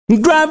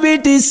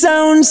Gravity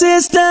sound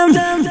system.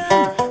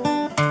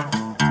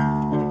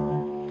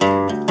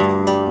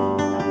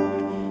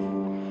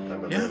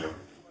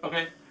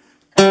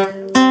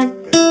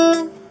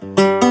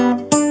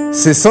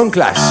 C'est Sound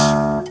Clash.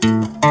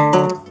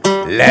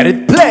 Let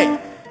it play.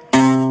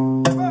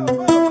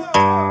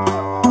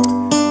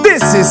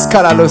 This is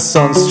Calaloo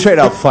sound straight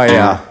up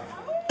fire.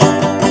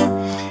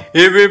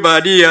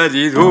 Everybody has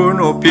his own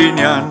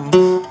opinion.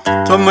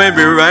 Some may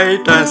be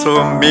right and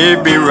some may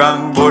be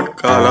wrong, but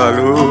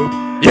Calaloo.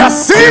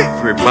 Yes, see?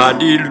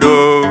 Everybody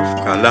love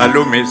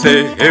Calaloo, me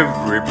say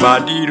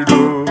everybody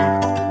love.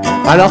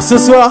 Alors ce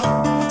soir,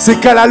 c'est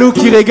Calaloo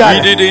qui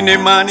régale.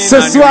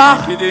 Ce soir,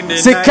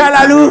 c'est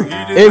Calaloo.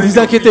 Et vous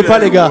inquiétez pas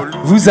les gars,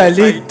 vous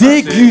allez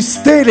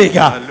déguster les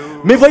gars.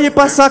 Mais voyez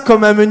pas ça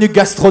comme un menu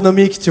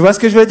gastronomique, tu vois ce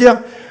que je veux dire?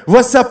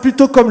 Vois ça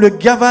plutôt comme le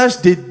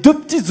gavage des deux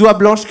petites oies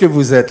blanches que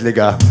vous êtes les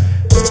gars.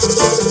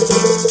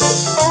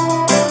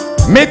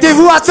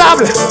 Mettez-vous à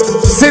table.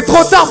 C'est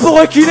trop tard pour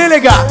reculer les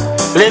gars.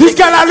 Du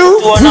Calaloo,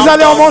 vous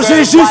allez en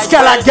manger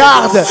jusqu'à la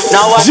garde.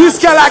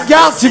 Jusqu'à la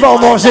garde, tu vas en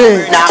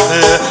manger.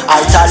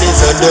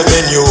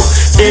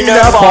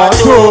 Dinner for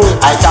two.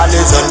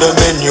 Italians on the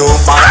menu.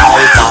 My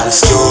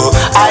items too.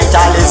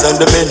 Italians on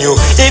the menu.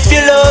 If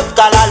you love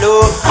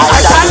Calaloo,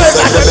 Italians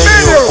on the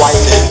menu. Quite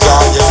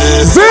enjoyable.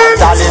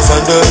 Italians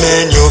on the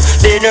menu.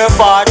 Dinner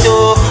for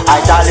two.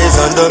 Italians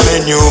on the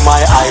menu.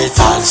 My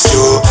items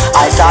too.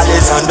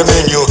 Italians on the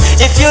menu.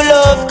 If you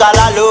love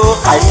Calaloo,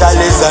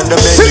 Italians on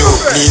the menu.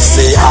 Please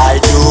say I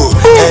do.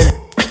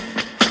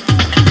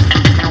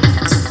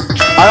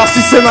 Alors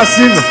si c'est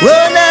massive.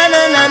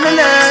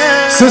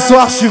 Ce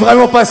soir, je suis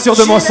vraiment pas sûr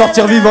de m'en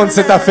sortir vivant de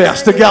cette affaire,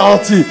 je te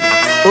garantis.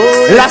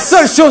 La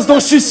seule chose dont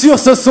je suis sûr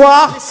ce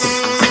soir,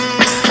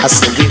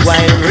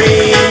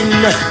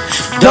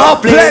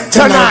 don't play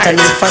tonight. And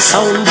if a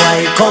sound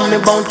boy come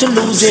bound to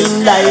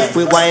losing life,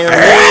 we want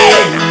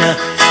rain.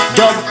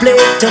 Don't play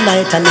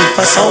tonight, and if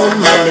a sound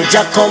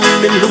manager come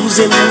in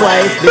losing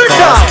wife,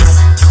 because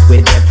we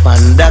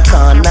depend the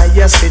corner,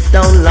 you sit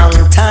down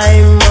long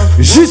time.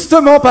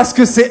 Justement parce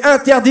que c'est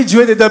interdit de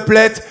jouer des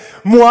doublets.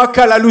 Moi,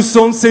 Calaloo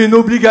Sound, c'est une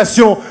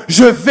obligation.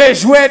 Je vais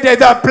jouer des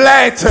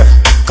doublets.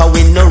 Cause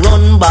we no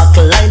run back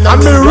line, and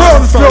we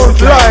run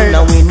front line.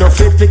 And we no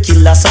fit to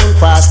kill a sound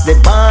cross the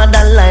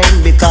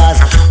borderline,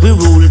 because we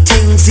rule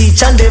things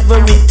each and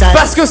every time.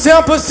 Parce que c'est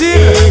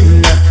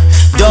impossible.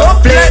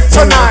 Don't play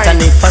tonight.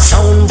 And if a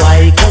sound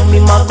boy come,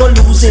 him a go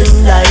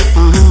losing life.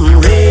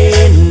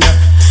 Rain.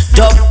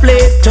 Don't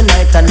play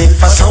tonight. And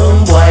if a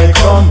sound boy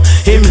come,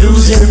 him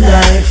losing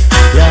life.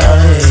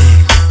 Yeah.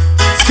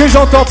 Ce que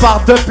j'entends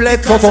par doublet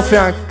quand on fait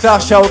un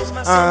clash out,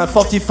 un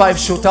 45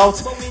 shootout,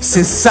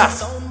 c'est ça.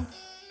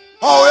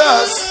 Oh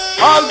yes,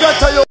 I'll get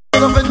to you.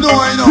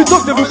 Plutôt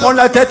que de vous prendre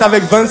la tête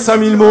avec 25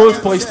 000 mots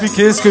pour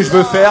expliquer ce que je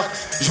veux faire,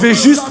 je vais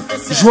juste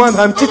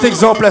joindre un petit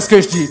exemple à ce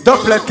que je dis.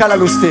 Doublet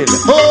Calaloo style.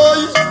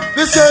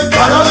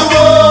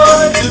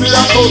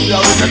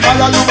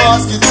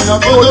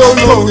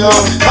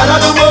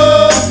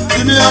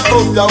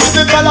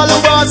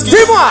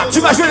 Dis-moi, tu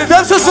vas jouer les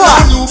dubs ce soir?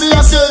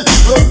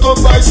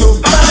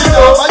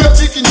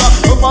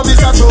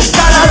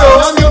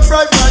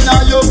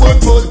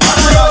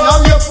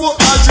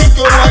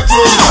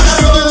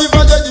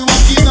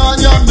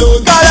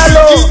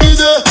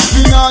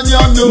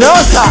 Non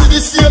ça.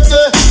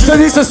 Je te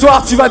dis ce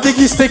soir tu vas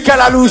déguster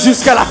Calaloo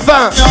jusqu'à la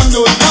fin.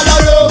 Calaloo.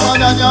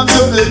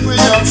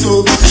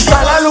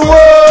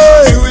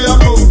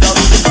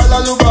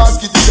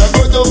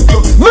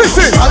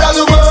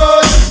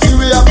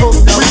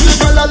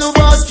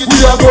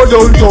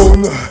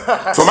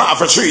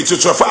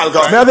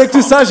 Mais avec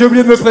tout ça, j'ai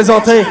oublié de me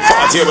présenter.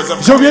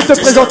 J'ai oublié de te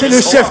présenter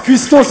le chef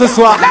cuistot ce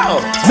soir.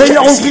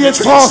 Meilleur ouvrier de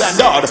France.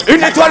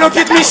 Une étoile au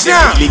guide Michelin.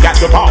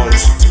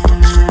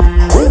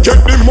 Who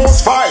get the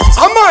most fight?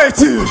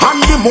 Almighty.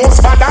 And the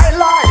most bad I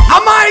like.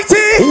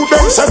 Almighty. Who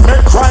them say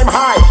make crime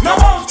high? No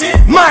bounty.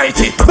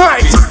 Mighty,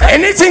 mighty.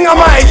 Anything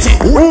Almighty.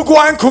 Who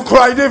go and cook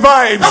right the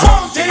vibes? No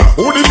bounty.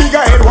 Who the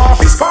bigger head want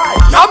to spy?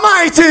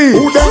 Almighty.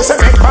 Who them say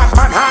make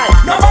Batman high?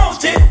 No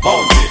bounty.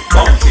 Bounty,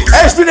 bounty.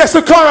 Hey, je laisse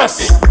le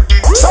chorus.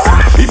 So,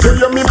 if you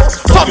hear me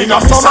bust, coming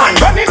off some man,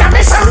 running on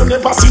me son. You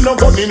never see no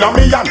gun in a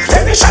me hand.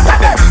 Any shot at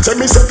them, say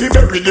me say fi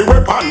bury the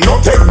weapon. No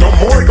take no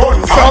more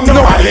gun from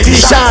no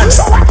politician.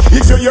 So,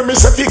 if you hear me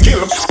say fi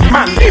kill,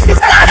 man, if it's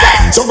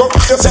bad, so go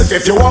kill yourself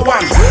if you are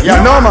one. Yeah,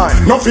 no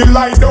man. No feel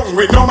lie down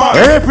with no man.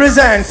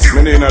 Represent.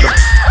 Who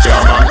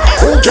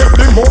get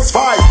the most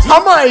fight?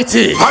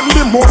 Almighty. And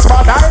the most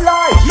bad I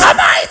like.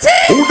 Almighty.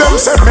 Who them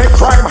say make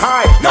crime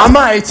high?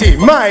 Almighty,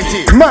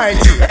 mighty,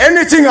 mighty.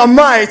 Anything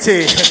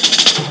Almighty.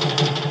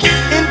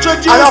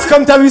 Alors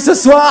comme t'as vu ce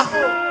soir,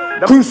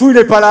 Kung Fu il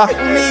est pas là.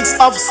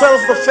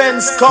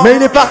 Mais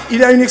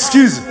il a une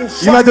excuse.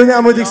 Il m'a donné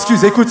un mot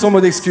d'excuse. Écoute son mot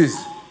d'excuse.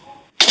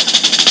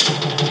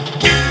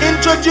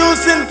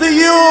 Introducing to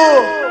you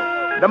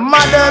the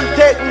modern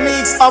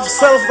techniques of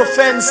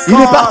self-defense. Il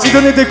est parti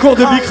donner des cours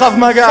de Krav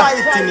Maga.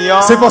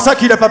 C'est pour ça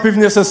qu'il a pas pu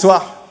venir ce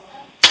soir.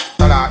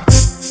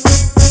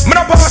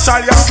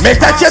 Mais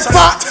t'inquiète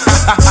pas.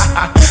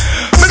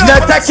 Ne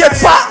t'inquiète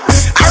pas.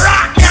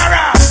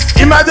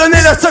 Il m'a donné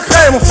le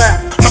secret, mon frère.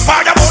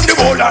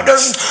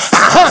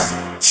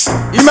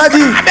 Il m'a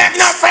dit,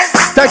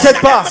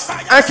 t'inquiète pas,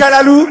 un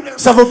Calaloo,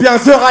 ça vaut bien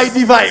 2 Ridey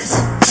Vibes.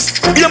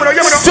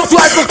 Surtout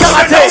avec le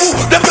karaté.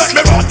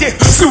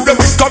 Slew them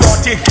with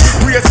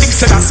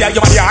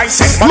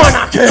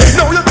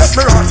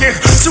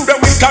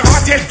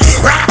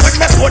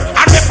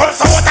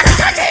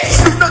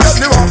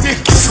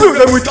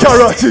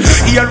karate.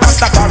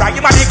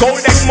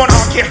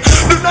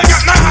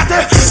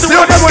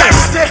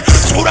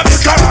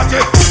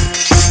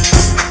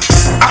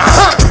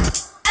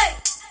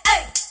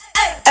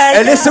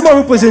 Et laissez-moi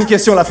vous poser une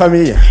question, la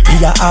famille.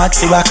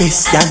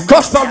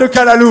 Quand je parle de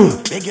Calaloo,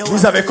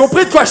 vous avez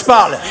compris de quoi je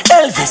parle?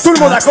 Tout le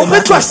monde a compris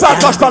de quoi je parle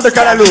quand je parle de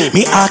Calaloo.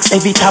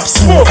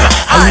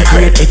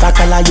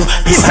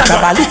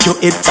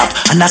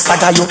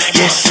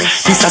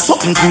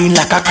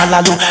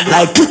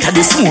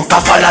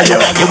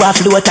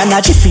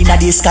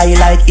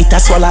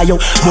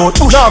 Non,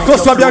 qu'on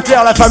soit bien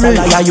clair, la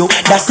famille.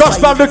 Quand je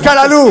parle de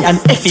Calaloo,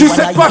 tu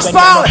sais de quoi je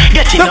parle?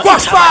 De quoi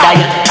je parle?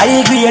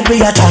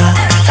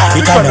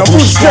 We can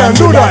push and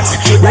do that.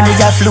 When we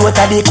have float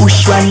at the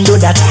push and do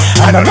that.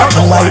 I don't know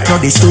why it no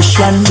this push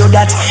and do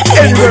that.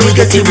 Anyway we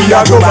get it, we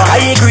a go back.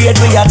 High grade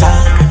we attack.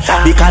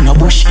 We can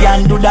push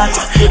and do that.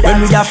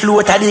 When we have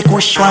float at the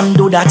push and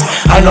do that.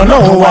 I don't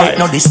know why it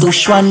no this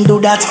push and do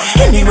that.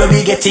 Anyway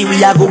we get it,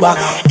 we a go back.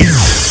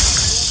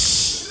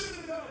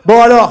 Bon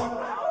alors,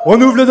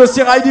 on ouvre le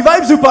dossier Ridey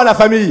Vibes ou pas, la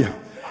famille?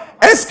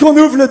 Est-ce qu'on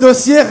ouvre le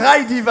dossier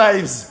Ridey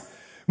Vibes?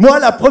 Moi,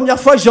 la première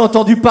fois que j'ai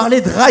entendu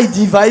parler de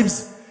Ridey Vibes,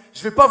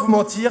 je vais pas vous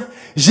mentir,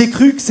 j'ai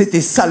cru que c'était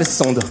sale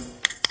sonde.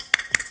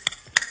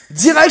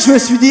 Direct, je me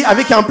suis dit,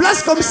 avec un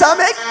blast comme ça,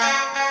 mec,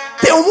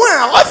 t'es au moins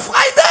un Rough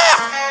Rider.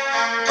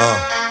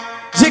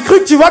 J'ai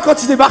cru que, tu vois,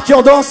 quand ils débarquaient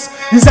en danse,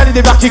 ils allaient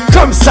débarquer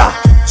comme ça.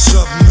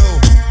 Stop!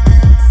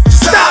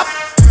 Stop!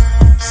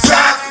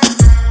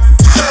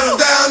 Settle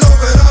down,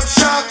 open up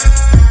shop.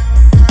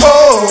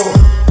 Oh,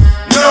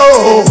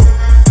 no!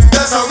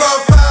 That's how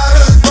Rough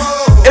Riders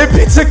roll. Et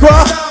puis, tu sais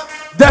quoi?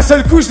 D'un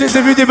seul coup, je les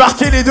ai vus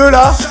débarquer, les deux,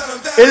 là.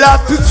 Et là,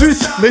 tout de suite,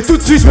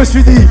 je me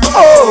suis dit,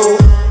 oh,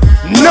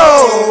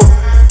 no,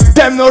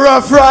 damn no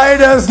Rough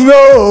Riders,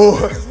 no.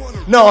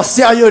 Non,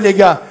 sérieux, les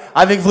gars,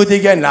 avec vos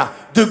dégaines, là,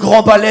 de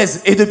grands balaises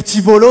et de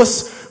petits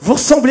bolos, vous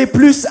ressemblez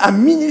plus à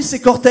Minus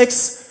et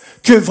Cortex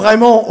que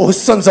vraiment aux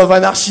Sons of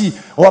Anarchy.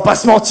 On va pas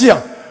se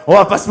mentir,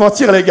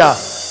 les gars.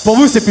 Pour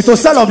vous, c'est plutôt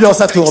ça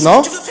l'ambiance à tour,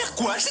 non?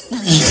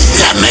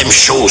 La même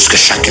chose que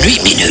chaque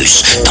nuit,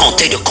 Minus.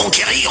 Tenter de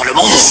conquérir le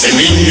monde. C'est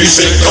Minus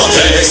et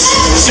Cortex.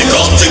 C'est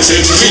Cortex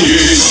et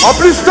Minus. En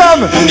plus,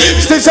 Tom,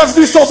 je t'ai déjà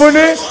vu son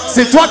bonnet.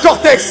 C'est toi,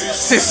 Cortex,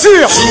 c'est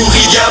sûr.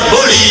 Souris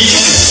diabolique,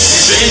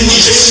 génie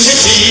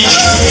génétique.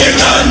 Et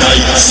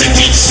canaille, c'est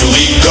petite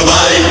souris. Go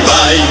bye,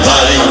 bye,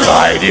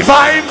 bye. Ridey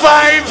vibe,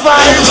 vibe,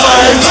 vibe,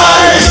 vibe,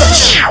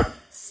 vibe.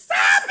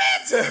 Stop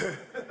it.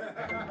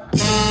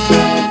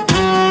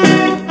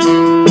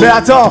 Mais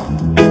attends,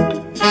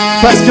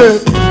 parce que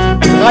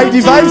Ridey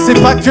Vibe, c'est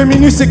pas que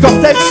Minus et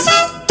Cortex.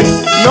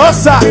 Non,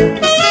 ça,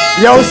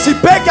 il y a aussi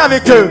Peck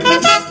avec eux.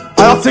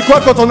 Alors, tu sais quoi,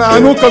 quand on a un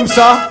nom comme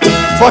ça,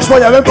 franchement, il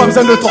n'y a même pas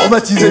besoin de le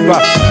traumatiser,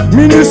 quoi.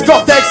 Minus,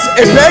 Cortex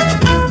et Peck,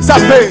 ça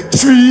fait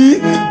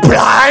Tree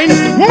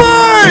Blind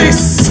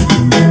Mice.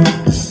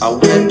 I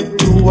went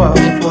to a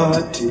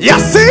party. You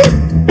see?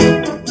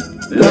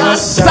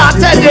 Last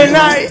Saturday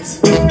night.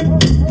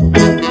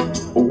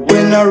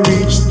 When I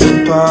reached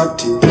the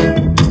party,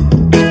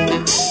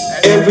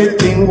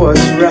 everything was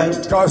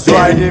right. Cause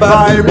Ridey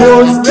Vibe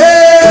was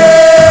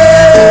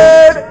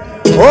dead.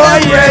 Oh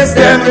yes,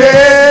 them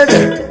dead.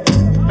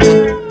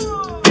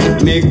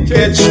 Me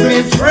catch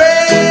me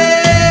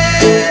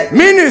friend.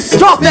 Minus,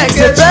 Cortex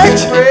et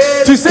Peck,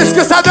 tu sais ce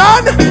que ça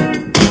donne?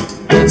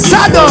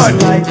 Ça donne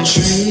like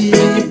three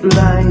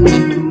blind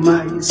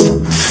mice.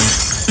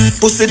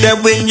 Bon,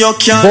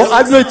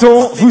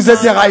 admettons, vous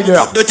êtes des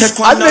riders.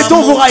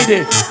 Admettons, vous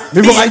ridez.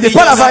 Mais vous ridez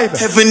pas la vibe.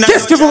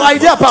 Qu'est-ce que vous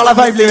ridez à part la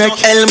vibe, les mecs? Ok?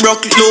 Ah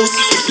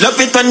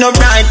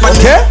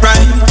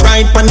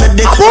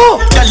bon? Oh,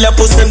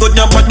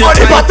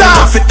 les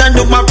bâtards! Et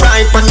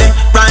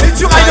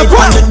tu rides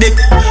quoi?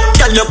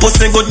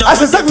 Ah,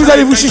 c'est ça que vous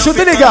allez vous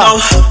chuchoter, les gars.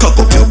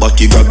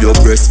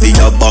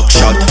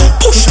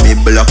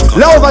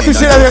 Là, on va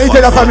toucher la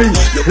vérité, la famille.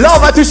 Là, on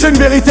va toucher une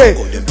vérité.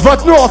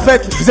 Votre nom, en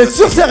fait, vous êtes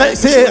sûr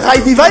c'est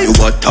Ridey Vibes?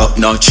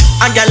 Non,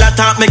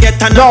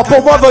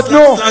 pour moi, votre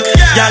nom,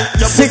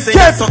 c'est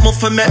Kep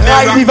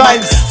Ridey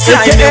Vibes. C'est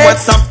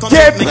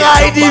Kep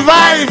Ridey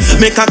Vibes.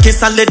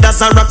 Ça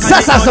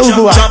vous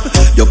voit.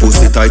 Your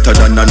pussy tighter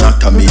than a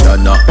knock.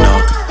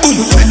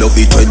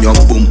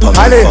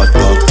 Allez,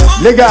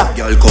 les gars,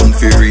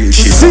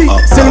 si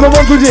c'est le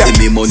moment de vous dire,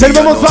 c'est le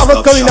moment de faire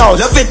votre coming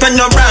out.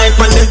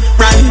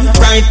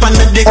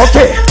 Ok,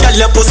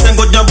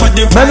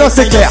 maintenant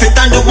c'est clair.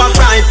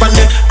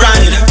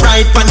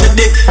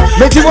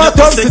 Mais dis-moi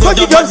Tom, c'est toi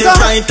qui gueule ça?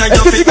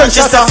 Est-ce que tu gueules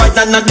ça toi?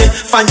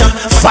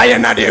 Fire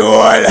na the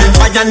hole.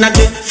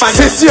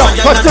 C'est sûr,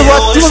 quand je te vois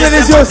tourner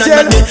les yeux au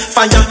ciel.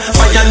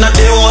 Fire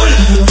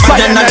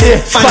na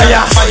the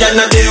fire.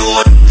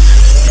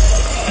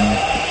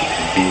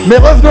 Mais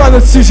revenons à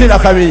notre sujet, la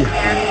famille.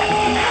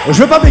 Je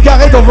veux pas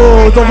m'égarer dans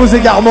vos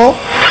égarements.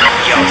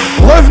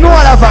 Revenons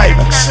à la vibe.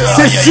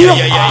 C'est sûr,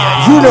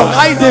 vous ne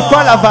ridez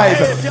pas la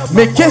vibe.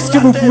 Mais qu'est-ce que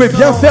vous pouvez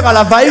bien faire à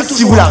la vibe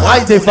si vous la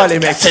ridez pas, les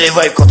mecs? C'est les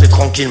vibes quand t'es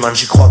tranquille, man,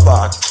 j'y crois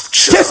pas.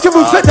 Qu'est-ce que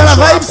vous faites à la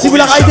vibe si vous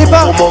la ridez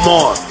pas? Au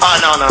moment. Ah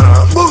non.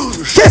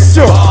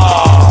 Question.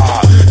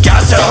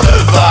 Casseur de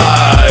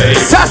vibe.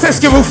 Ça, c'est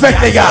ce que vous faites,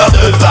 les gars. Casseur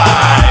de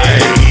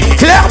vibe.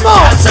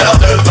 Clairement. Casseur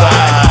de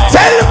vibe.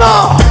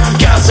 Tellement.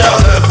 Casseur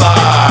de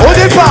vibe. Au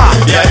départ.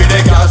 Il y a eu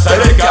des casses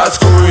et des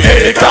casse-couilles.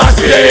 Et des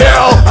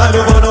casse-pierres. Un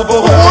nouveau nom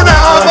pour eux. On a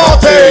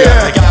inventé.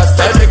 Des casses,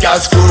 des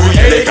casse-couilles.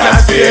 Et des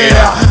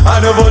casse-pierres. Un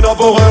nouveau nom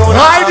pour eux.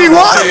 Riding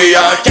what? C'est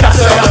un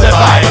casseur de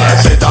vibe.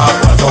 C'est un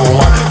poison.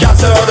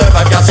 Casseur de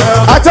vibe.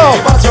 Casseur de Attends.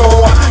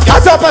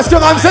 Attends, parce que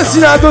Ramsès,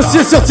 il a un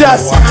dossier sur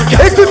Tias.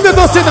 Écoute le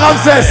dossier de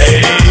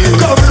Ramsès.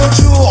 Comme l'autre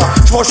jour,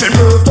 je mangeais le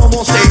meuf dans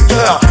mon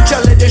secteur.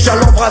 J'allais déjà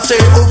l'embrasser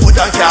au bout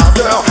d'un quart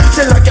d'heure.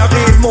 C'est là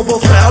qu'arrive mon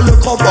beau-frère, le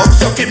grand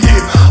boxeur qui me dit: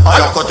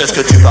 alors quand est-ce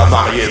que tu vas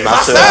marier ma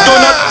soeur?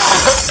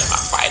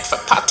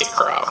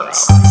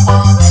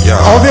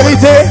 En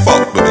vérité,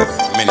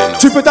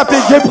 tu peux t'appeler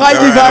Gay Pride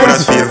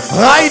Divines.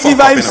 Ride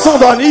Divines sont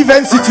dans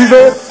l'event si tu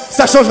veux.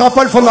 Ça changera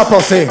pas le fond de ma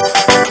pensée.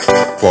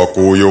 Fuck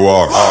who you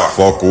are,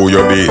 fuck who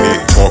you be,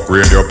 fuck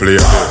radio play,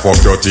 fuck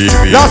your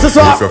TV. Non, ce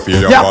soir,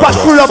 y'a pas de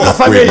pull-up la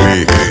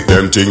famille.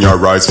 Them thing your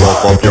rights,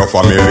 fuck up your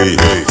family.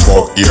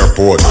 Fuck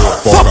airport,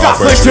 fuck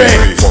Africa,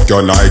 fuck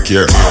your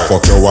Nike,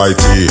 fuck your white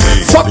tee.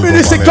 Fuck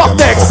Music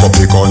Cortex. Fuck up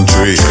the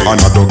country,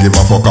 and I don't give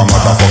a fuck a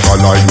motherfucker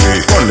like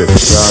me. Only for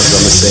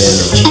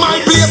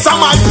my place and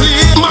my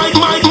place, my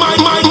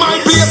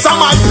place and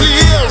my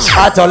place.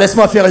 Attends,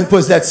 laisse-moi faire une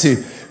pause là-dessus.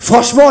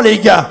 Franchement, les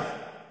gars,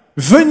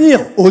 venir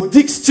au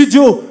Dick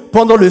Studio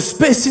pendant le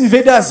Space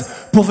Invaders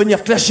pour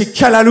venir clasher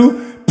Calaloo,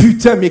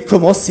 putain, mais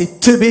comment c'est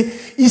teubé.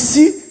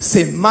 Ici,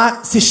 c'est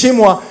chez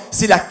moi.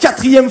 C'est la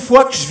 4e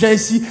fois que je viens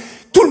ici.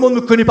 Tout le monde me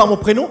connaît par mon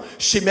prénom.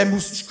 J'ai même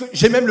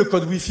le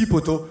code Wi-Fi,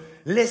 poto.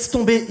 Laisse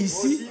tomber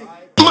ici.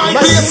 My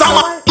place and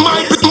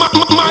my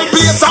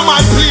place and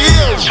my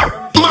place.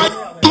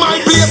 My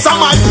place and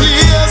my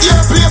place.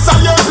 Your place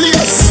and your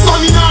place.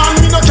 Money now,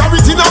 me no carry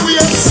it in a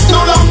waist. No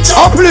long job.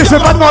 En plus, je vais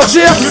pas te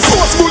mentir.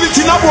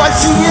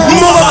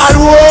 Moral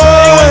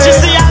world.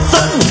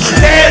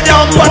 Lay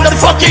down on the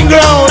fucking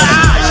ground.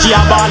 She a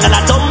ball and a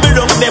tumble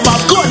down. Them a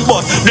gun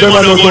but them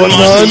a no gun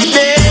man.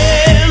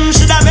 Them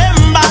should have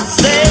remember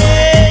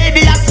say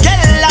the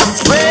girl a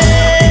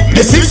spray.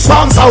 The 6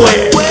 pounds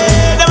away.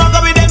 Them a go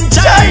with them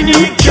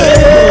Chinese.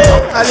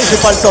 Allez, j'ai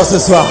pas le temps ce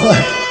soir.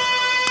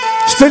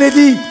 Je te l'ai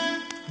dit.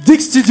 Dick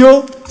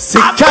Studio, c'est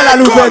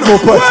Calaloo bed, mon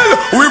pote.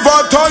 We've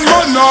a ton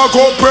man now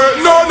go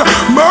pay none.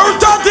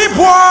 Murder the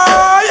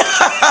boy.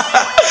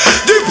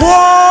 The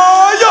boy.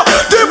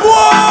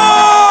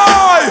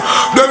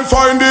 Then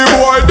find the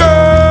boy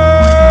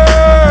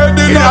dead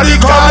in the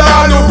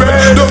Calaloo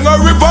bed. Don't a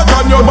river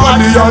on your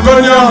body a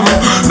gun yam.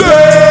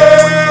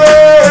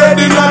 Dead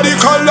in the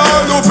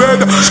Calaloo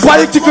bed. Je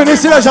croyais que tu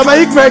connaissais la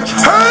Jamaïque, mec.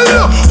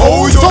 Hell,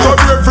 oh you can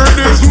pray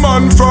this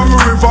man from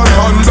river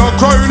thunder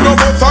crying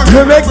about.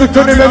 Le mec ne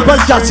connaît même pas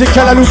le quartier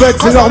Calaloo bed,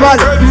 c'est normal.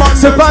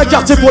 C'est pas un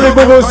quartier pour les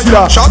bobos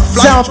celui-là.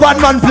 C'est un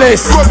Batman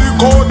place.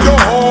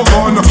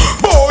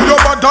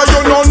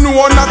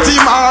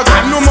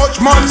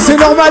 C'est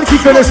normal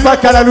qu'ils connaissent pas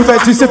Calaloo bed.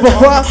 Tu sais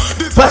pourquoi?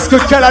 Parce que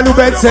Calaloo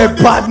bed c'est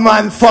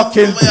Batman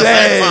fucking place.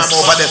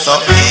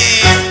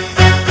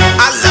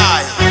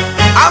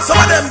 Some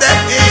of them dead,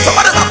 some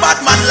of them are bad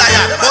man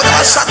liar. But them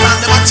a shot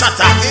and them a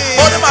chatter.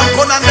 But them have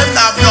gun and them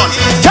have none.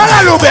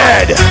 Calaloo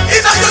bed.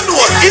 Inna your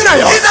nose, inna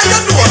your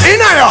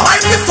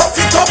mind me stuff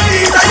it up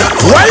inna your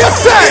nose. What you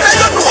say?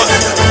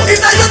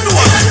 Inna your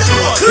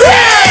nose.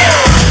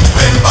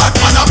 When bad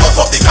man a bust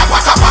up the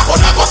kappa,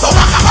 gonna go so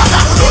waka.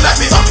 Don't let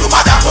me talk to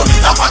mother, so me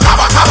talk waka.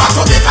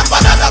 So they can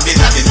bother the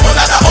business in one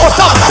of the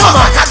house.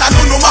 Kada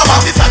no mama,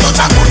 this a no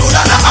changu no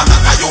nana. I'm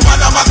not a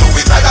human, I'm a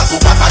suicidal,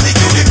 supersonic,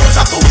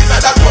 universal,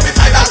 suicidal,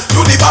 homicidal.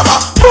 You the mama,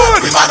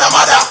 we mother,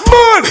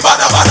 we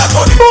mother,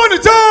 Tony. Moon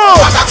it down.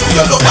 Saga to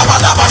your love,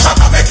 the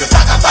shaka make you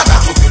saga,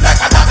 shoot you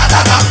like a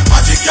daga.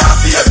 Magic can't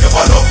see if you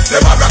follow.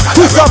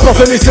 Tout ça pour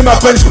te laisser ma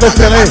punch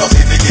préférée.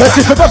 Parce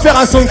que je peux pas faire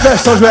un son clash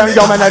sans jouer à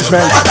Anger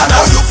Management.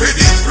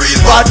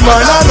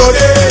 Batman a no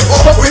day.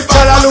 Fuck with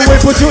Calaloo, we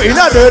put you in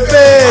a dirt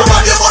bed.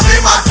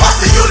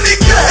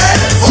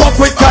 Fuck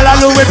with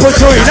Calaloo, we put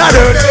you in a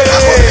dirt bed.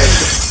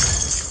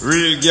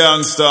 Real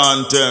gangsta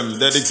anthem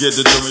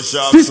dedicated to me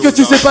sharp. Puisque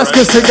tu sais pas ce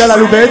que c'est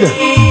Calaloo bed,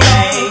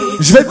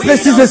 je vais te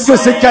préciser ce que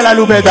c'est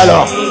Calaloo bed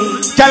alors.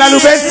 Calaloo,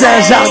 c'est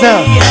un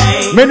jardin.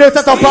 Mais ne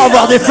t'attends pas à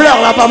avoir des fleurs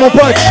là-bas, mon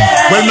pote.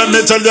 Well, let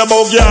me tell you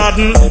about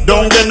garden.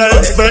 Don't gonna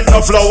expect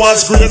no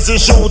flowers. Crazy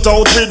shoot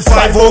out with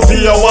 5 or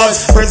 4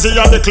 hours. Crazy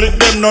and the click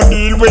them no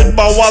deal with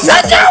powers.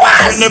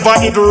 Whenever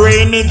it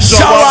rain, it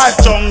showers.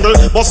 Jungle,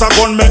 boss a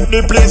gun make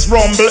the place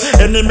rumble.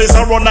 Enemies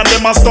a run and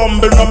them a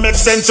stumble. No make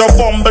sense you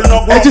fumble,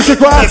 no grumble. Et tu sais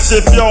quoi?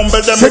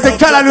 C'était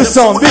Calaloo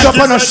Sound, big up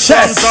on a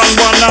chest.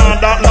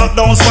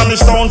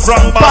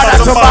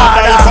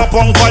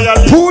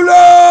 Pull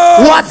up!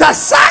 What a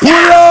saga!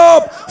 Pull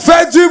up!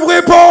 Faites du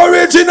bruit pour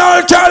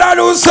Original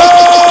Calaloo Sound!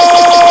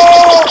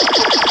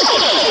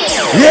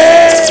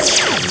 Yeah!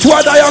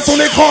 Toi derrière ton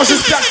écran,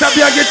 j'espère que t'as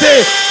bien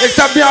guetté et que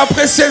t'as bien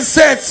apprécié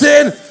cette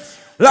scène.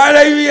 Là,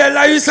 elle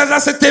a eu ça, là,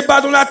 c'était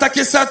bad, on a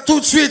attaqué ça tout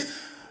de suite.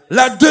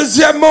 La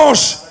deuxième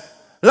manche,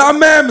 la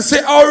même,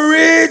 c'est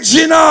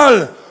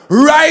Original.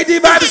 Ridey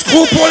Vibes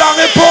Crew pour la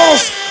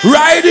réponse.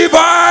 Ridey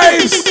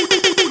Vibes.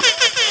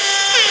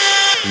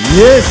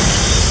 Yes.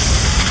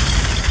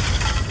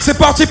 C'est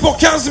parti pour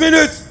 15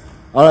 minutes.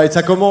 Alright,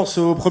 ça commence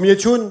au premier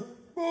tune.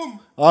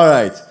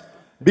 Alright.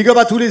 Big up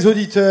à tous les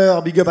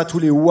auditeurs, big up à tous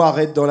les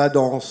Warheads dans la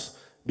danse,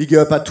 big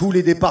up à tous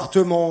les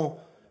départements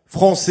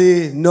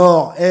français,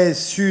 nord, est,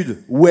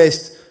 sud,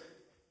 ouest.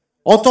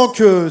 En tant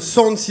que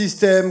sound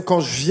system,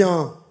 quand je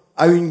viens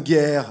à une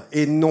guerre,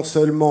 et non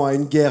seulement à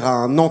une guerre, à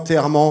un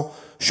enterrement,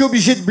 je suis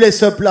obligé de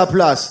bless up la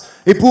place.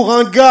 Et pour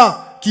un gars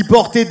qui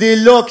portait des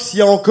locks il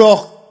y a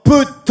encore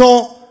peu de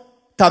temps,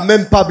 t'as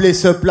même pas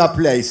bless up la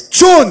place.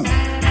 Tchoun!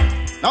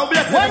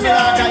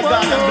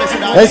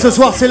 Et ce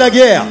soir c'est la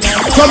guerre.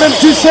 Toi-même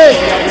tu sais.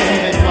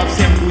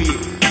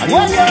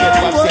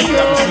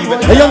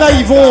 Et il y en a,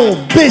 ils vont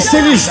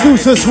baisser les genoux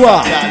ce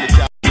soir.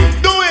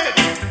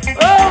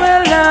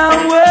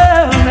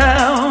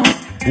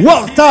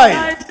 War time.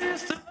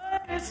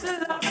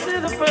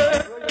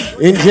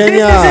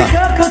 Ingénieur.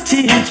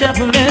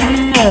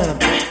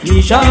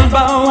 Ye shall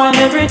bow and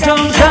every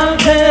tongue shall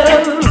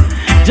tell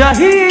Jah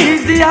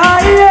is the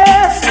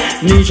highest.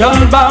 Ye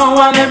shall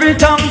bow and every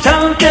tongue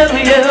shall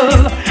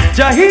tell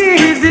Jah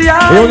is the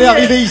highest. Et on est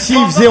arrivé ici,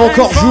 il faisait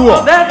encore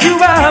jour.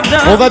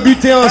 On va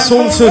buter un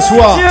son de ce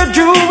soir.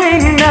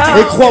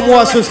 Et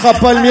crois-moi, ce sera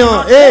pas le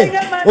mien. Et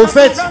au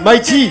fait,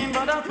 Mighty,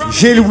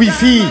 j'ai le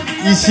wifi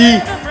ici.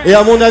 Et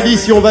à mon avis,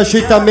 si on va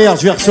chez ta mère,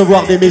 je vais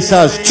recevoir des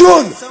messages.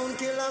 Tune!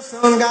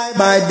 On est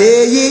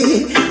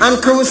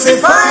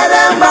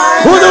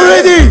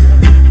ready.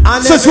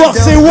 Ce soir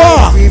c'est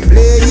War.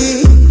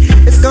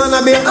 It's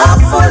gonna be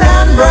awful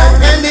and bright.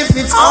 And if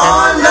it's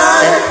all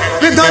night,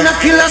 we're gonna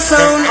kill a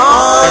sound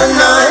all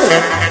night.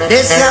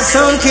 This your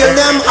sound kill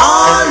them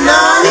all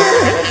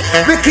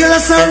night. We kill a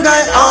sound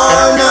guy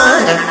all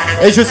night.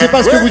 Et je sais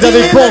pas ce que vous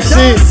avez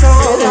pensé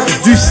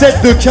du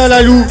set de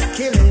Calaloo.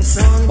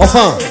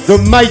 Enfin, de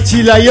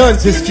Mighty Lion,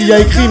 c'est ce qu'il y a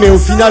écrit, mais au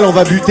final on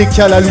va buter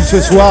Calaloo ce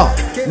soir.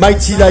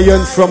 Mighty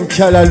Lion from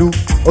Calaloo.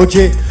 Ok,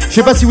 je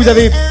sais pas si vous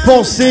avez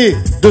pensé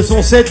de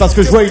son set, parce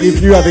que je vois il est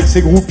venu avec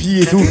ses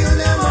groupies et tout.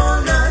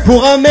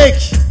 Pour un mec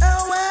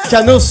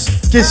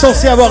qui est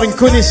censé avoir une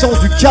connaissance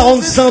du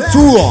 45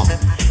 tours,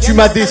 tu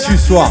m'as déçu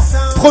ce soir.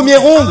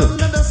 Première ronde,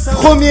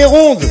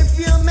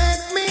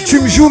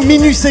 tu me joues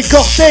Minus et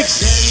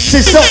Cortex,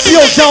 c'est sorti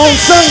en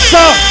 45 ça.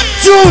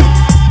 Tune.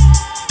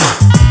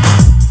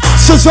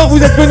 Ce soir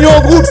vous êtes venu en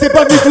groupe, t'es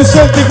pas venu tout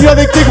seul, t'es venu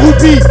avec tes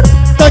groupies.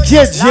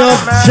 T'inquiète,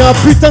 j'ai un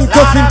putain de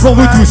coffin pour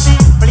vous tous.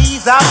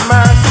 Please have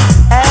mercy,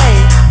 hey,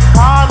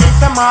 call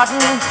Mr.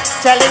 Martin,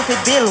 tell him to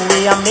bill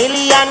we $1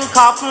 million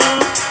coffin,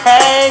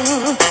 hey,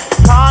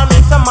 call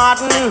Mr.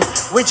 Martin,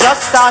 we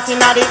just starting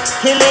at the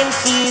killing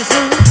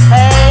season,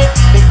 hey,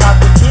 because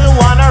we kill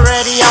one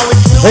already and we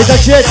kill one. Et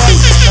t'inquiète,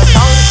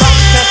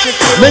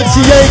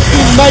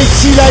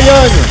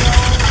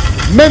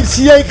 même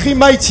s'il y a écrit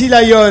Mighty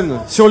Lion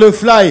sur le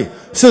fly,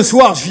 ce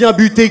soir je viens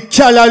buter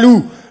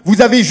Calaloo. Vous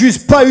avez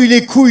juste pas eu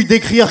les couilles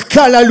d'écrire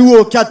Calaloo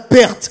au cas de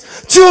perte.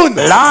 Tune!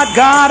 Lord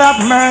God of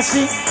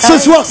mercy. Ce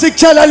soir c'est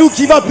Calaloo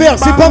qui va perdre,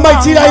 c'est pas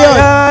Mighty Lion.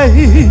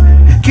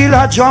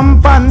 Killer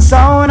jump and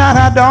sound and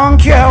I don't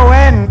care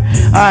when.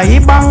 He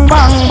bang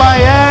bang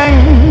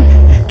bang.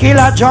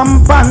 Killer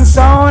jump and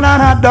sound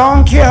and I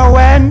don't care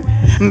when.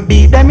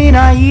 Beat them in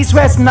a east,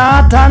 west,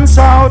 north and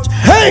south.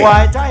 Hey!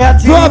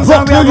 Peu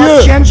importe le lieu,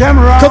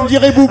 comme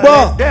dirait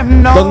Booba,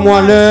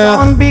 donne-moi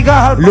l'heure,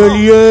 le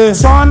lieu,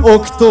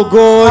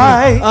 octogone,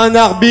 un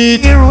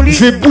arbitre,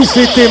 je vais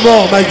bouffer tes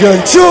morts ma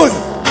gueule. Tune!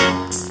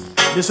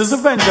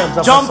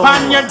 Jump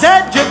on your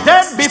dead, you're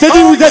dead. Je t'ai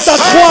dit vous êtes à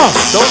 3.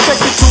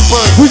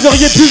 Vous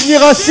auriez pu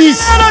venir à 6.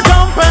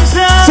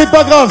 C'est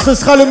pas grave, ce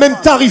sera le même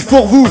tarif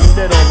pour vous.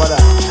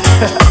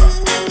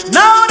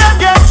 Now they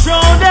get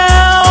thrown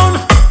down.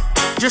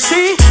 You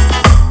see?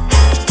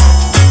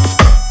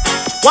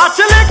 Watch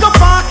a little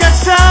pocket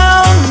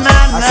sound.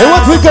 And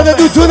what we gonna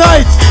do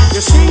tonight?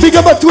 Big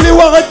up à tous les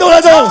Warheads dans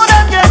la danse.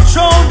 Now they get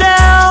thrown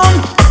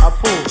down.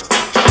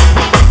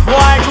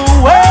 Boy, go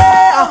away.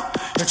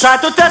 You try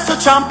to test the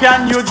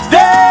champion, you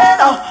dead.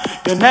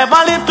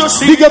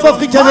 Big up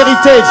African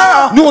Heritage.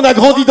 Nous on a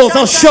grandi dans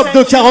un shop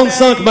de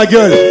 45, ma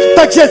gueule.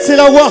 T'inquiète, c'est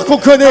la war qu'on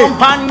connaît.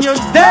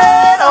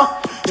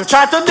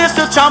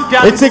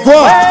 Et tu sais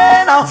quoi?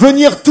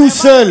 Venir tout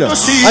seul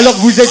alors que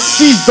vous êtes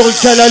 6 dans le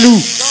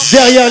Calaloo,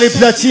 derrière les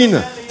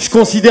platines, je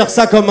considère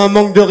ça comme un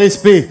manque de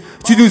respect.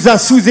 Tu nous as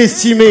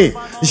sous-estimés.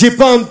 J'ai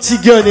pas un petit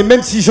gun et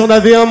même si j'en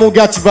avais un, mon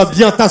gars, tu vas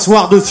bien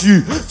t'asseoir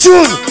dessus. Tune!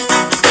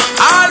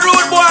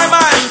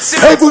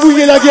 Hey, vous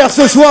vouliez la guerre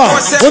ce soir?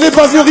 On n'est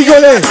pas venu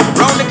rigoler.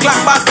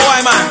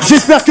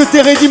 J'espère que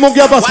t'es ready, mon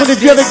gars, parce qu'on est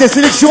venu avec des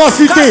sélections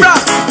affûtées.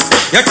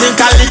 You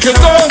think a little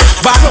go,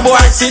 bad boy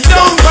sit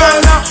down, girl.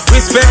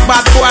 Respect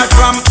bad boy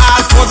from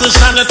all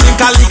position. You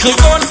think a little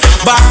gun,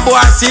 bad boy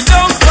sit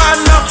down, girl.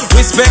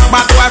 Respect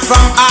bad boy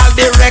from all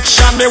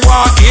direction. Me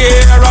walk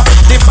here,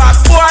 the bad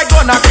boy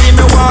gonna be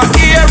me walk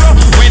here.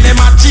 When them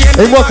a change.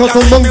 Et moi, quand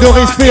on manque de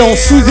respect en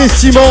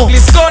sous-estimant,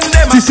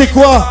 tu sais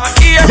quoi?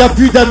 Y a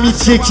plus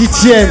d'amitié qui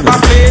tienne.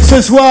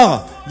 Ce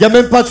soir, y a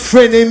même pas de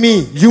friend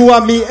enemy. You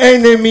are me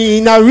enemy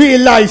in a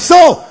real life.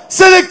 So,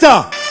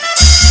 Selecta.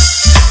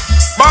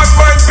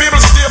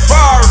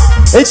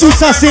 Et tout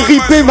ça c'est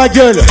ripé, ma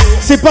gueule.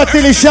 C'est pas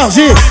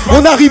téléchargé.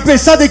 On a ripé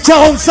ça des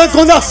 45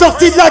 qu'on a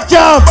ressorti de la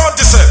cave.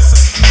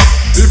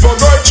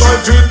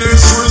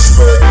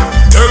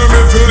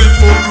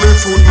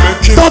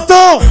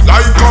 T'entends?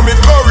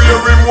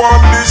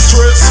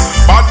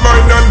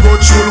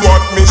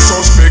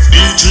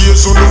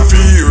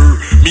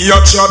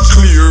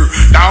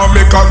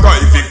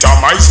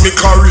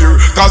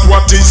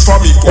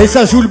 Et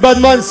ça joue le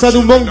badman, ça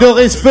nous manque de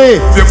respect.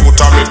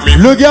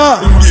 Le gars,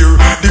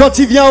 quand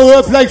il vient au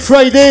Up Like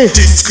Friday,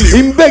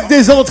 il me bec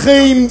des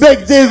entrées, il me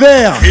bec des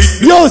verres.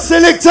 Yo,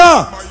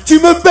 Selecta, tu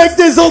me becs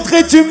des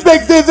entrées, tu me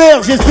becs des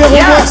verres. J'espère au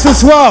moins que ce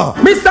soir,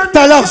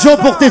 t'as l'argent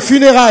pour tes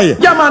funérailles.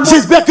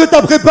 J'espère que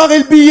t'as préparé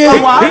le billet,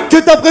 que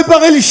t'as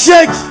préparé le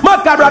chèque.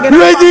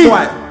 Ready?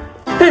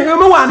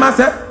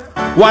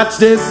 Watch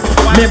this,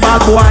 me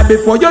bad boy,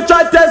 before you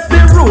try test the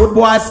rude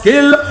boy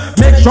skill.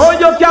 Make sure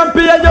you can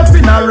pay your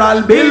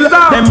funeral bill.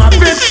 Them a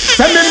fit,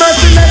 send me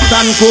merciless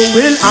and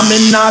cruel. I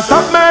mean not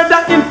stop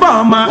murder,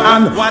 informer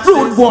and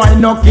rude boy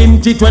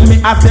knocking teeth when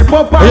me a step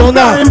up. Et on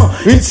a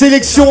une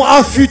sélection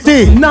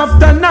affûtée.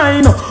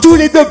 Tous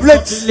les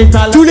doublets,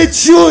 tous les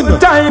tunes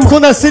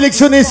qu'on a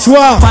sélectionnés ce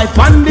soir,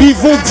 ils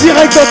vont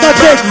direct dans ta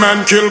tête.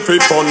 Man kill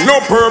fit for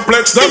no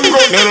perplex them go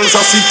nails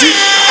a city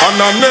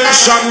and a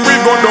nation we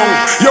go down.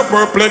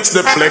 Perplex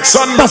the flex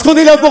on. Parce qu'on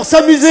est là pour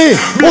s'amuser.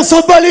 On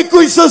s'en bat les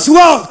couilles ce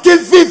soir. Quel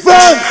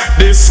FIFA!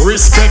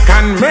 Disrespect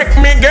can make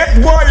me get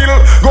wild.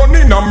 Gun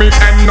in on me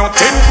and not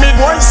think me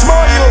boy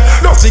smile.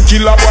 Nothing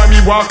kill a boy me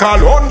walk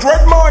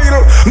 100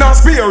 mile. Now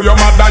spare your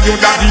mother, your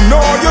daddy,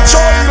 know your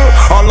child.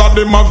 All of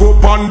them a go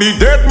on the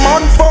dead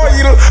man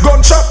file.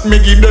 Gunshot me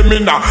give them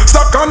in a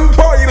stack and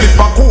pile. If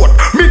a court,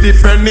 me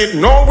defend it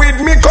now with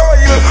me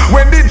coil.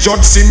 When the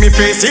judge see me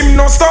face, him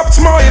no stop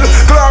smile.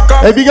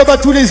 Clark. Et big up à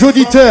tous les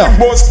auditeurs.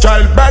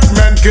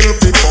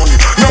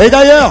 Et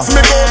d'ailleurs,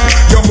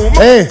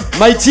 hey,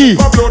 Mighty,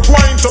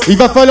 il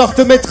va falloir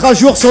te mettre à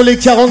jour sur les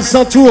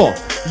 45 tours.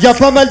 Il y a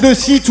pas mal de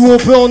sites où on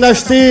peut en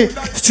acheter.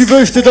 Si tu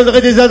veux, je te donnerai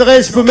des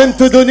adresses. Je peux même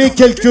te donner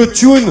quelques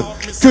tunes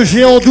que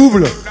j'ai en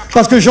double.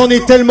 Parce que j'en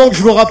ai tellement que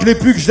je me rappelais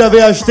plus que je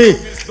l'avais acheté.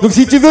 Donc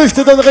si tu veux, je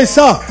te donnerai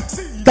ça.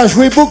 T'as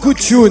joué beaucoup de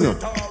tunes.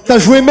 T'as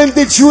joué même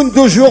des tunes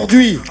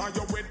d'aujourd'hui.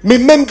 Mais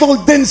même dans le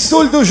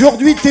dancehall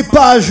d'aujourd'hui, t'es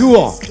pas à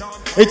jour.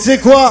 Et tu sais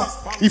quoi?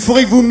 Il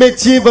faudrait que vous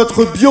mettiez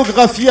votre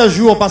biographie à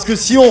jour. Parce que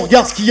si on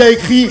regarde ce qu'il y a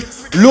écrit,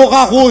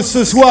 Laura Rose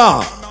ce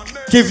soir,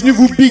 qui est venue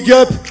vous big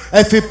up,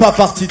 elle fait pas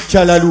partie de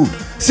Calaloo.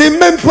 C'est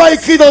même pas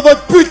écrit dans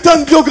votre putain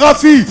de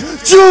biographie.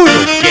 Tune!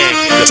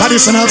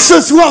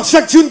 Ce soir,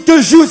 chaque tune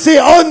que je joue, c'est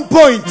on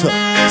point.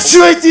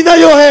 Straight in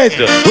your head.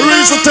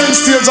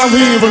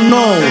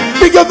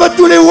 Big up à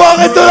tous les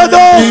warheads de la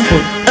danse.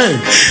 Hey,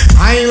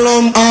 I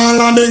love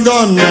all of the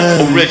gun.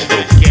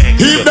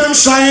 Keep them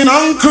shine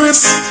on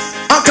Chris.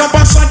 A couple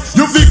shot,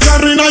 you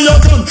victory now your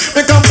gun.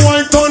 Make a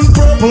boy turn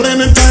purple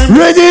anytime.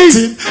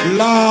 Ready?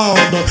 Loud.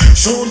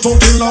 Shoot to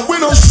kill, we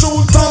don't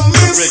shoot on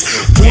miss.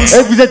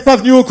 Et vous n'êtes pas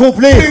venu au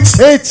complet.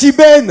 Et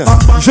Tiben,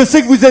 je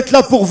sais que vous êtes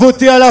là pour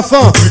voter à la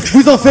fin.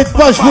 Vous en faites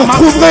pas, je vous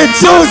retrouverai.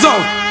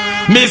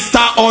 Mr.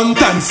 Hunt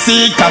and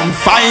seek and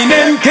find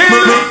and kill.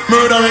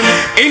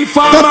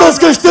 T'entends ce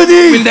que je te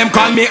dis? Will them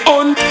call me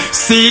Hunt,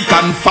 seek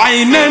and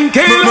find and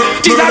kill.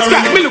 Jesus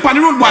Christ, me look on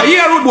the road boy,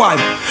 yeah road boy.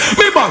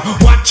 Me bang,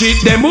 watch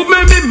it, them move me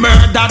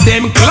murder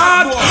them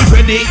clad.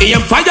 Ready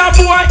aim fire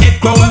boy, it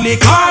crowdly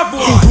carve.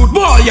 Rude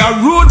boy, a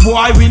rude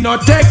boy, we no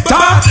take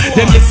talk.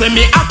 Them you say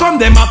me I come,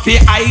 them a fi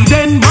hide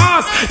and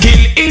mask.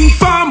 Kill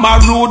informer,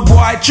 rude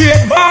boy,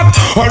 trade back.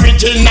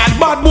 Original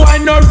bad boy,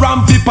 no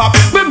ram fi pop.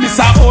 Me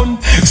Mr. Hunt.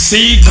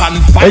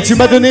 Et tu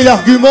m'as donné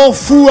l'argument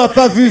fou à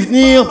pas vu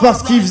venir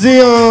parce qu'il faisait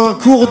un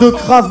cours de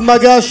Krav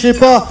Maga, je sais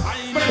pas.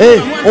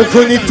 Eh, on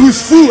connaît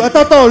tous fou.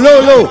 Attends,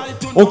 Lolo.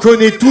 On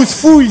connaît tous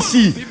fou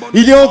ici.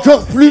 Il est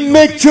encore plus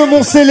mec que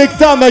mon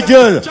Selecta, ma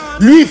gueule.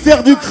 Lui,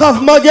 faire du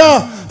Krav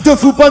Maga, te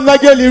fous pas de ma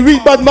gueule. Et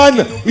Real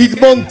Badman, il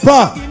demande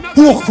pas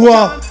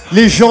pourquoi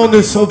les gens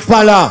ne sont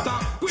pas là.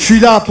 Je suis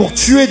là pour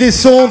tuer des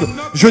sondes.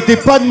 Je t'ai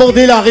pas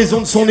demandé la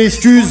raison de son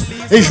excuse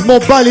et je m'en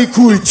bats les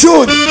couilles. Tune.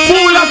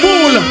 Fool a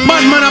fool,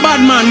 bad man a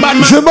bad man, bad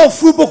man. Je m'en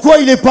fous pourquoi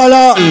il est pas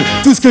là.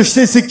 Tout ce que je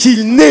sais c'est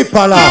qu'il n'est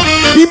pas là.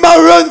 Il m'a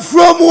run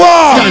from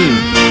war.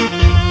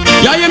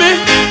 Yeah, you me?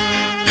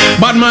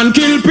 Bad man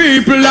kill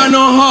people and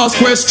no ask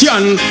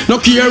question. No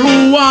care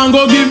who want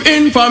go give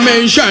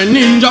information.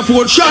 Ninja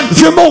foot shot.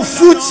 Je m'en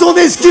fous de son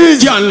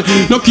excuse.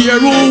 No care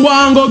who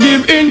want go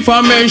give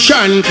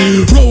information.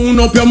 Round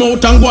up your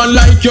mouth and go on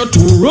like you're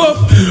too rough.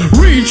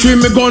 Reach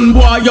with me gun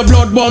boy, your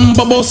blood bomb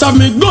bubbles have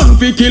me gun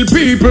fi kill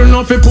people,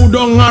 no fi put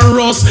down and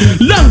rust.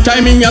 Long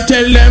time in ya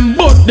tell them,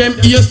 but them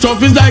ear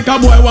stuff is like a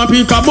boy want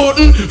pick a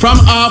button from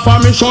half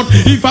of me shot.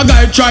 If a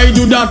guy try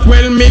do that,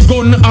 well me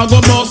gun a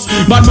go bust.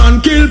 Bad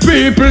man kill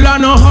people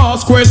and no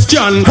ask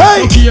question.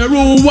 Hey! No care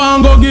who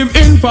want go give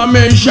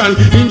information.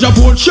 Ninja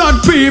foot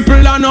shot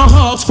people and no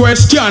ask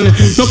question.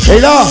 No care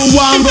who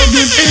want go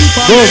give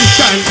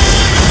information.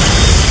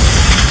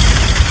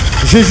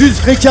 J'ai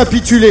juste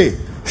récapitulé.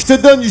 Je te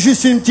donne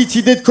juste une petite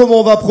idée de comment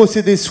on va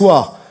procéder ce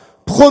soir.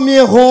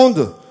 Première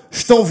ronde,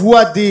 je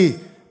t'envoie des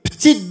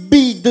petites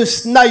billes de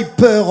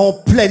sniper en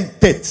pleine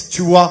tête,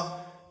 tu vois.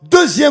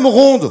 Deuxième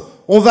ronde,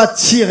 on va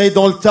tirer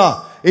dans le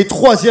tas. Et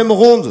troisième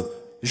ronde,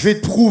 je vais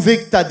te prouver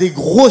que t'as des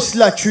grosses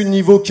lacunes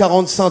niveau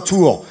 45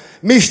 tours.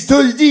 Mais je te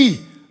le dis,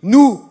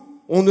 nous,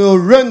 on ne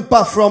run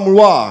pas from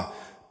war.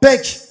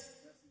 Peck,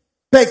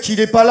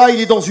 il est pas là,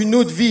 il est dans une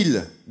autre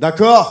ville,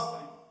 d'accord?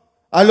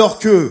 Alors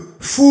que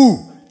Fou,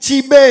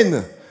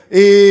 Tiben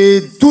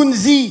et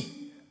Tunzi,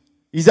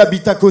 ils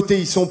habitent à côté,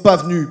 ils sont pas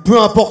venus. Peu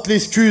importe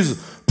l'excuse,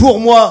 pour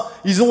moi,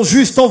 ils ont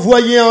juste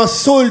envoyé un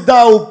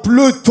soldat au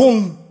peloton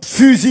de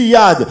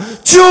fusillade.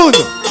 Tune!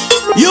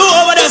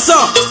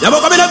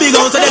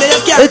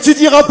 Et tu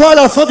diras pas à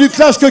la fin du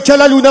clash que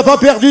Calaloo n'a pas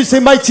perdu,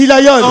 c'est Mighty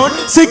Lion.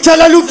 C'est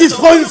Calaloo qui se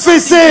prend une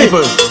fessée.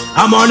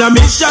 I'm on a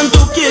mission to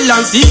kill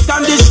and seek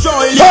and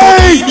destroy.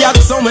 Hey!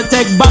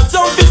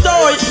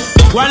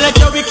 One like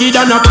your wicked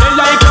and a play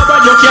like a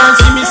but you can't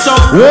see me so.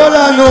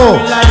 Voilà, non.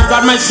 Like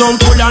God, my son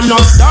full and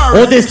not star.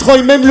 On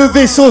destroy même le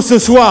vaisseau ce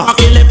soir. I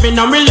kill it in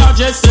a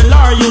largest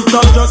cellar. You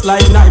talk just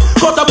like knife.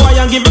 Cut a boy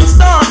and give him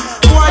star.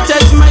 Boy,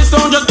 test my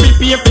son, just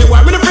prepare for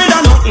war. Me no afraid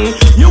of nothing.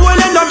 You will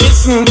end up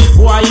missing.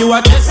 Boy, you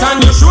a test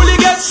and you surely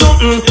get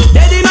something.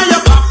 Dead in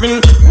your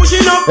coffin,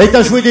 pushing up. Et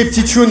t'as joué des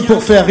petites tunes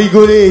pour faire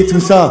rigoler et tout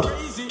ça.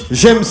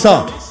 J'aime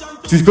ça.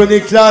 Tu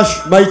connais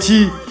Clash,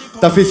 Mighty.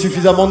 T'as fait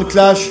suffisamment de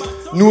Clash.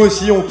 Nous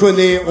aussi, on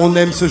connaît, on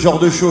aime ce genre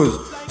de choses.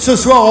 Ce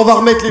soir, on va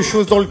remettre les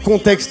choses dans le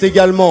contexte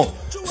également.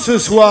 Ce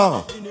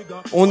soir,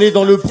 on est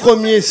dans le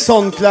premier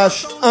Sound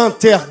Clash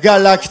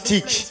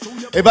intergalactique.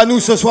 Et ben nous,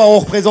 ce soir, on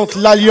représente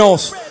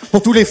l'Alliance.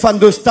 Pour tous les fans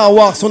de Star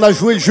Wars, on a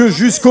joué le jeu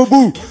jusqu'au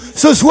bout.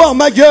 Ce soir,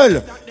 ma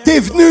gueule,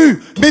 t'es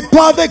venu, mais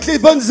pas avec les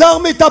bonnes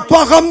armes et t'as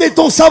pas ramené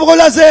ton sabre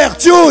laser.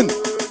 Tune!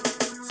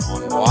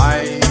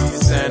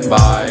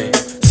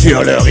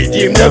 Sur le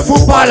rythme, ne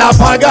fous pas la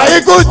pagaille,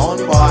 écoute!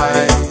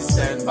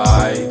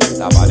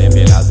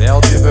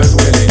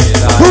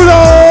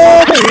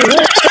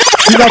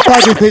 Tu n'as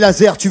pas d'épée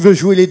laser, tu veux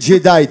jouer les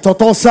Jedi.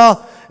 T'entends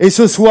ça? Et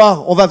ce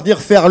soir, on va venir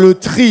faire le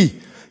tri.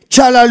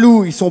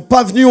 Calaloo, ils sont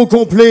pas venus au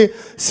complet.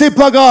 C'est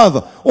pas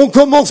grave. On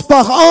commence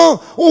par un,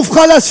 on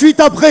fera la suite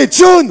après.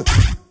 Tune!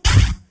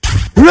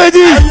 Ready?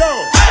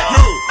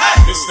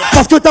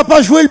 Parce que t'as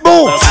pas joué le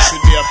bon.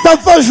 T'as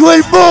pas joué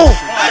le bon.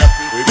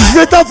 Je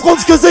vais t'apprendre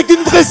ce que c'est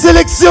qu'une vraie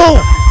sélection.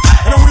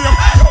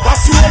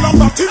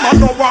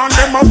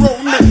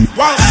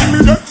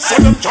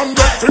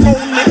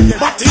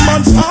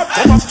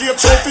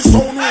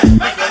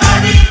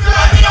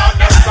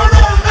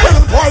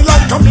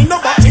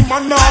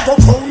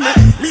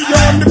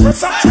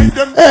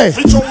 Hey,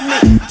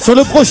 sur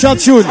le prochain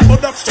tune,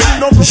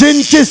 j'ai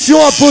une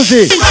question à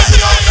poser.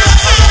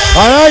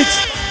 Alright?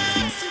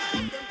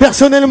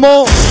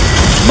 Personnellement,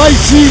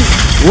 Mighty,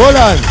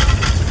 Roland,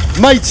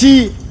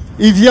 Mighty,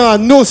 il vient à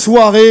nos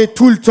soirées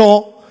tout le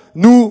temps.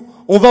 Nous,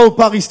 on va au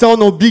Paristan,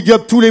 on big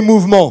up tous les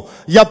mouvements.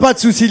 Il n'y a pas de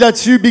souci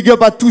là-dessus, big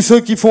up à tous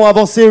ceux qui font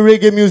avancer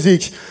reggae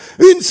music.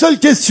 Une seule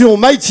question,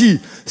 Mighty,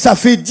 ça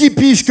fait 10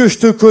 piges que je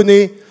te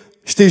connais.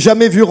 Je t'ai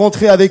jamais vu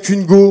rentrer avec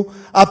une go,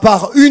 à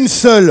part une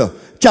seule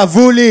qui a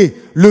volé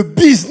le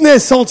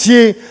business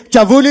entier, qui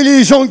a volé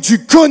les gens que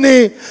tu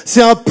connais.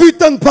 C'est un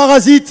putain de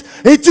parasite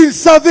et tu le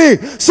savais.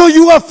 So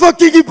you are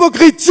fucking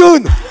hypocrite,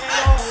 tune.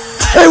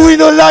 Hey, we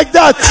don't like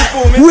that.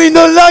 We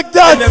don't like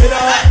that.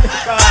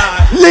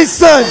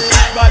 Listen.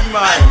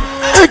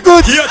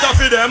 Écoute.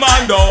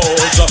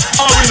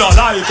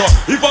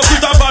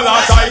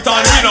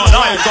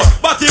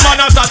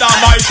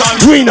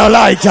 We don't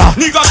like her.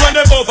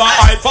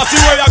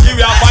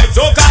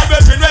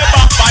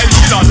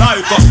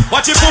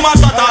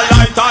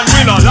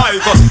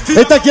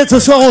 Et t'inquiète, ce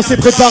soir on s'est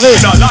préparé.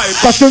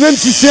 Parce que même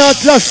si c'est un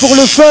clash pour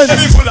le fun,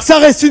 ça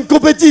reste une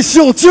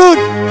compétition. Tune.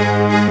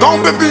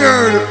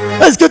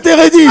 Est-ce que t'es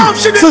ready?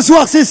 Ce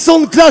soir c'est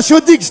Sound Clash au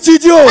Dick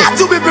Studio.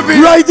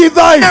 Ride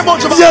Divine,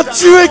 viens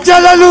tuer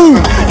Calaloo.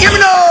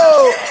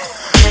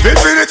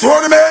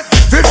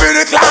 feel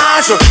the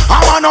clash. I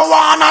wanna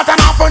want not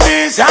enough for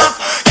this, yeah.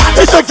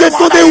 Et t'inquiète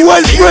qu'on est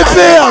well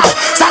prepared.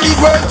 Solid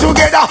work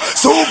together,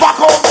 super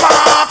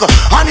compact.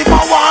 And if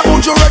I want,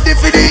 would you ready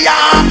for the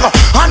yak?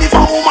 And if a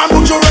woman,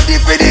 would you ready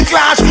for the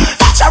clash?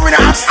 Touch her in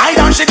the upside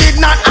down, she did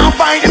not have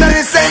fight in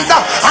the center.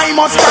 I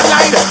must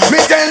collide. Me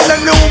tell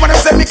them no, when I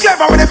say me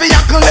clever, whenever you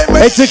can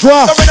live. Et tu sais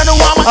quoi?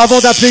 Avant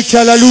d'appeler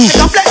Calaloo,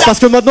 parce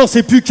que maintenant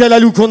c'est plus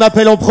Calaloo qu'on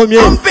appelle en premier,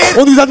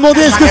 on nous a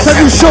demandé est-ce que ça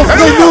nous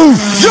chaufferait nous?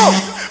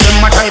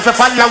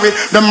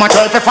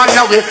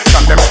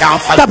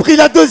 T'as pris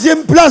la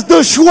deuxième place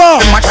de choix.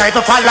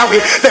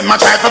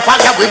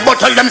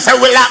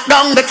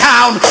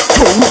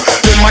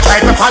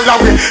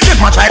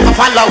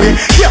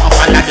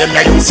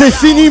 C'est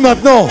fini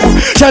maintenant.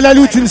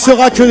 Calaloo, tu ne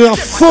seras que un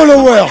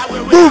follower.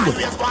 Boum.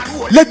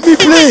 Let me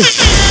play.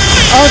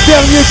 Un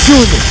dernier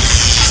tune.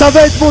 Ça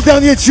va être mon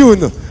dernier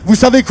tune. Vous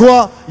savez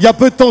quoi? Il y a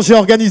peu de temps, j'ai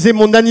organisé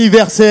mon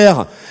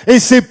anniversaire. Et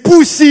ces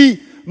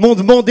Pussy m'ont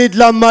demandé de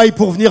la maille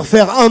pour venir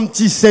faire un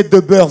petit set de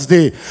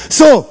birthday.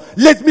 So,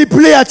 let me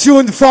play a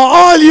tune for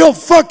all your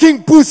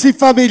fucking Pussy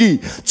family.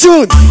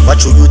 Tune. What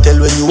should you tell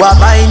when you are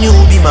buying you?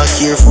 Be more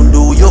careful,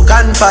 do you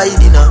can find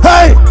in a.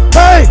 Hey,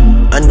 hey.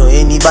 I know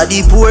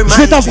anybody poor man. Je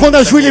vais t'apprendre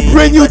à jouer les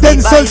brand new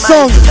dancehall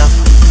songs.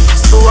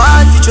 So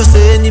hard, you just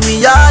an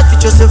enemy, hard, you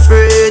just a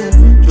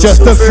friend.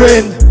 Just a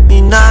friend.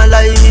 Me nah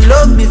lie, me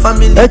love me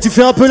family. Hey, tu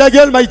fais un peu la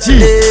gueule, Mighty.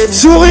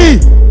 Souris.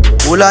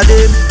 All of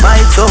them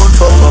might sound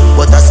fuck up,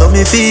 but that's how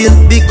me feel.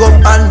 Big up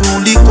and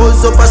rule,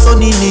 cause up a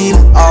sunny kneel.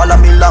 All of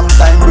me long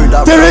time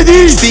brother. T'es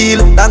ready?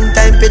 Feel long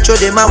time picture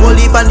them a whole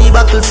heap on the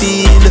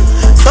battlefield.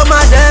 Some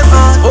of them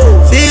are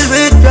filled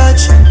with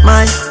grudge.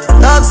 My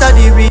dogs are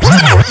the real.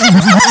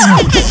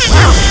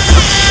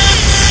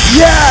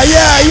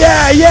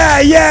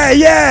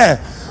 Yeah.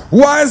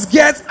 Was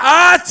get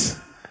hot.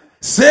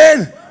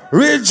 C'est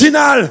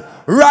original.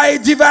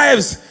 Ride the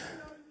vibes.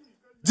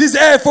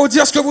 Faut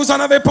dire ce que vous en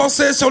avez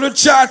pensé sur le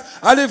chat.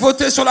 Allez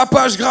voter sur la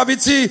page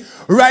Gravity.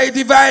 Ride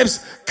the vibes.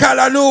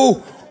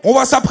 Calaloo. On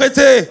va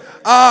s'apprêter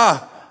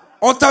à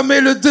entamer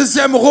le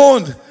deuxième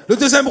round. Le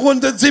deuxième round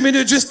de 10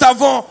 minutes juste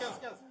avant.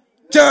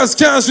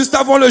 15, juste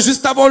avant le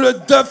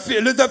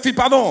Duffy,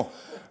 pardon.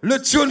 Le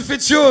tune fait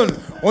tune.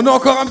 On est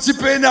encore un petit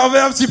peu énervé,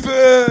 un petit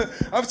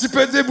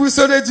peu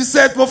déboussolé du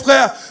set, mon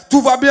frère.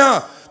 Tout va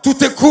bien.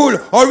 Tout est cool.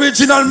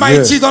 Original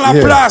Mighty dans la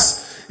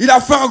place. Il a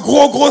fait un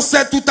gros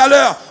set tout à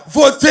l'heure.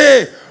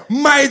 Votez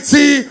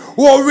Mighty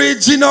ou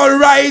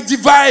Original Ride the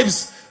Vibes.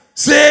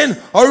 C'est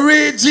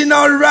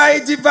Original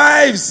Ride the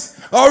Vibes.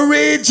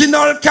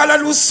 Original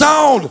Calaloo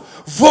Sound.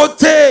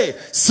 Votez.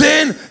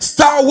 C'est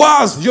Star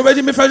Wars. You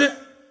ready, my friend?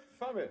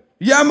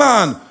 Yeah,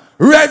 man.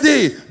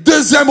 Ready.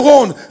 Deuxième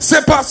round.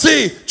 C'est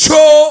parti. Cho.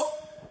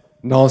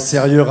 Non,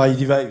 sérieux, Ride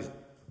the Vibes.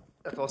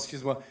 Attends,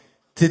 excuse-moi.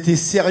 T'étais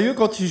sérieux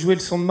quand tu jouais le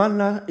son de man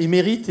là,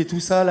 émérite et tout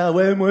ça là?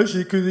 Ouais, moi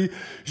j'ai que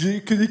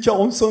des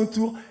 45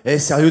 tours. Eh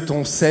sérieux,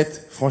 ton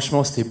set,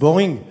 franchement c'était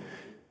boring.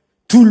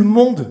 Tout le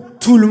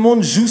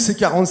monde joue ces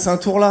 45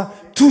 tours là.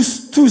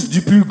 Tous,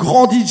 du plus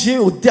grand DJ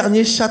au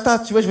dernier chata,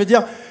 tu vois, je veux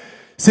dire.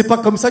 C'est pas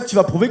comme ça que tu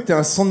vas prouver que t'es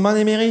un son de man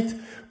émérite.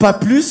 Pas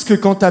plus que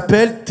quand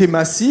t'appelles tes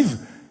massives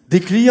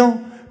des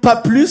clients. Pas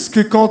plus que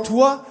quand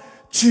toi,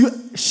 tu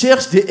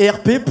cherches des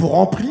RP pour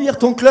remplir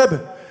ton club.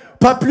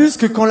 Pas plus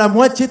que quand la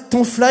moitié de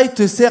ton fly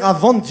te sert à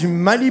vendre du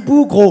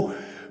Malibu, gros.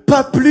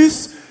 Pas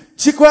plus.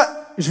 Tu sais quoi?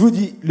 Je vous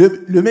dis,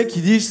 le mec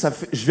qui dit,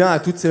 je viens à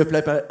toutes ces Up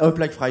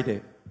Like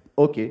Friday.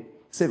 Ok,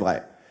 c'est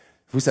vrai.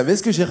 Vous savez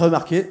ce que j'ai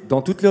remarqué?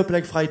 Dans toutes les Up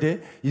Like Friday,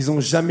 ils ont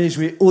jamais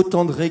joué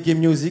autant de reggae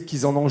music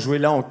qu'ils en ont joué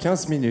là en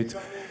 15 minutes.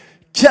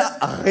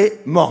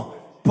 Carrément.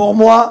 Pour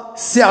moi,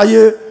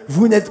 sérieux,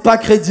 vous n'êtes pas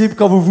crédible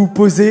quand vous vous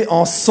posez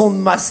en sound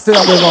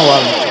master devant moi.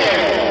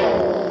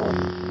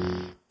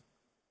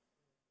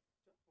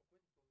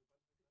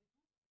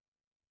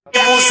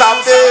 Vous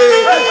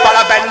savez, pas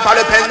la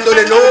peine de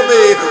les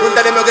nommer. On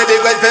t'a demandé des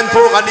gueules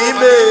pour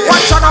animer.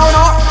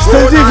 Je te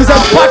le dis, vous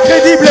êtes pas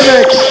crédibles, les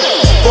mecs.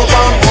 Faut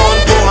pas me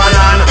prendre pour un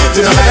âne,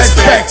 tu ne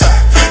respectes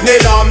ni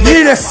l'homme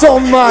ni les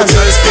soundman. Je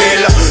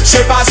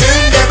suis pas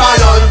une des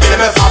ballonnes, tu ne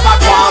me feras pas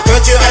croire que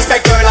tu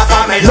respectes la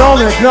femme et non,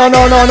 mec, non.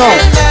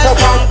 Faut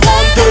pas me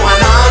prendre pour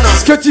un âne.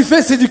 Ce que tu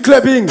fais, c'est du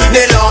clubbing.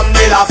 Ni l'homme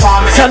ni la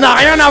femme. Ça n'a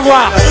rien à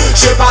voir. Je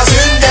suis pas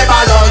une des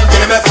ballonnes,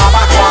 tu ne me feras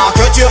pas croire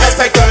que tu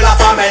respectes la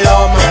femme et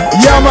l'homme.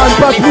 Yeah man,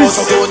 pas plus.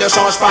 Surtout ne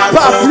change pas.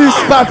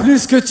 Pas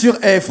plus que tu...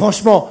 Eh,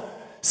 franchement,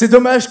 c'est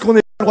dommage qu'on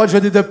ait pas le droit de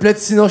jouer des dubplates,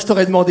 sinon je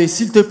t'aurais demandé,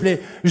 s'il te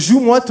plaît,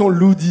 joue-moi ton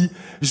Loudi.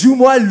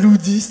 Joue-moi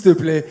Loudi, s'il te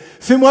plaît.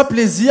 Fais-moi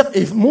plaisir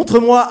et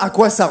montre-moi à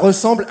quoi ça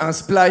ressemble un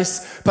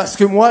splice. Parce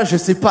que moi, je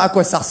sais pas à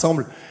quoi ça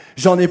ressemble.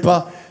 J'en ai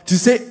pas. Tu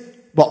sais,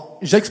 bon,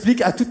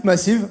 j'explique à toute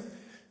massive.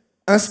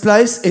 Un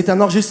splice est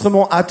un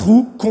enregistrement à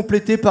trous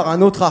complété par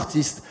un autre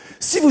artiste.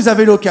 Si vous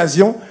avez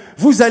l'occasion,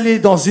 vous allez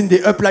dans une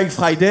des Up Like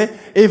Friday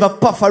et il va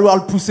pas falloir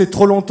le pousser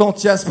trop longtemps,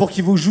 Tias, pour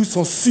qu'il vous joue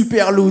son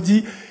super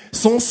Loudi,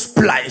 son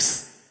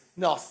splice.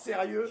 Non,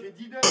 sérieux?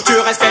 Tu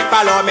respectes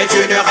pas l'homme et tu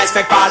ne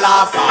respectes pas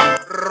la femme.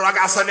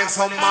 Regarde Sonic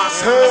son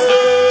massive.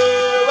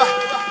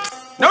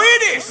 Now hear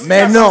this.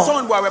 Mais non.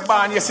 Some boy were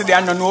born yesterday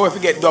and don't know if we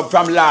get dub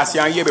from last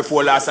year and year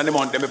before last and the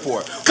month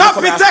before.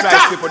 Copy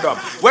dub.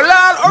 Well,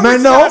 all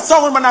original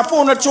sound man a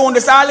phone a tune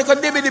this all little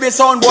dibby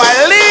sound boy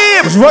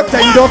leave. Je vois que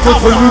t'as une dent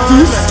contre nous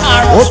tous.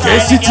 Ok,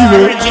 si tu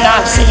veux.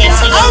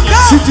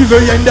 Si tu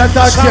veux, il y a une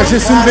data que j'ai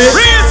soulevée.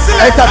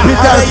 Elle t'a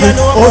pété un truc.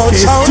 Ok,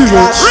 si tu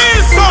veux.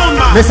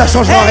 Mais ça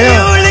changera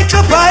rien.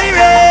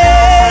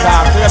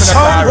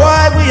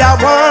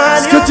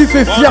 Ce que tu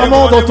fais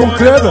fièrement dans ton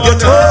club,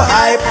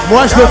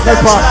 moi je le ferai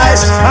pas.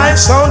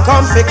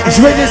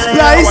 Jouer des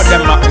splices.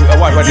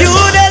 You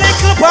the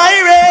little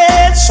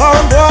pirate, son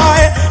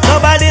boy.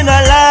 Nobody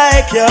not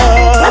like you.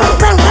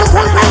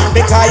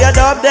 Because you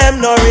dub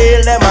them no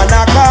real, them a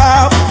knock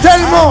off.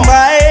 Tellement.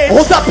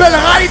 On t'appelle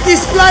Righty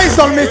Splice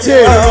dans le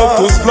métier.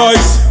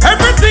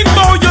 Everything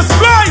about your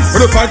splice.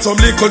 When you find some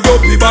little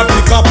dopey body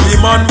copy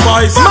man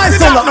voice. My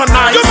sound no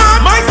nice.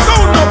 My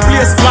sound no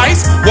play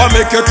splice. What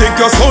make you think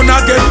your sound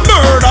again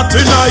murder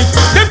tonight?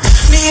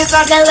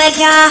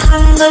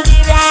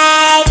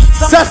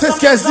 Ça c'est ce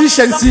qu'elle se dit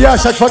Shensia à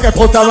chaque fois qu'elle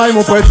prend ta main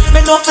mon pote.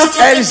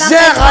 Elle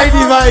gère Righty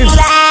Vibes.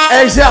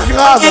 Elle gère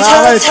grave.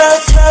 Arrête.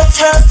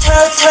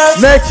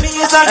 Mec,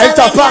 elle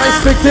t'a pas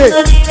respecté.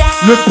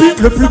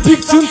 Le plus big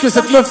tune que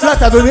cette meuf là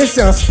t'a donné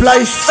c'est un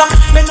splice.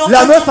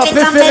 La meuf a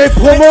préféré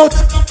promote.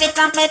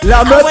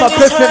 La meuf a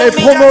préféré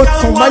promote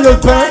son maillot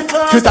de bain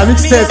que ta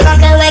mixtape.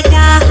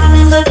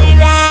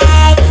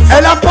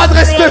 Elle a pas de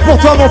respect pour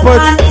toi mon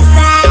pote.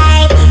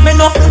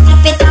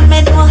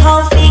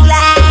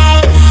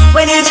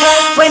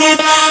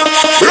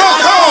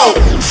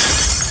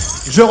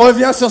 Je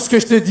reviens sur ce que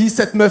je te dis,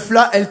 cette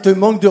meuf-là, elle te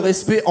manque de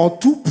respect en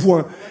tout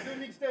point.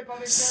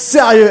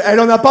 Sérieux, elle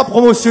en a pas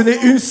promotionné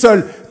une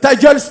seule. Ta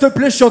gueule, s'il te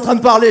plaît, je suis en train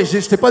de parler. Je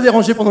t'ai pas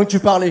dérangé pendant que tu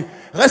parlais.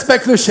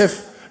 Respecte le chef.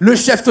 Le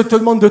chef te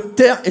demande de te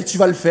taire et tu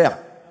vas le faire.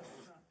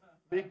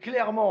 Mais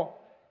clairement.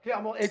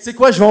 Et tu sais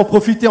quoi, je vais en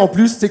profiter en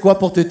plus, tu sais quoi,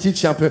 pour te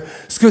teach un peu.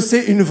 Ce que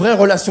c'est une vraie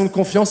relation de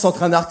confiance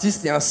entre un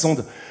artiste et un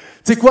sonde.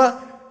 Tu sais quoi,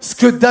 ce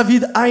que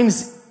David Hines,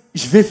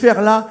 je vais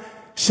faire là,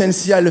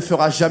 Shensia, elle le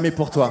fera jamais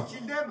pour toi.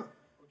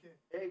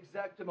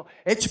 Exactement.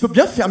 Et tu peux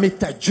bien fermer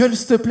ta gueule,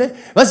 s'il te plaît?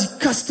 Vas-y,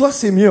 casse-toi,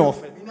 c'est mieux en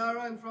fait.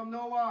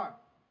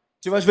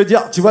 Tu vois, je veux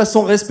dire, tu vois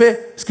son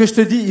respect. Ce que je te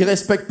dis, il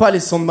respecte pas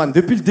les soundman.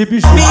 Depuis le début,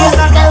 je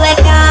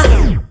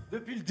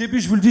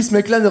vous le dis, ce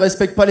mec-là ne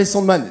respecte pas les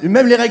soundman.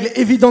 Même les règles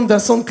évidentes d'un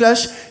sound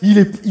clash,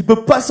 il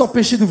peut pas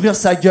s'empêcher d'ouvrir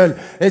sa gueule.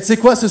 Et tu sais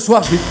quoi, ce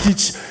soir, je vais te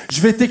teach. Je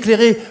vais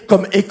t'éclairer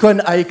comme Akon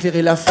a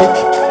éclairé l'Afrique.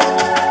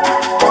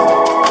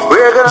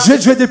 Je vais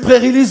te jouer des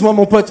pré-releases, moi,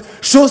 mon pote.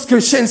 Chose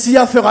que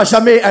Shensia fera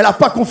jamais. Elle a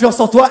pas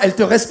confiance en toi, elle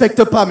te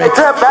respecte pas, mec.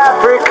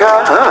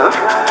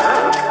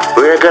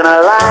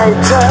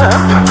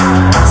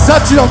 Ça,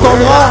 tu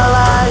l'entendras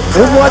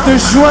au mois de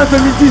juin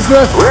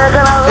 2019.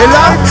 Et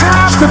là,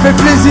 je te fais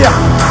plaisir.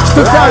 Je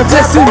te fais un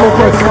blessing, mon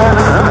pote.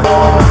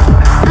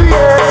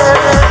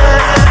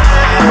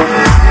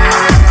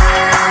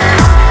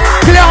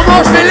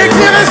 Clairement, je vais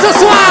l'éclairer ce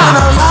soir.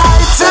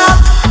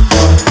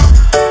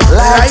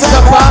 Light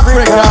up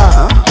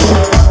Africa.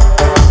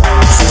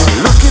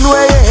 Looking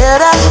where you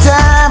head at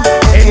time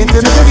into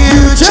the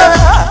future.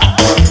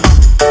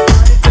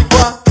 C'est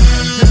quoi?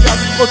 J'ai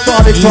perdu trop de temps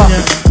avec toi.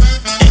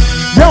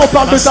 Viens, on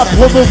parle de ta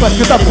promo parce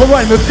que ta promo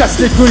elle me casse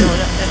les couilles.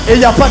 Et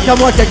y a pas qu'à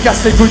moi qu'elle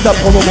casse les couilles ta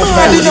promo, mon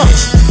frère.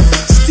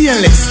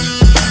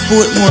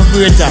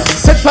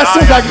 Cette façon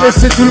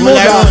d'agresser tout le monde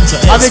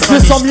là, avec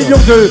 200 millions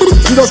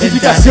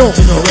d'identifications,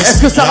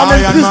 est-ce que ça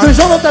ramène plus de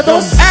gens dans ta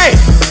danse?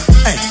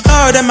 Hey,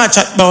 all them a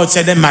chat about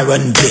say them a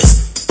run place.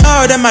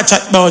 All them a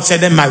chat about say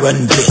them a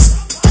run place.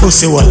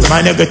 Pussy wall,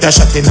 man, you get a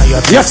shot in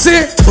your face.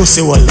 Merci.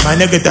 Pussy wall, man,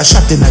 you get a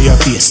shot in your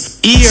face.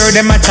 Hear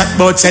them a chat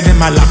about say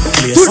them a lock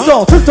place.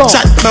 Tout le temps.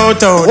 Chat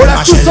about how on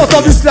a tous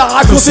entendu cela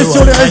raconter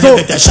sur les réseaux.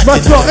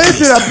 Ma soirée,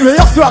 c'est la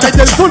meilleure soirée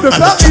del sol de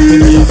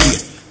Paris.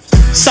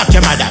 Suck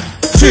your madam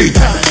 3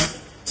 times.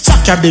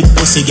 Suck your big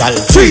pussy gal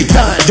 3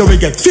 times. You will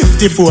get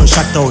 54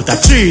 shot out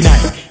at 3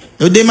 nights.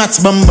 You dem at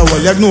bamba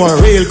wall, you know a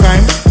real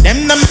crime.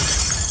 Them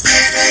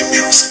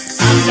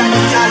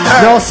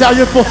Non,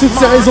 sérieux, pour toutes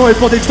ces raisons et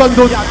pour des tonnes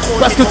d'autres,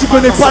 parce que tu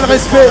connais pas le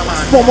respect,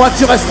 pour moi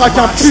tu resteras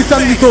qu'un putain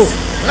de mytho.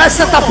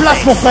 Reste à ta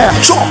place, mon frère.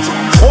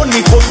 Soundboy,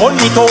 tu fais trop le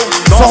mytho.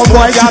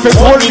 Soundboy,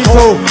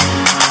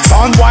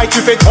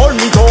 tu fais trop le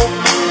mytho.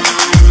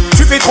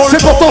 Tu fais trop le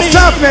C'est pour ton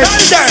simple, mec.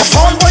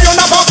 Soundboy, on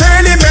n'a pas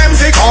fait les mêmes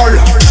écoles.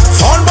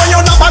 Soundboy,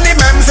 on n'a pas les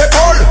mêmes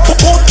épaules.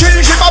 Pour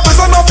kill, j'ai pas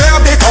besoin d'en faire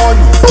des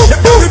tonnes. Y'a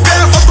plus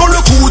personne quand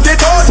le coup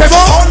détonne. C'est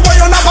bon. Soundboy,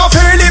 on n'a pas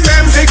fait les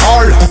mêmes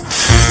écoles.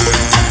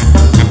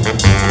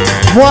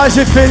 Moi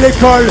j'ai fait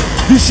l'école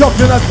du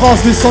championnat de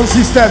France du sound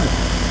system.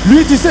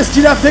 Lui, tu sais ce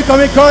qu'il a fait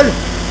comme école?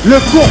 Le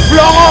cours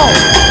Florent.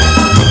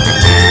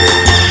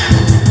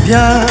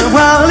 Viens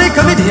voir les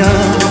comédiens,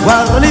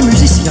 voir les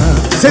musiciens.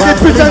 C'est des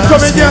putains de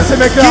comédiens ces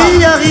mecs-là.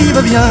 Qui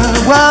arrivent, viens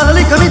voir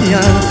les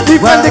comédiens. Ils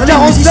prennent des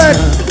 47,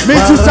 mais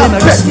tout ça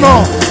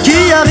bêtement.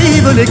 Qui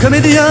arrivent, les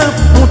comédiens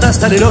ont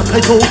installé leur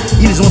tréteau.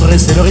 Ils ont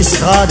dressé leur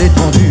estrade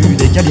étendue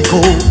des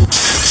calicots.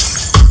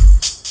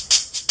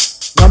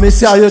 Non mais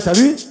sérieux, t'as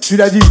vu? Tu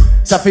l'as dit,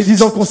 ça fait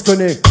 10 ans qu'on se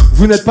connaît.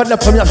 Vous n'êtes pas de la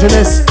première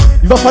jeunesse.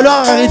 Il va falloir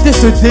arrêter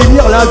ce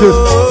délire là de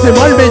c'est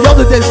moi le meilleur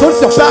de dancehall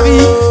sur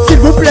Paris. S'il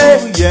vous plaît,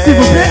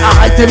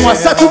 arrêtez-moi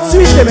ça tout de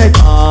suite les mecs.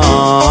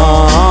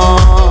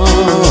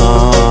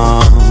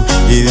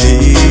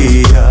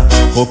 Il y a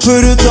trop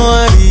peu de temps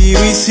à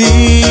vivre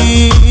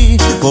ici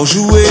pour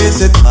jouer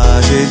cette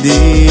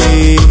tragédie.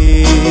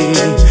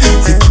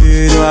 Si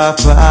tu dois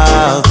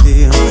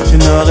partir, je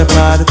n'aurai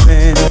pas de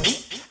peine.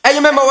 Hey, you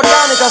remember what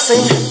Danica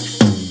sing?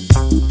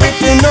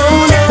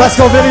 Parce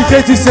qu'en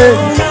vérité, tu sais,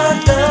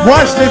 moi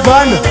je les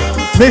vanne,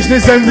 mais je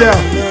les aime bien.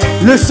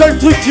 Le seul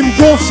truc qui me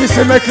gonfle chez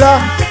ces mecs-là,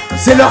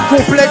 c'est leur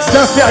complexe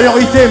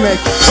d'infériorité, mec.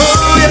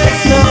 Oh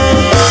yes, no,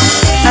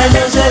 I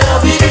know your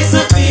love is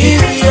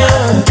superior.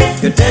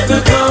 Your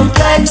devil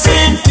complex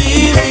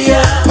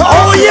inferior.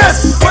 Oh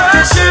yes!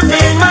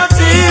 Worshipping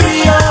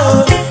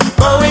material,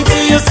 going to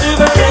your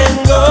silver and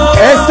gold.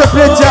 Eh, s'il te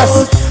plaît, Tias,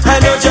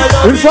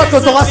 une fois que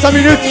t'auras 5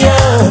 minutes,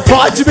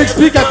 faudra que tu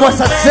m'expliques à quoi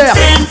ça te sert.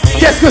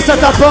 Qu'est-ce que ça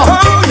t'apporte?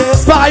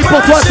 Pareil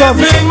pour toi, Tom.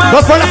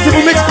 Va falloir que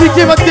vous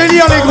m'expliquiez votre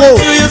délire, les gros.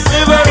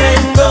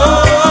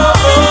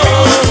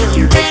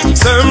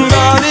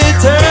 Somebody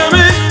tell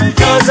me,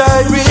 'cause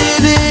I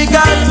really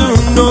got to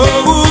know.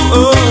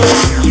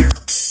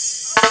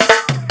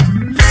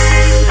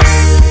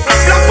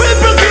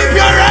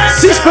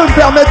 Si je peux me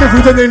permettre de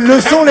vous donner une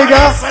leçon, les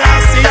gars,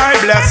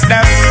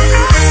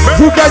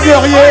 vous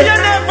gagneriez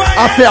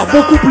à faire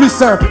beaucoup plus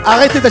simple.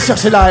 Arrêtez de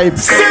chercher la hype.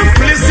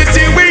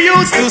 Simplicity we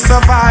used to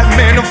survive,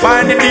 men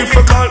find it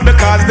difficult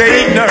because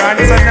they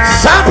ignorance now.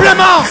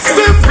 Simplement.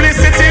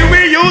 Simplicity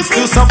we used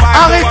to survive.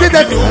 Arrêtez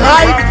d'être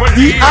hype,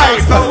 the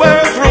hype.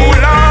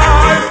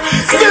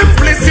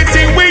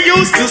 Simplicity we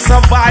used to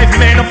survive,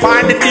 men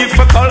find it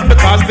difficult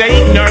because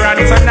they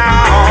ignorance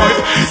now.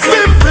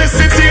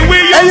 Simplicity we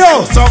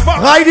used to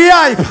survive. Ride the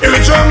hype. You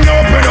just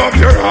open up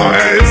your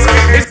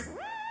eyes.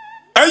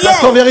 Parce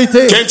qu'en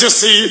vérité,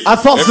 à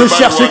force de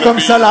chercher comme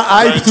ça la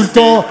hype tout le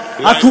temps,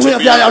 à courir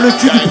derrière le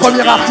cul du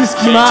premier artiste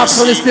qui marche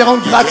en espérant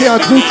de gratter un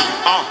truc,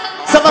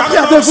 ça va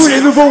faire de vous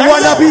les nouveaux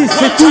wannabes,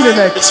 c'est tout les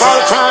mecs.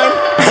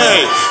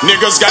 Hey,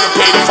 niggas gotta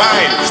pay the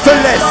fine. Je te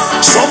laisse.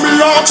 Some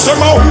locks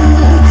them out.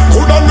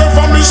 Coulda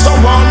never missed a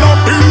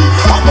wannabe.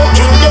 I'm gonna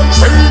kill them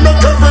free,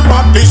 make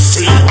everybody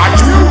see. I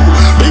do.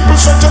 People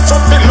say just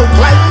something look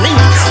like me.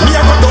 Me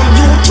I got done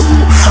you too.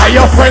 And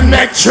your friend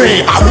Mac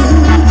Tree.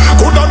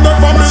 Coulda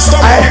never missed a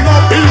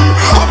wannabe.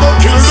 I'm gonna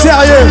kill them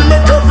Sérieux? free,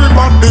 make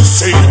everybody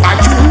see. I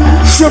do.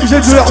 Je suis obligé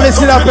de leur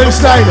laisser la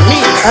punchline.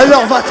 Elle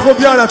leur va trop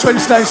bien la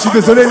punchline, je suis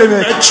désolé les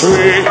mecs.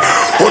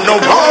 Oh no,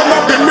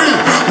 wanna be me.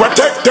 We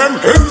take them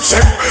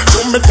himself. To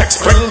me take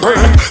spring break.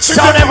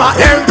 J'en ai ma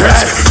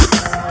impress.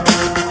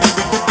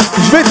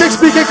 Je vais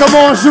t'expliquer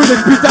comment on joue des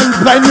putains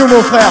de brand new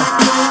mon frère.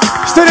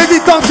 Je te l'ai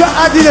dit, tant que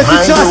Adil et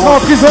Teacher sera en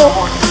prison,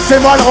 c'est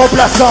moi le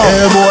remplaçant.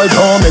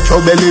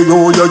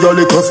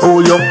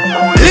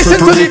 Listen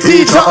to the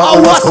teacher, I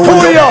was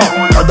for you.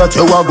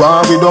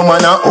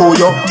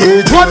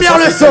 Première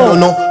leçon.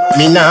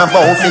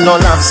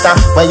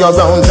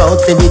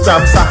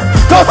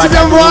 Quand tu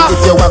viens me voir,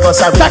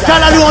 t'as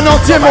Calaloo en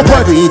entier mon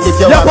pote.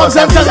 Y'a pas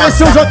besoin de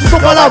t'adresser aux gens qui sont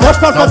pas là, moi je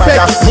parle pas de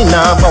fake.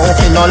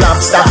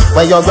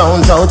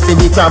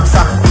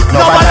 Non,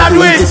 pas la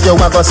louer.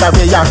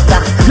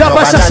 Viens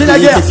pas chercher la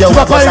guerre, tu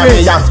vas pas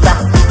aimer.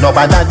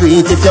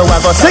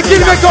 C'est qui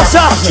le mec en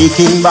charge?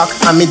 Chicken back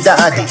and me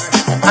daddy,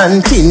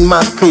 and tin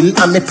mackerel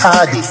and me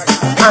paddy,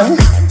 and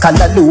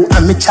Calaloo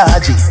and me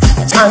charge it,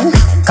 and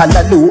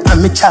Calaloo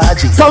and me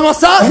charge it. Comment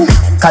ça?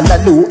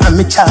 Calaloo and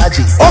me charge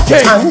it. Ok.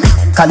 And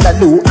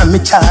Calaloo and me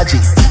charge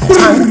it.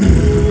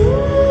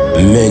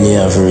 Many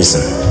have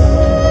risen.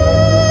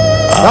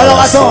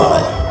 Alors attends,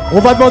 on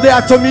va demander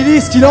à Tommy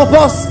Lee ce qu'il en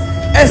pense.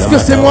 Est-ce que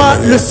c'est moi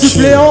le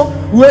suppléant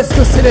ou est-ce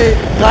que c'est les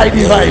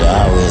Ridey Vibes?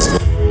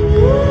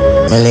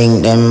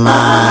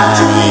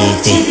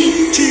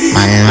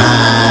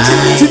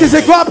 Tu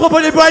disais quoi à propos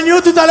des brand new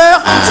tout à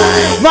l'heure?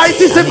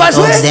 Mighty c'est pas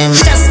joué?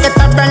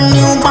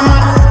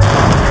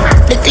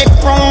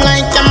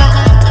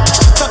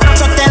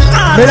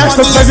 Mais là je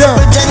te préviens,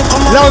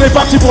 là on est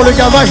parti pour le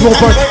gavage mon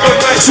pote.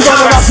 Tu vas en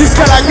avoir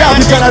jusqu'à la gare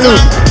du Calaloo.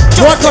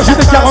 Moi quand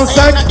j'étais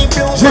 45,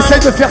 j'essaie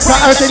de faire ça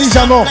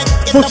intelligemment.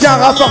 Faut qu'il y ait un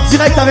rapport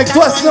direct avec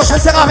toi, sinon ça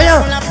sert à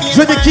rien.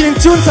 Jouer des killing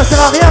tunes, ça sert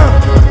à rien.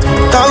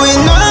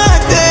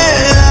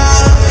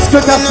 Ce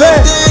que t'as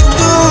fait,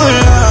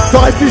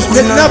 t'aurais pu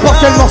jouer n'importe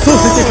quel morceau,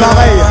 c'était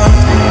pareil.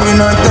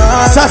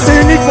 Ça c'est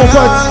unique mon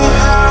pote.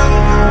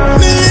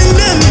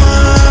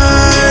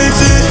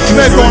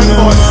 Mais bon le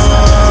boss.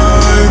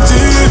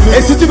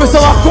 Et si tu veux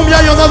savoir combien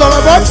il y en a dans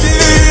la box,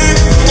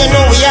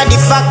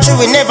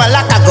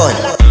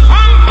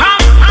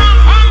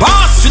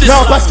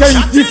 non, parce qu'il y a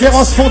une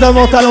différence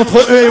fondamentale entre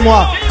eux et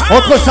moi,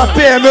 entre sa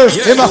PME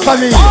et ma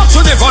famille.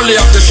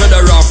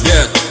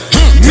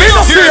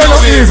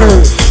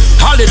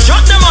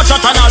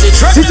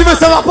 Si tu veux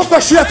savoir pourquoi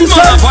je suis là tout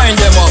seul,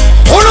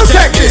 on nous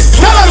take this.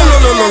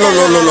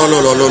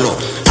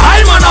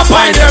 I'm gonna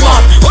find them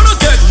out.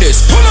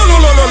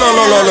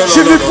 Je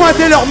suis venu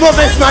pointer leur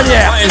mauvaise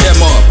manière.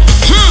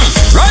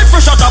 Right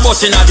fresh out a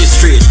bus in the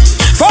street.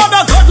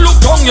 Father God look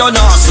down your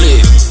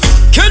nasty.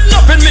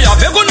 Kidnapping me, I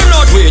beg on the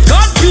Lord wait.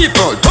 God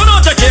people, do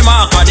not take him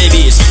out of the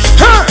beast.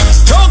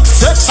 Drug,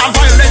 sex and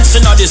violence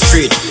in the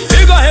street.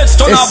 Bigger heads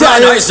turn up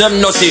blind eyes, them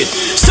no see.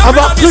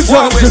 Avoir cru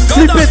que je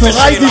flippais ton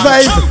ride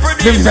device,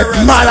 mais vous êtes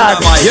malade.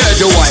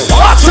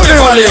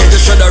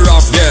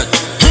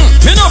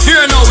 Me no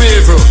fear no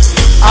evil.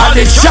 All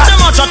the chat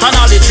them a chat and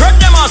all the threat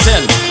them a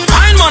send.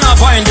 Find man a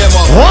find them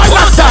up. One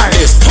last time.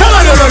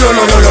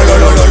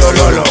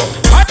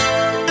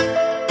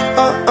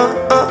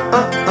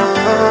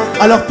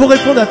 Alors pour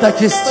répondre à ta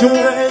question,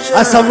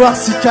 à savoir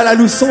si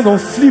Calaloo sont dans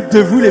flip de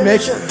vous les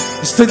mecs,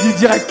 je te dis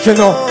direct que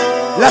non.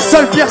 La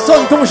seule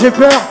personne dont j'ai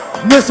peur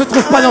ne se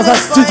trouve pas dans un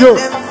studio.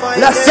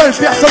 La seule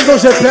personne dont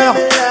j'ai peur,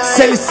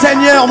 c'est le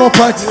Seigneur mon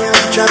pote.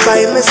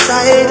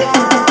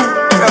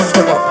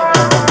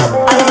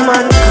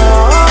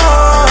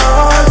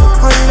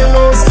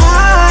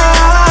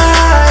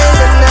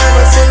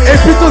 Et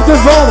plutôt que de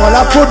vendre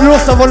la peau de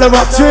l'ours avant de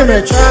l'avoir tué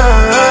mec.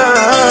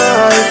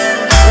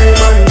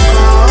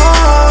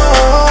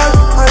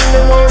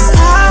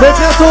 Mais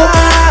bientôt,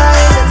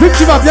 vu que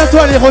tu vas bientôt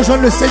aller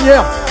rejoindre le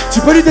Seigneur, tu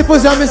peux lui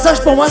déposer un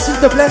message pour moi s'il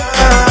te plaît?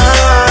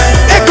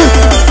 Écoute.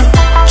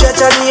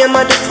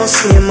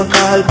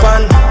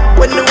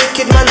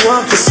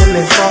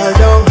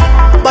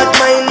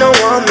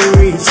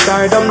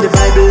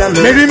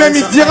 Mais lui-même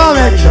il te dira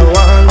mec.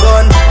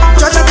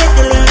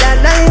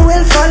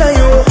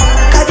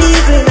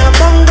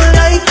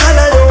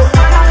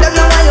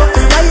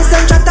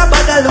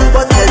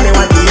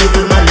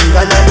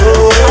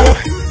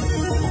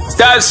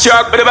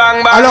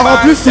 Alors en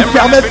plus il me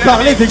permet de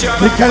parler des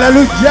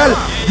Calaloo Dial,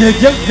 des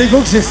gars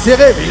que j'ai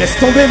serrés. Mais laisse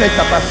tomber mec,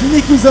 t'as pas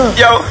fini cousin.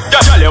 Yo,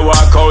 just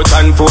walk out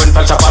and phone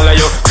for follow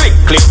you.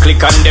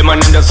 Click and them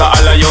and just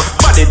follow you.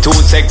 Body too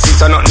sexy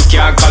so nothing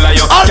can color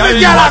you. All the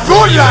gal are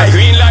good like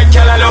green like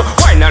Calaloo.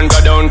 Wine and go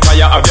down for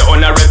you have your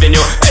own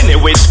revenue. Any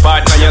which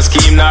part now your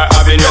scheme nor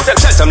avenue.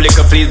 Tell some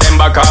little please them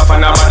back off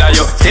and a bother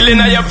you. Still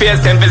in your face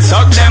them will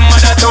suck them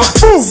mother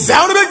too.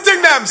 Sound the big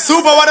thing them.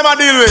 Super what am I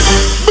deal with?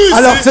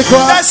 Alors c'est quoi?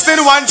 Destin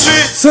one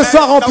tree. Ce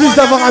soir en plus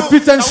d'avoir un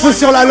putain de cheveu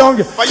sur la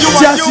langue,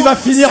 tiens il va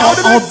finir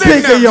en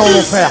bégayant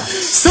mon frère.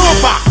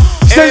 Super.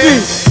 Je te le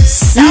dis,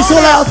 ils sont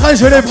là en train de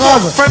jouer les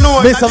braves,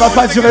 mais ça va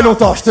pas durer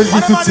longtemps, je te le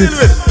dis tout de suite.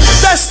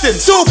 Destin,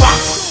 super.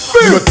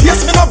 You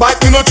taste me no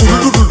bite, me no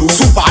chulu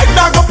super. I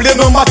not go play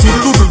number two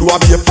I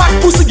be a fat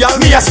pussy girl,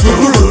 me a screw.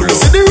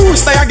 See the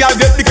rooster, a girl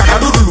get the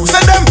cock-a-doodle. Say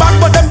them back,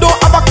 but them don't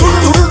have a cool.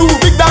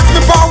 Big dogs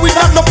me far with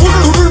that no pull.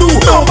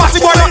 No party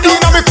boy not in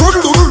a me cool.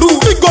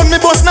 Big gun me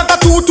bust not a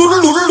two.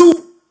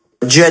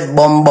 Dread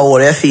bomb, what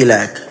do you feel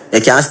like? You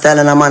can't style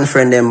on a man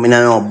friend them in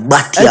a no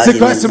batty. C'est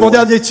quoi, c'est mon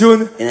dernier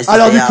tune.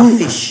 Alors du coup,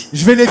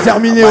 je vais les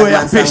terminer au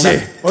RPG,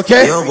 ok?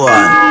 Yo go on.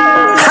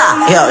 Ha,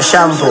 yo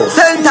shampoo.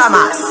 Saint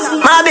Thomas,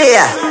 ma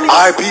beer.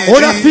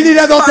 On a fini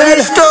la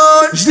dentelle.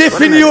 Je l'ai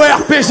fini au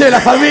RPG, la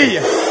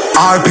famille.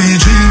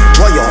 RPG,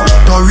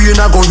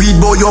 Torina go read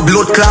boy your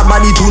blood club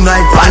money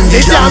tonight.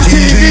 Bandit on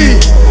TV.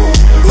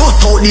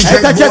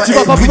 Et t'inquiète, tu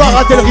vas pas pouvoir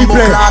rater le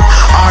replay.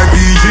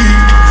 RPG.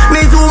 Me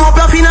zoom up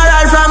your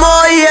funeral from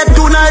here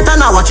tonight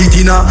and I watch it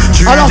in a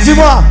 3D. Alors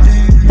dis-moi,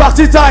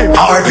 party time.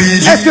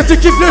 RPG. Est-ce que tu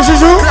kiffes le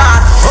joujou?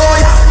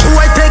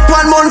 I take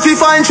 1 month to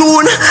fine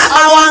tune.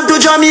 I want to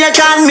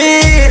Jamaican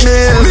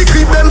meal. Me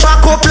creep them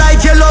back up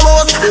like yellow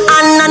rose,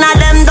 and none of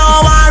them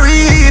don't want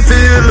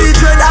refill. The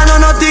dread I know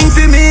nothing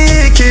for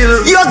me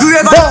kill. Your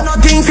grave I know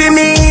nothing for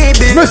me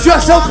build. Je me suis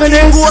assez entraîné,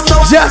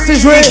 j'ai assez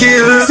joué.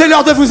 C'est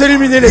l'heure de vous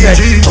éliminer les mecs.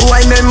 Oh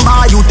I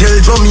remember you tell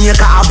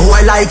Jamaica a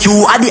boy like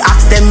you. I the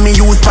axe them me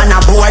use pan a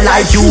boy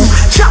like you.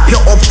 Chop you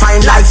up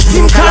fine like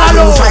steam.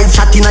 Calaloo 5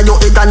 shot in your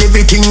head and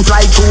everything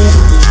fly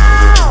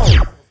through.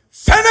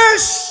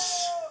 Finish.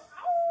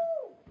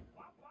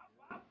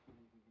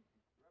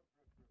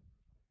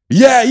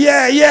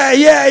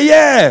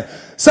 Yeah.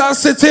 Ça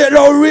c'était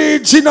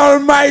l'original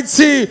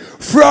Mighty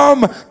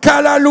from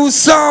Calaloo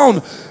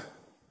Sound.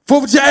 Faut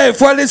vous dire,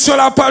 faut aller sur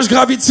la page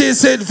Gravity,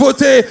 essayez de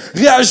voter,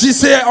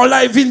 réagissez en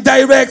live in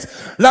direct.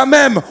 Là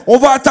même, on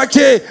va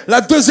attaquer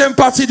la deuxième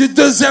partie du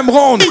deuxième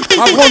round,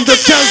 un round de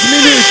 15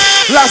 minutes.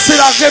 Là c'est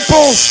la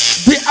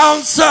réponse, the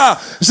answer.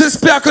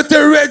 J'espère que t'es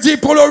ready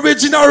pour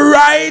l'original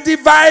Ride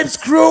Vibes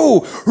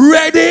Crew.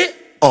 Ready?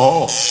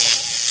 Oh.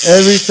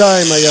 Every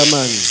time, I am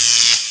man.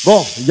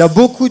 Bon, il y a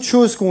beaucoup de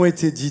choses qui ont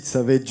été dites,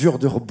 ça va être dur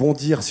de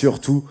rebondir sur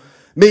tout.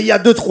 Mais il y a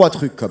 2-3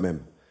 trucs quand même.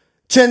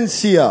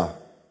 Chensia.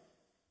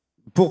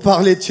 Pour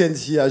parler de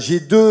Chensia, j'ai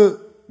 2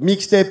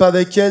 mixtapes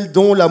avec elle,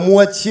 dont la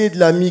moitié de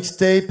la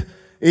mixtape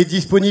est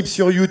disponible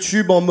sur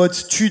YouTube en mode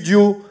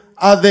studio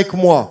avec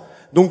moi.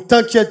 Donc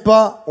t'inquiète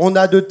pas, on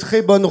a de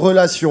très bonnes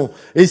relations.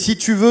 Et si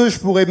tu veux, je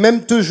pourrais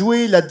même te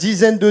jouer la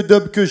dizaine de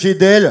dubs que j'ai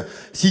d'elle,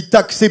 si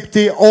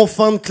t'acceptais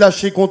enfin de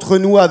clasher contre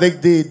nous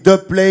avec des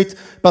dubplates,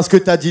 parce que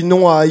t'as dit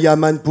non à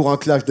Yaman pour un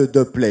clash de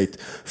dubplates.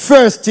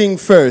 First thing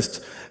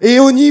first. Et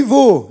au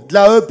niveau de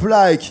la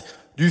up-like,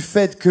 du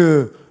fait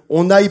que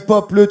On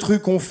hype-hop le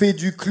truc, on fait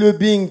du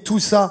clubbing, tout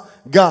ça.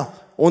 Gars,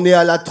 on est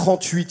à la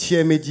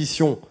 38e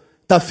édition.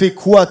 T'as fait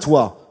quoi,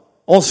 toi?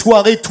 En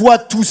soirée, toi,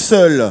 tout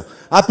seul.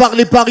 À part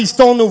les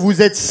Paris-Stands,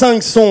 vous êtes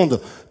 5 sondes.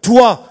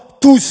 Toi,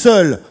 tout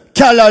seul.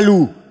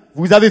 Calaloo.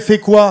 Vous avez fait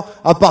quoi?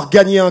 À part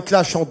gagner un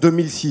clash en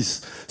 2006.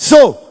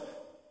 So,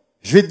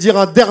 je vais te dire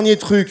un dernier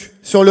truc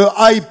sur le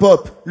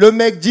hype-hop. Le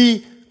mec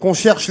dit qu'on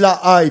cherche la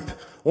hype.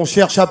 On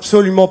cherche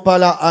absolument pas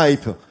la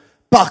hype.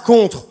 Par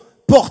contre,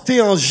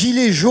 porter un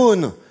gilet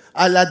jaune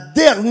à la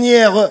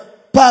dernière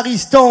Paris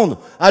Stand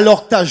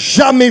alors que t'as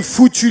jamais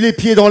foutu les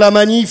pieds dans la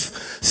manif,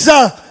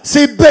 ça,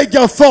 c'est beg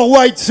un for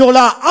white sur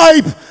la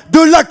hype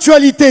de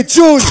l'actualité.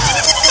 Tune.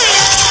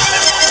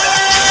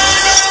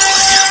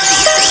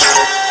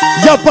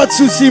 Y a pas de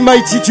souci,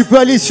 Mighty, tu peux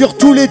aller sur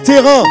tous les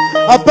terrains.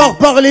 À part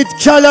parler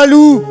de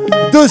Calaloo,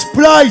 de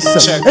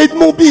Splice et de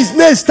mon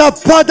business, t'as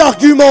pas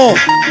d'argument.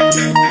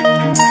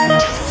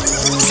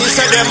 She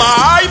said them a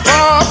hype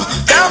up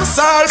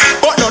themselves,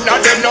 but none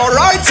of them no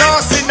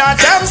righteous in a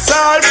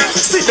themselves.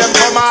 See them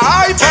come a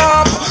hype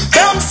up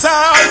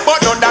themselves,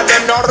 but none of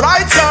them no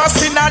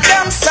righteous in a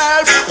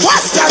themselves.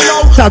 What's that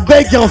now? Ça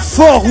beg un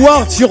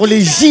forward sur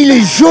les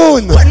gilets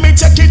jaunes.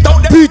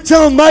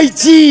 Putain,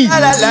 Mighty.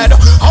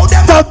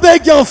 Ça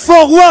beg un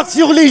forward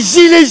sur les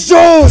gilets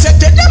jaunes.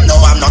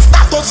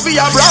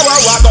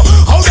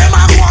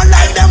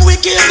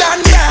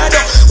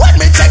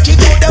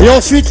 Et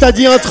ensuite t'as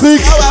dit un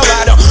truc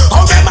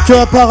que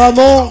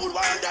apparemment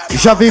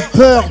j'avais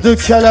peur de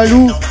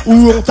Calaloo,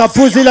 où on t'a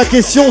posé la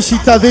question si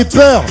t'avais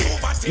peur.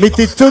 Mais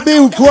t'es teubé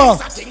ou quoi?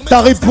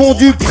 T'as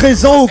répondu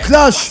présent au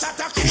clash.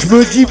 Je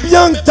me dis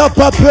bien que t'as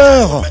pas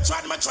peur.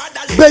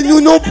 Ben nous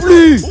non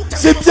plus.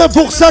 C'est bien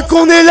pour ça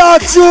qu'on est là,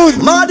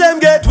 Tune. Madam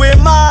get we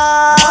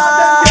mad.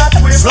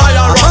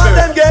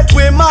 Madam get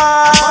we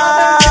mad.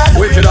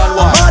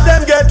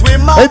 Madam get we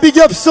mad. Hey, big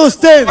up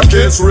Sosten.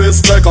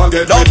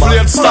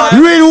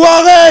 Real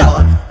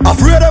Warren.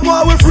 Afraid them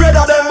why we afraid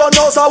of them, but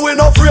now so we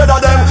not afraid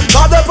of them.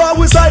 Not them on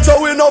we side, so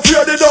we not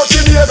fear the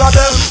dirty nigga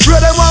them.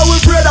 Afraid them why we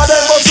afraid of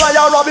them, but Sly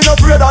and Robbie not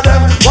afraid of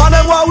them. One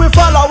them why we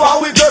follow, why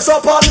we dress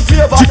up on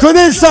favor. Tu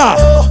connais ça?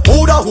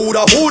 Huda,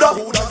 huda, huda,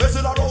 huda,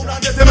 messing around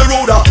and getting me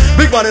ruder.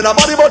 Big man in a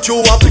body, but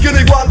you are picking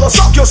the one, go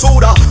suck your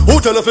soda.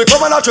 Who tell if you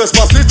come and a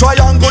trespass, we try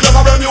and go down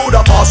a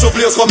Bermuda. Pass your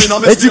place, come in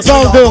and Et tu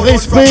parles de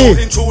respect.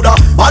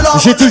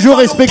 J'ai toujours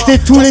respecté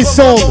tous les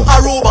songs.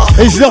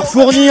 Et je leur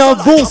fournis un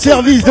bon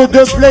service de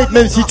dubplate,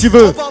 même si tu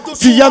veux.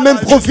 Tu y as même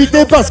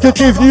profité parce que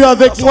t'es venu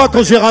avec moi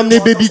quand j'ai ramené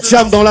Baby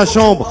Cham dans la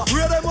chambre.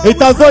 Et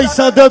ta voice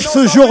un dub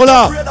ce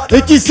jour-là.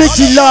 Et qui c'est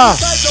qui l'a?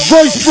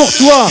 Voice pour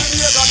toi.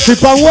 C'est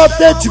pas moi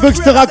peut-être, tu veux que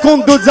je te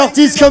raconte d'autres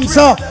artistes comme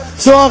ça?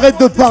 So arrête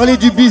de parler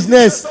du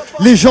business.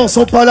 Les gens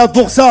sont pas là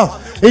pour ça.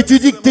 Et tu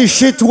dis que t'es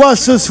chez toi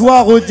ce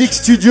soir au Dick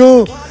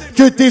Studio,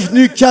 que t'es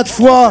venu 4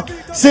 fois.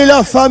 C'est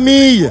la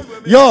famille.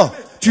 Yo,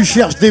 tu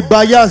cherches des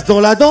baillasses dans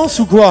la danse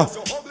ou quoi?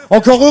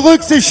 Encore heureux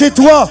que c'est chez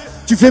toi.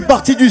 Tu fais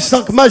partie du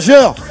 5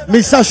 majeur.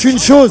 Mais sache une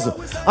chose,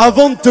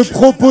 avant de te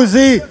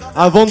proposer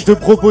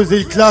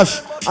le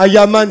clash,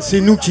 Ayaman,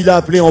 c'est nous qui l'a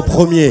appelé en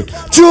premier.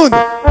 Tune.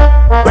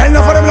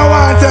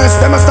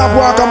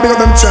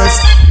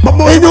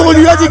 Et nous on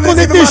lui a dit qu'on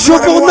était chaud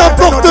pour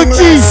n'importe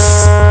qui.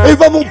 Et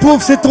bah mon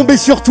pauvre, c'est tombé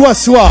sur toi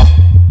ce soir.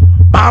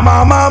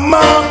 Mama, mama,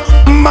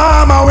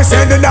 mama, we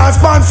send the dance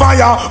on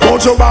fire.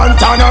 Put your band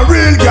on a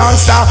real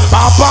gangster.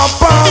 Papa,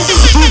 papa,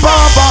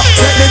 papa,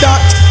 set the dot.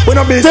 We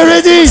no business. They're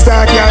ready.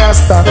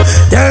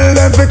 Tell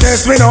them to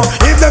test me now.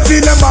 If they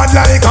feel them bad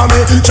like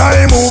me,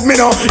 try move me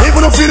now. If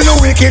you don't feel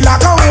the wicked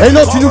like a Et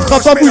non, tu nous feras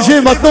pas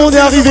bouger. Maintenant, on est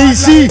arrivé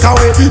ici.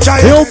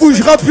 Et on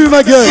bougera plus,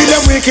 ma gueule.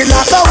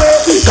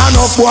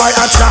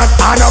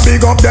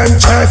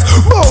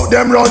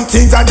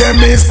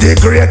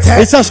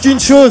 Et sache qu'une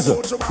chose,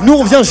 nous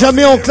on vient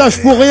jamais en clash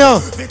pour rien.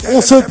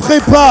 On se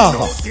prépare.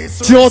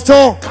 Tu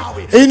entends?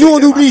 Et nous on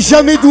n'oublie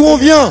jamais d'où on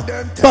vient.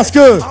 Parce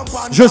que,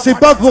 je sais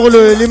pas pour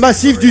les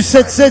massifs du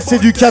 7-7, c'est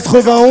du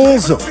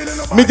 91.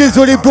 Mais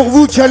désolé pour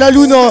vous,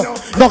 Calaloo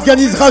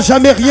n'organisera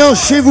jamais rien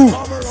chez vous.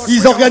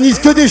 Ils organisent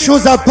que des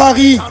choses à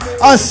Paris,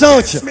 à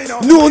 5.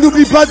 Nous on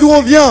n'oublie pas d'où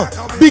on vient.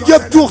 Big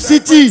up Tour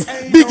City,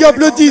 big up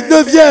le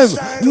 19e,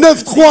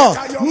 9-3,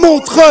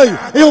 Montreuil.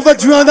 Et on va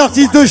tuer un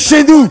artiste de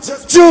chez nous.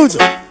 Jude.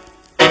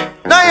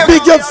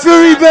 Big up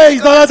Fury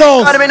Bass dans la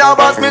danse.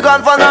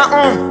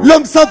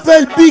 L'homme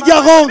s'appelle Big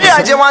Arang.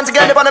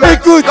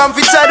 Écoute.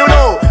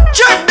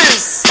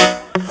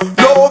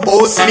 No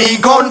boss me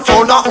gun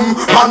for nothing.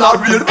 Man a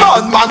real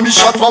bad man, me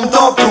shot from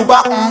top to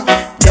bottom.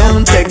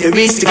 Don't take the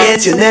risk to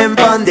get your name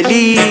on the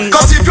list.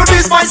 Cause if you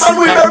diss my son,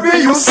 we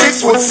bury you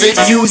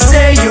 6'6". You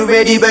say you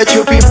ready, but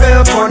you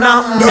prepare for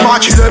nothing. The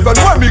match 11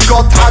 when we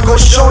got, I go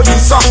show you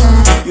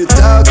something. You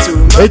talk too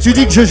much. Et tu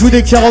dis que je joue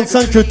des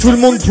 45 que tout le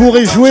monde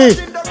pourrait jouer.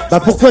 Bah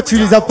pourquoi tu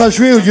les as pas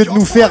joués au lieu de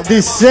nous faire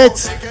des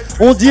sets?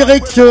 On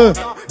dirait que,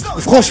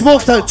 franchement,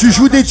 tu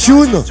joues des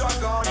tunes.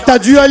 T'as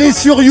dû aller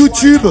sur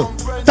YouTube.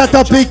 T'as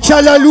tapé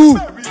Calaloo,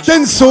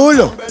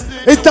 Dancehall,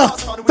 et t'as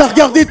T'as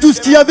regardé tout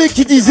ce qu'il y avait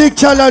qui disait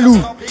Calaloo.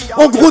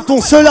 En gros,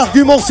 ton seul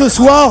argument ce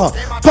soir,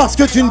 parce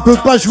que tu ne peux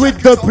pas jouer de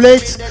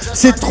dubplate,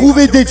 c'est de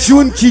trouver des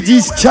tunes qui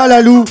disent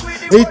Calaloo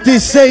et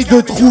t'essayes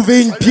de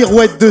trouver une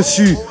pirouette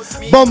dessus.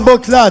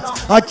 Bomboclat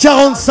à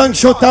 45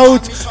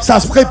 shout-out, ça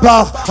se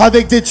prépare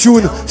avec des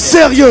tunes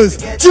sérieuses.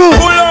 Tune.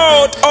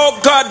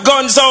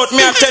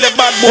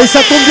 Et ça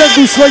tombe bien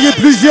que vous soyez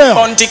plusieurs.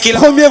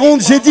 Première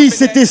ronde, j'ai dit,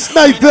 c'était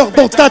sniper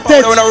dans ta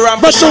tête.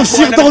 Maintenant, je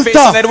tire dans le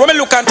tas.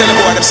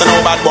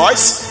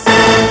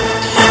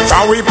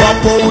 From we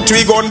pop out,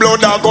 we gun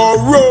blood a go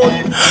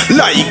run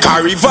like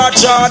a river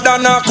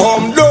Jordan a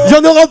come down.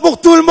 Y'en aura pour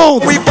tout le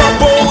monde. We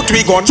pop out,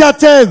 we gun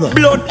Katem,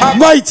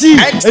 Mighty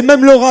et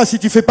même Laura si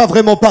tu fais pas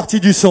vraiment partie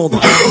du son.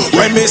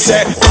 When me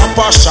say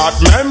pop a shot,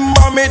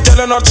 remember me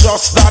telling not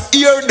just that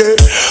here day.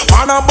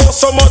 Man a bust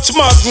so much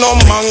magnum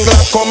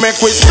mangler come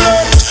make we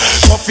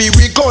split. Coffee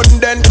we gun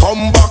then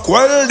come back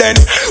well then.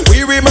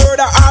 We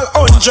murder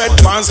all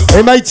 100 pounds.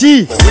 Et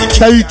Mighty,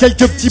 t'as eu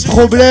quelques petits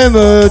problèmes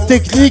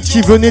techniques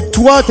qui venaient de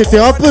toi. T'étais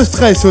un peu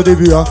stress au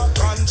début, hein.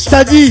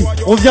 T'as dit,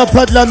 on vient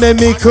pas de la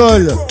même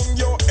école.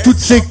 Toutes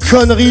ces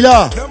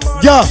conneries-là.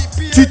 Gars,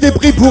 tu t'es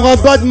pris pour un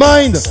bad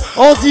mind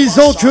en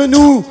disant que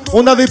nous,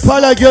 on n'avait pas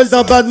la gueule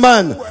d'un bad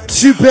man.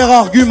 Super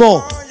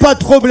argument, pas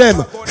de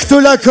problème. Je te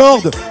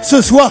l'accorde,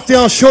 ce soir t'es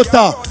un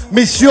shota.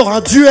 Mais sur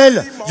un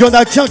duel, il y en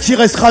a qu'un qui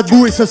restera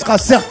debout et ce sera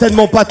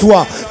certainement pas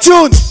toi.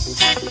 Tune!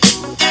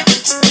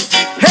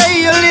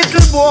 Hey, you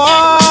little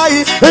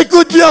boy.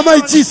 Écoute bien,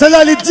 Mighty, celle-là,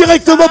 elle est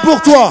directement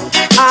pour toi.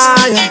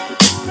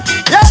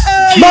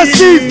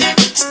 Massive.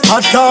 I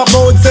talk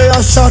about say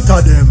I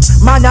shatter them.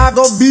 Man I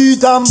go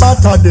beat and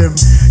batter them.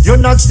 You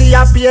not see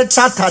a pay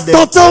chatter them.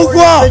 T'entends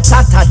quoi?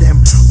 Chatter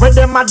them. When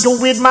them a do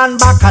with man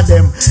back at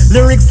them.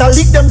 Lyrics I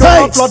lick them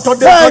down a flood to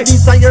them. So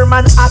this a your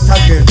man at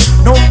again.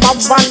 Number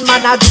one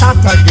man a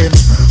chat again.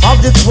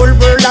 Of this whole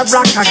world a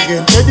rock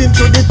again. Heading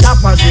to the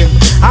top again.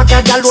 I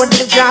got alone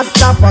they can't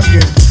stop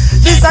again.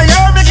 This a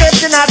your me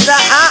getting at the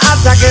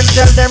again.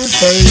 Tell them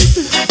say.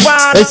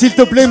 Et s'il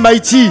te plaît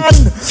Mighty,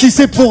 si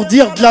c'est pour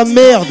dire de la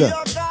merde,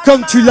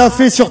 comme tu l'as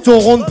fait sur ton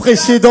round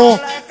précédent,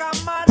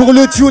 pour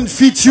le tune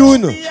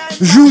fit-tune,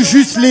 joue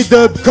juste les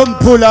dubs comme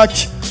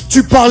Polak.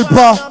 Tu parles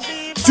pas,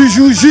 tu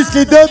joues juste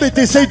les dubs et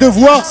t'essayes de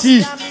voir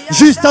si,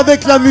 juste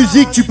avec la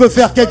musique, tu peux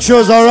faire quelque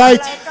chose,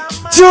 alright?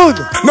 Tune!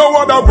 No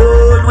other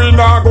word, we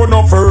not go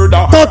no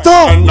further.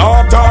 T'entends? And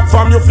not talk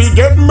from you fi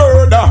get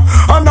murder.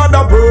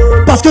 Another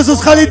word. Parce que ce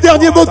sera les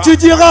derniers mots que tu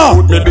diras.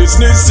 Me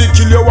business, see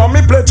kill you and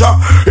me pleasure.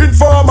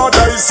 Informer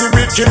dicey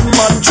wicked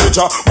man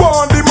treasure.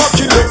 One the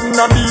maculating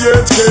and the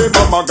HK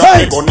mama got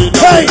me gun in the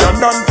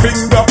hand and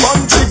finger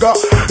pan trigger.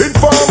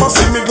 Informer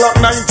see me Glock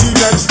 19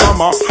 next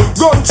summer.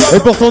 Et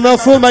pour ton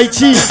info,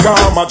 Mighty,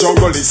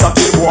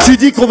 tu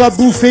dis qu'on va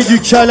bouffer du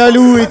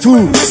Calaloo et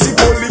tout.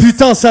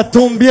 Putain, ça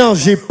tombe bien,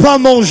 j'ai pas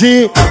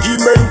mangé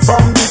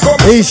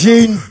et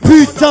j'ai une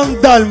putain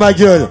de dalle, ma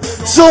gueule.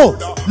 So,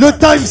 le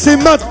time c'est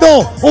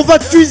maintenant. On va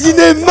te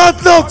cuisiner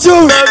maintenant,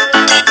 tune.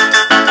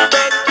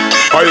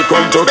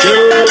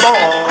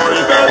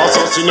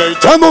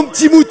 Ah, mon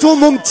petit mouton,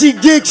 mon petit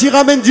gay qui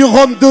ramène du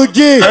rhum de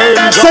gay.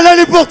 Celle-là,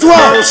 elle est pour toi.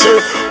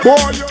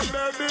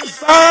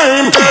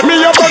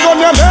 Me up a gun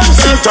your name,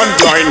 sit and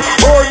blind.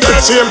 Oh, at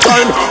the same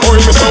time, oh,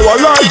 me so I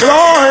like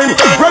line.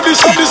 Ready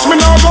for this, me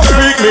now go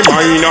speak me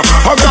mind.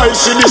 A guy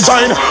see the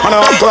sign, and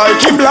I act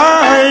like him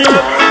blind.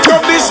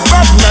 Got this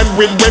bad man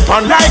with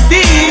weapon like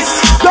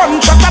this. Don't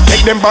try to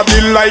take them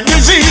body like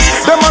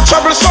disease. Them a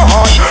travel so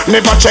hard,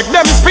 never check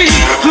them speed.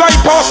 Fly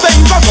past them,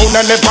 go down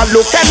and never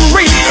look and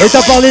read. Et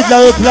t'as parlé de la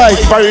up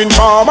life.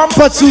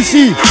 Pas de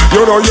soucis,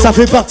 ça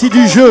fait partie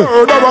du jeu.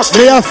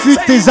 Mais affûte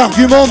tes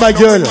arguments, ma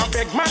gueule.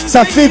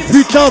 Ça fait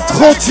putain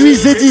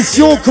 38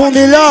 éditions qu'on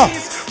est là.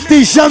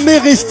 T'es jamais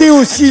resté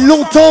aussi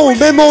longtemps au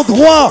même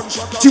endroit.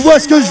 Tu vois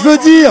ce que je veux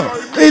dire?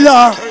 Et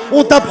là,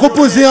 on t'a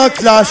proposé un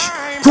clash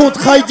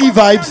contre ID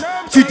Vibes.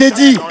 Tu t'es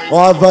dit,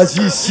 oh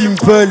vas-y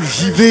simple,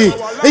 j'y vais.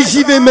 Et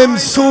j'y vais même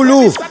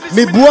solo.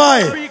 Mais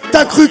boy,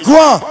 t'as cru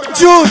quoi?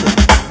 Tune!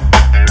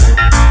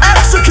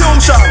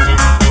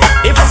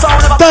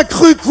 T'as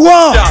cru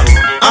quoi?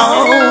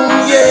 Oh,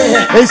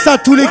 yeah. Et ça,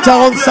 tous les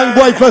 45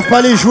 bois, ils peuvent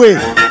pas les jouer.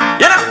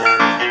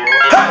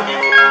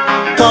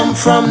 Come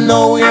from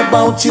nowhere,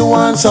 about you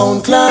one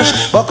sound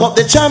clash. Buck up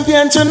the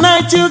champion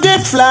tonight, you get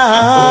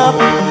flap.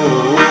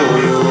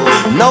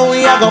 Now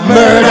we are gonna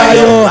murder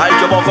you. Like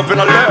you buck up in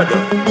a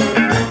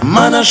lead.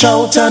 Man a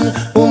shout and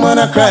woman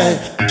a cry.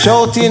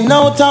 Shouting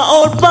out a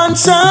old band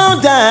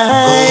sound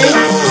die.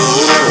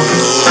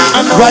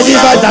 Ready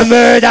by the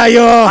murder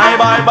you. Bye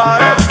bye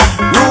bye.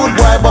 Rude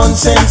boy bun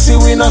sensi,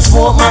 we no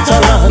smoke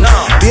Mataran.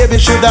 Baby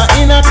shoulda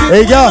in a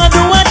Les gars,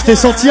 je t'ai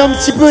senti un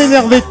petit peu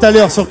énervé tout à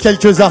l'heure sur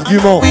quelques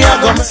arguments.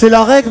 C'est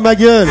la règle, ma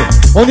gueule.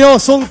 On est en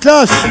son de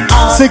clash.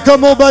 C'est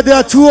comme en bas des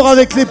tours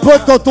avec les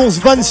potes quand on se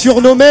vanne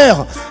sur nos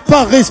mères.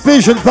 Par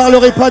respect, je ne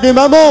parlerai pas des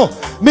mamans.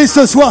 Mais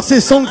ce soir,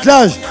 c'est son de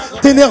clash.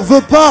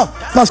 T'énerve pas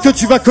parce que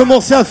tu vas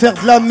commencer à faire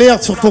de la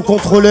merde sur ton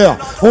contrôleur.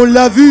 On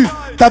l'a vu.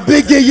 T'as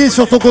bégayé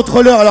sur ton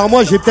contrôleur. Alors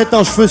moi, j'ai peut-être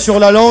un cheveu sur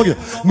la langue,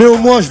 mais au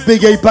moins, je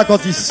bégaye pas quand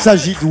il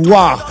s'agit de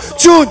war.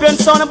 Tune.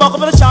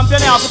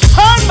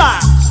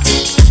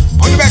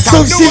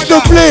 Donc s'il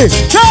te plaît,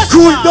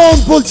 cool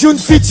down pour le tune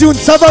fit tune.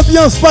 Ça va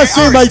bien se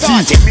passer, Mighty.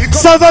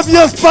 Ça va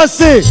bien se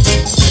passer.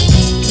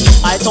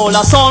 I told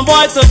a sound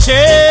boy to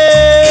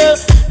chill.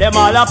 Them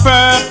all a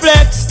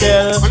perplex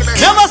still.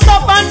 Never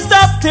stop and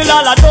step till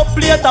all a dope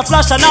plate a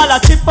flash and all a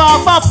chip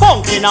off a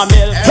punk in a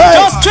mill. Hey.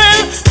 Just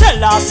chill,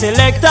 tell a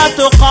selector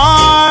to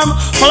calm.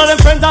 Follow them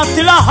friends and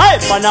still a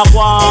hype and a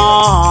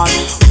one.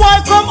 Why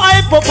come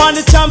hype up on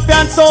the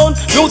champion sound?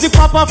 Music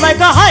pop off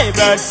like a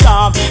hybrid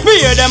storm. Me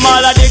hear them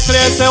all a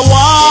declare say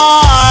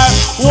war.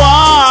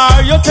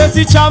 You test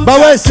the champion. Bah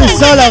ouais, c'est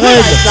ça la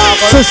règle.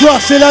 Ce soir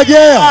c'est la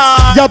guerre.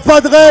 Y a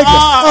pas de règle.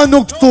 Un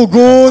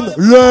octogone,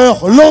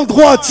 l'heure,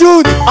 l'endroit,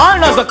 tune.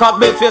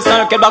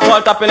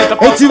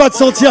 Et tu vas te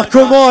sentir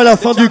comment à la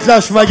fin du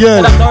clash, ma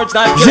gueule?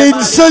 J'ai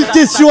une seule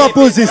question à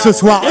poser ce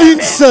soir, une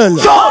seule.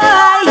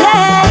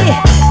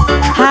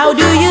 How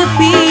do you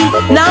feel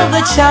now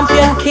the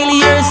champion kill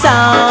your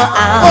sound?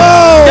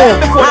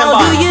 How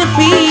do you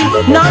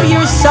feel now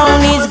your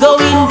sound is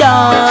going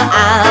down?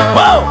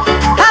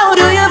 How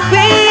do you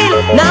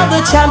feel now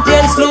the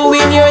champion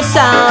slowing your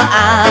sound?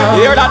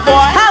 You hear that, boy?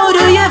 How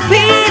do you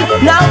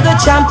feel now the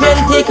champion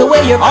take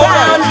away your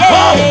crown?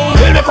 Yeah.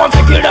 Will we come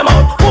to kill them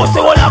out? Pussy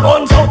all a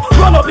guns out.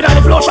 Run up in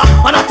the flow shop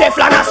and a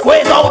Teflon a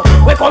squeeze out.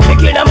 We come to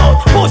kill them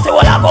out. Pussy all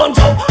a guns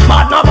out.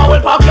 Mad Nava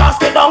will park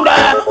casket down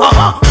there. Will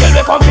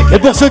we come to kill. Et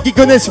pour ceux qui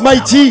connaissent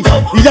Mighty,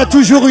 il a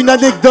toujours une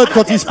anecdote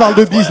quand il se parle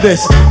de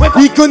business.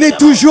 Il connaît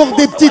toujours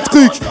des petits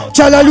trucs.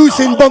 Calaloo,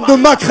 c'est une bande de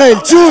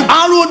maquerelles. Tune.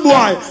 Road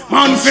boy,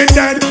 man fit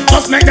dead.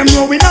 Just make them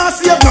know we not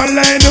save no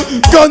land.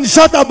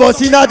 Gunshot à boss,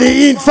 il a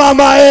des infâmes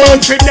à haine.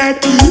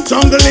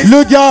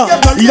 Le gars,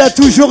 il a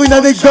toujours une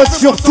anecdote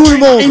sur tout le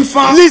monde.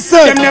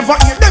 Listen. Them never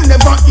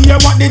hear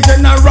what the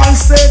general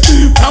said.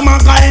 Come on,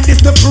 guy, this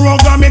the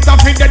program. It a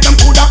fit that them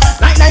coulda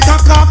like a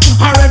cock.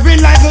 Or every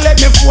like let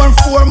me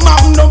 4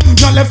 magnum.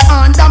 No left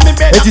hand on me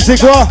bed. Et tu sais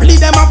quoi?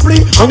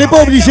 On n'est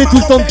pas obligé tout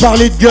le temps de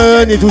parler de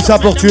gun et tout ça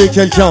pour tuer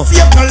quelqu'un.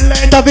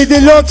 T'avais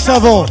des locks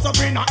avant.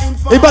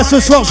 Et bah ce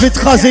soir je vais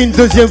te raser une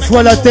deuxième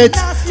fois la tête.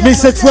 Mais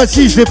cette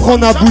fois-ci je vais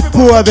prendre un bout de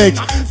peau avec.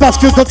 Parce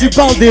que quand tu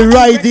parles des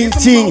riding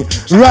thing,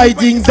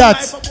 riding that,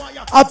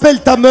 appelle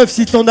ta meuf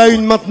si t'en as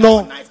une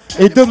maintenant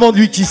et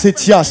demande-lui qui c'est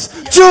Tias.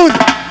 Tune.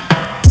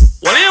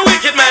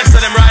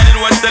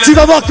 Tu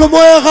vas voir comment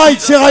elle ride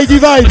chez Ridey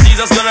Vibe.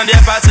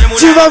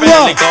 Tu vas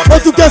voir. En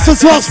tout cas ce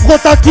soir je prends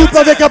ta coupe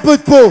avec un peu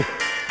de peau.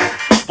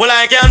 Well,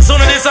 I can't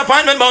soon a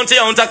disappointment bounty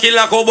hunter kill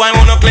a cowboy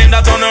wanna claim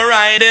that on a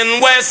riding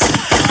west.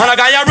 And a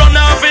guy a run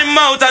off him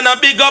mouth and a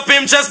big up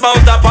him chest bout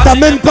a party. T'as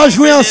même pas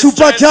joué un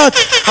Super 4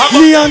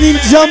 ni un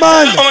Ninja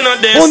Man.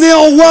 On est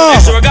en war.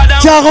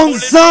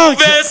 45.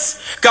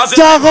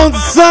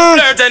 45.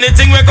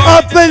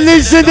 Appelle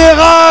les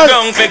générales.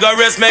 Young figure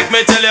rest make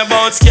me tell you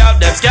about scalp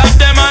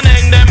them and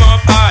hang them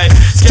up high.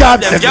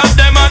 Scalp them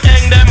and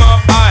hang them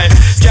up high.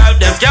 Scalp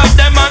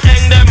them and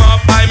hang them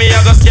up high. Me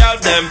I go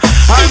scalp them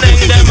and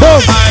hang them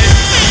up high.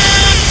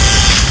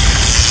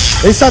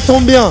 Et ça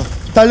tombe bien.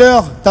 Tout à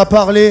l'heure, t'as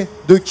parlé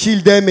de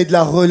Kill Them et de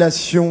la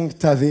relation que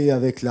t'avais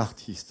avec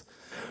l'artiste.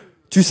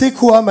 Tu sais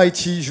quoi,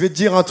 Mighty? Je vais te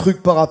dire un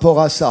truc par rapport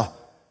à ça.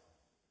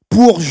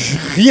 Pour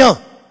rien,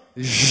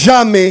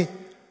 jamais,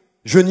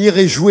 je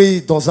n'irai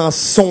jouer dans un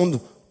son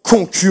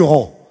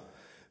concurrent.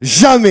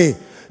 Jamais.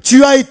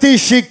 Tu as été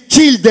chez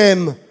Kill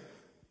Them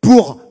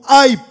pour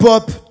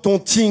hip-hop ton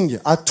thing.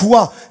 À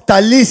toi,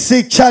 t'as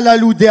laissé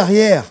Calaloo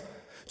derrière.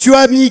 Tu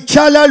as mis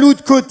Calaloo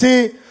de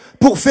côté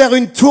pour faire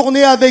une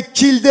tournée avec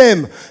Kill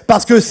Them.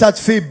 Parce que ça te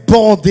fait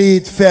bander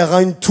de faire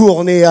une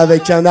tournée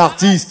avec un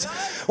artiste.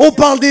 On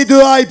parle des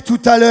deux hype tout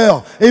à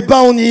l'heure. Eh ben,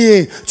 on y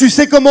est. Tu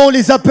sais comment on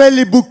les appelle,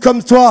 les boucs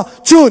comme toi?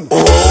 Tune.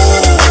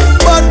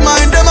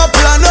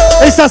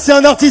 Et ça, c'est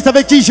un artiste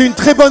avec qui j'ai une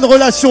très bonne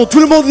relation. Tout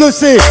le monde le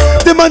sait.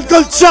 Des man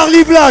called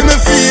Charlie Black.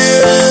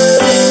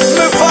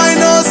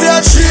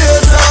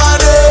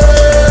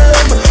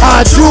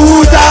 I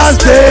do that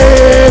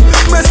them.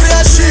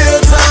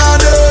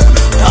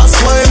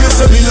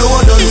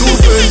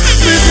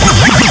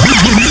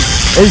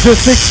 Et je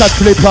sais que ça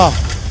te plaît pas.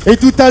 Et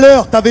tout à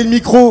l'heure, t'avais le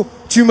micro,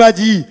 tu m'as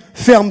dit,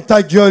 ferme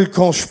ta gueule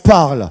quand je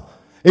parle.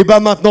 Et ben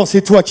maintenant,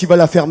 c'est toi qui vas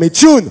la fermer.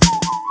 Tune.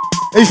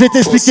 Et je vais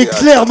t'expliquer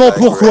clairement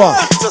pourquoi.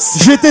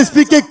 Je vais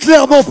t'expliquer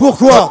clairement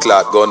pourquoi.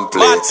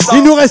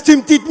 Il nous reste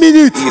une petite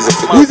minute.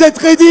 Vous êtes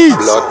ready?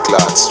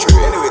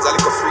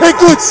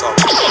 Écoute.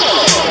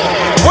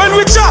 When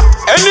we chat,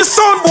 any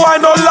sound boy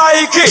no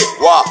like it.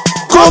 What?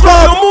 Come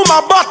on, no move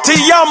my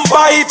body and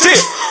bite it.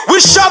 We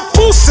shot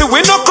pussy,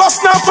 we no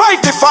cuss now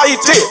fight it.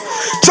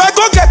 Try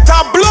go get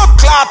a blood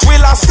clot,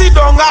 we'll a sit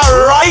down and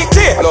write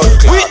it.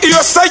 We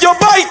you say you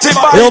bite it.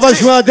 Et on va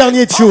jouer un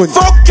dernier tune.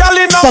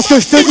 Parce que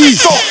je te dis,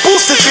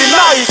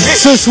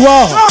 ce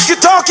soir,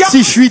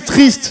 si je suis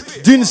triste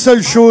d'une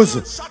seule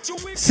chose,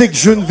 c'est que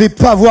je ne vais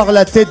pas voir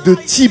la tête de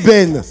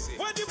T-Ben,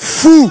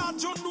 fou,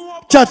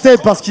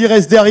 Kateb parce qu'il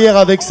reste derrière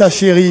avec sa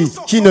chérie,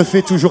 qui ne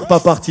fait toujours pas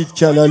partie de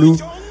Calaloo.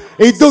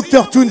 Et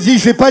Dr Tounzi,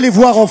 je vais pas les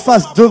voir en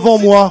face devant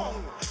moi,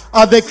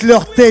 avec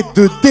leur tête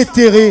de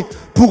déterré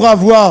pour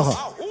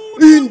avoir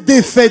une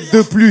défaite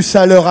de plus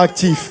à leur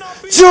actif.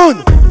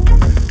 Tune!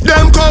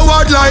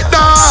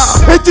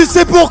 Et tu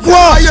sais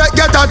pourquoi?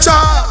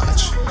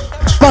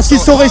 Parce qu'ils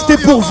sont restés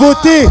pour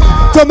voter.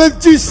 Toi-même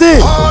tu sais.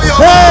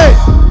 Hey!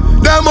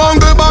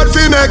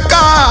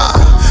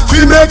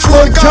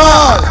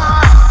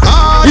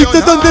 Ils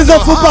te donnent des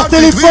infos par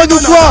téléphone ou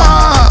quoi?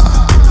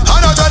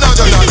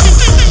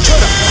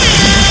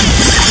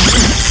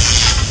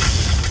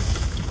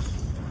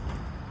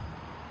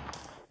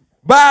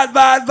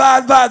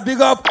 Bad, big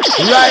up,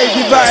 Ride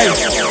Divide.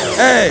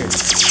 Hey,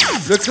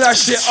 le clash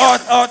c'est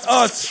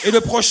hot. Et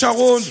le prochain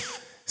round,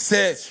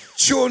 c'est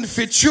tune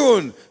fait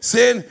tune.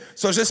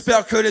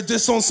 J'espère que les deux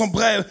sons sont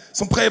prêts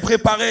et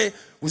préparés.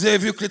 Vous avez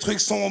vu que les trucs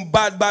sont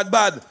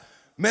bad.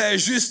 Mais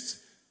juste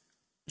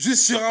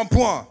sur un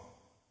point.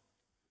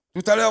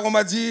 Tout à l'heure, on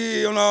m'a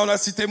dit, on a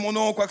cité mon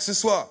nom, quoi que ce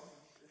soit.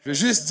 Je vais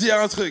juste dire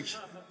un truc.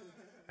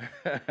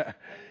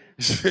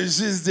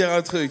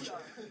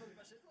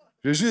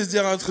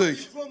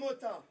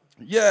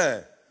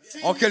 Yeah.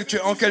 En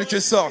quelque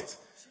sorte.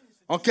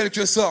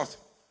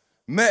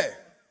 Mais,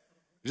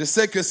 je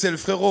sais que c'est le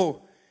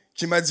frérot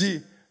qui m'a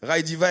dit,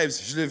 Ridey Vibes,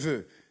 je les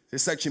veux. C'est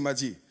ça qu'il m'a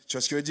dit. Tu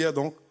vois ce que je veux dire,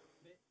 donc?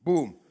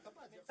 Boum.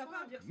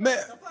 Mais,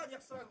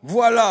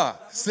 voilà.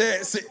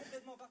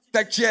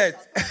 T'inquiète.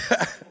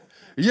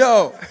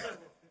 Yo.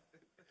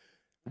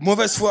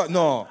 Mauvaise foi,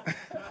 non.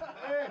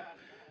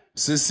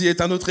 Ceci est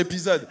un autre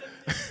épisode.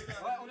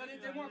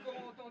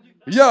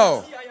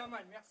 Yo.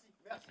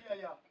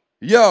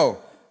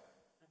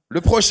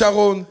 Le prochain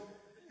round.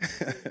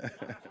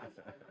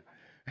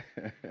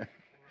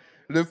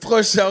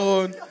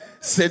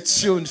 C'est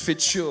tune fait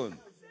tune.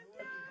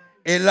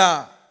 Et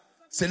là,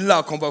 c'est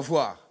là qu'on va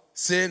voir.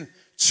 C'est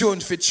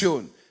tune fait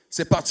tune.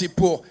 C'est parti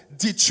pour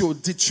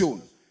D-tune.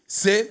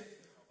 C'est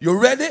You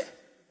ready?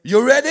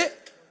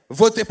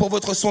 Votez pour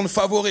votre son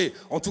favori.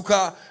 En tout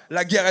cas,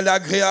 la guerre, elle est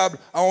agréable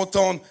à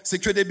entendre. C'est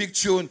que des big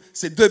tunes.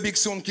 C'est deux big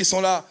sounds qui sont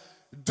là.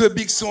 Deux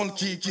big sounds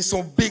qui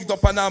sont big dans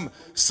Paname.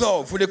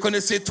 So, vous les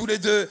connaissez tous les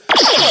deux.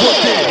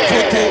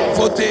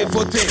 Votez.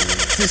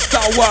 C'est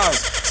Star Wars.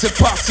 C'est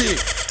parti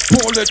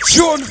pour le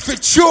tune fait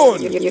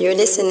tune. You're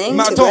listening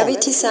Mais to attends,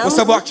 Gravity Sound.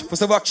 faut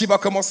savoir qui va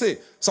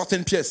commencer. Sortez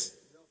une pièce.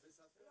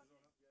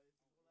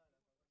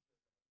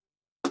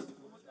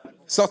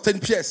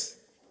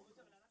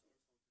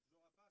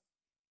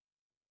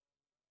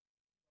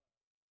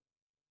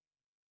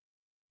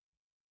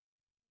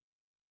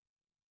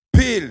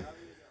 Pile.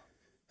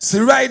 C'est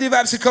Ridey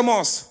Vibes qui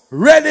commence.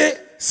 Ready?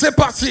 C'est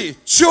parti.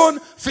 Tune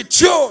fait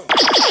tune.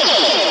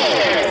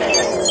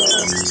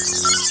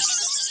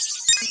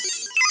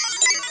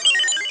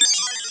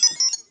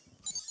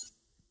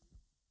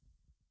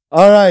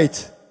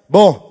 Alright.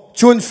 Bon,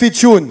 tune fait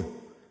tune.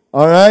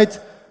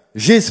 Alright.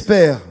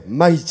 J'espère,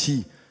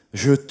 Mighty,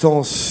 je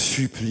t'en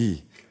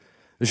supplie.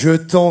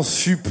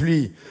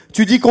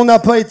 Tu dis qu'on n'a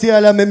pas été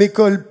à la même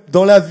école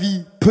dans la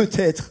vie,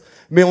 peut-être,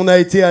 mais on a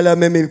été à la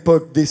même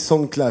époque des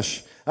Sound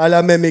Clash, à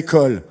la même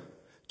école.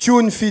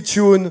 Tune fit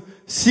tune,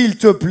 s'il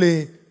te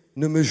plaît,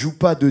 ne me joue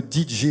pas de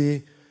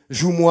DJ,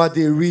 joue-moi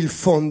des Real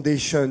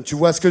Foundation. Tu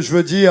vois ce que je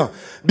veux dire?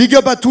 Big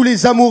up à tous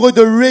les amoureux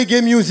de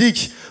reggae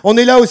music. On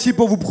est là aussi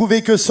pour vous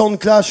prouver que Sound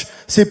Clash,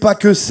 c'est pas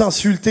que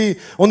s'insulter.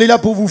 On est là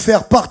pour vous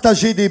faire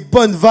partager des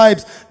bonnes vibes,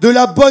 de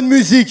la bonne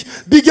musique.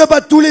 Big up à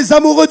tous les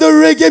amoureux de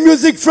reggae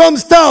music from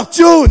Star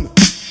Tune.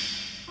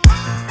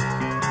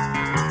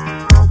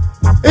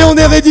 Et on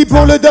est ready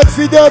pour le dub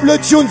fit dub, le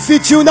tune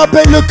fit tune,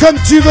 appelle-le comme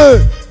tu veux.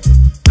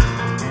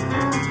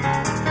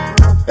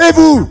 Et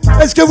vous,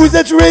 est-ce que vous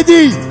êtes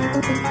ready?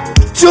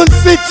 Tune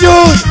fit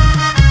tune.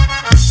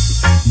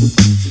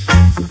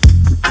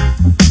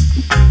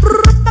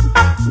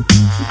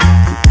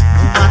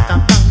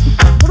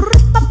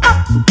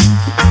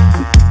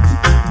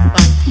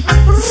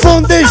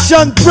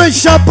 Foundation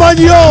pressure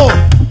panyo.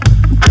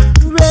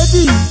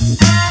 Ready.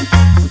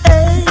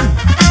 Hey.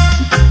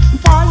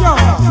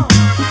 Fire.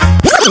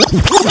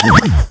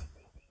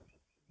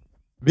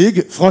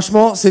 Big,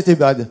 franchement, c'était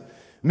bad.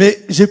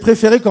 Mais j'ai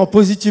préféré quand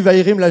Positive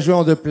Irim l'a joué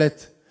en duplet.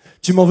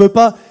 Tu m'en veux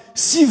pas?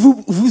 Si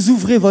vous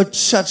ouvrez votre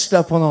chat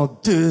là pendant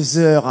 2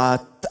 heures à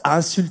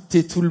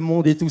insulter tout le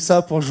monde et tout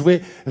ça pour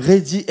jouer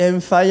Ready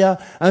Fire,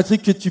 un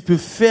truc que tu peux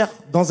faire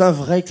dans un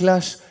vrai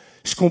clash,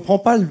 je comprends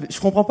pas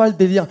le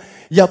délire.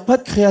 Il n'y a pas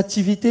de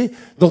créativité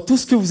dans tout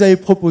ce que vous avez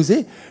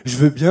proposé. Je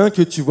veux bien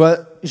que tu vois,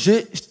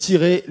 j'ai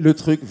tiré le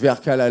truc vers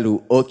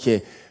Calaloo, ok,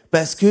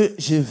 parce que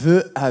je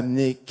veux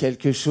amener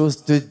quelque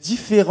chose de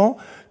différent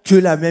que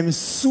la même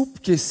soupe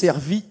qui est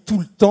servie tout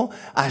le temps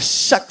à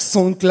chaque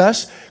Sound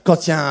Clash.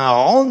 Quand il y a un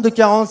round de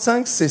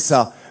 45, c'est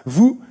ça.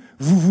 Vous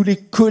voulez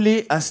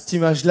coller à cette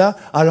image-là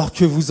alors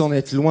que vous en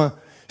êtes loin.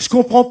 Je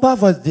comprends pas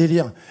votre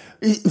délire.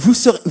 Et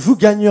vous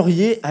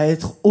gagneriez à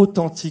être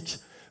authentique.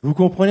 Vous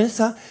comprenez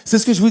ça? C'est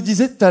ce que je vous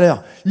disais tout à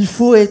l'heure. Il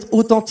faut être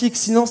authentique,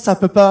 sinon ça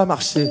peut pas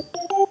marcher.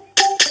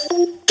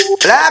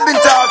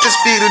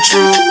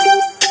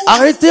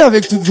 Arrêtez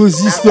avec toutes vos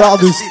histoires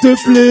de s'il te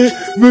plaît,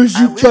 me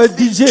joue pas de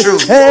DJ.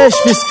 Hey, je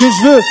fais ce que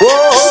je veux.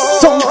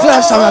 Sans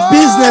clash, I'm a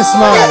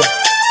businessman.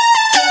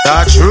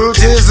 The truth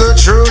is the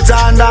truth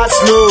and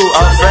that's no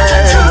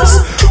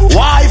offense.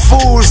 Why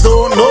fools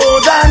don't know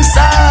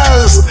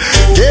themselves?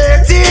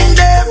 They think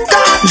they've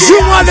got the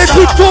Joue-moi des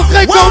trucs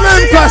concrets quand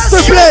même, quoi, s'il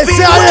te plaît,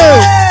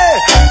 sérieux.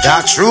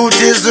 The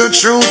truth is the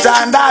truth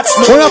and that's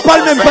no On n'a pas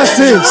le même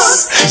passé.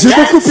 J'ai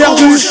beaucoup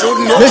perdu,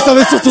 mais ça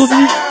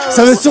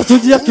veut surtout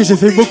dire que j'ai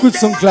fait beaucoup de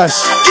sons clash.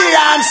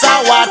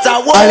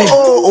 Allez,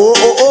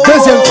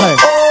 deuxième trait.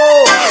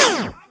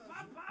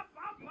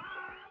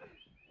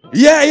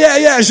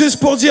 Yeah,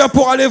 juste pour dire,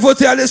 pour aller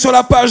voter, allez sur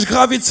la page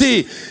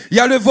Gravity. Il y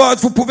a le vote,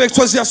 vous pouvez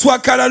choisir soit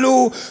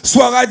Calaloo,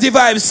 soit Ride the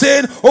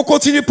Vibes. On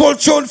continue pour le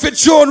tune, fait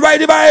tune,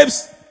 Ride the Vibes.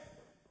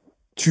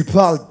 Tu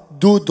parles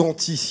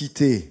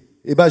d'authenticité.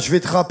 Eh ben, je vais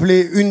te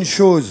rappeler une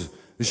chose.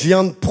 Je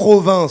viens de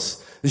province.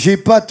 J'ai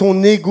pas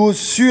ton ego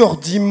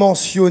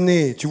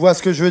surdimensionné. Tu vois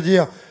ce que je veux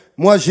dire?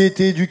 Moi, j'ai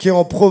été éduqué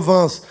en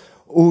province,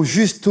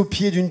 juste au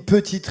pied d'une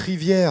petite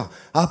rivière,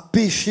 à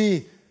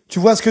pêcher. Tu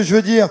vois ce que je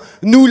veux dire?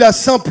 Nous, la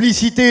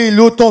simplicité et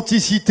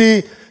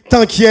l'authenticité,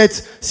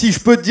 t'inquiète, si je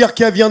peux te dire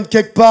qu'elle vient de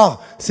quelque part,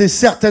 c'est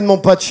certainement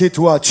pas de chez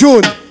toi. Tune!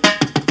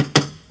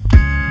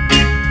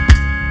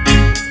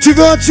 Tu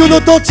veux un tune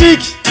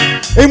authentique?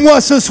 Et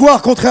moi, ce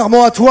soir,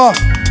 contrairement à toi,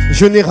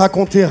 je n'ai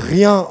raconté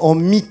rien en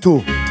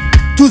mytho.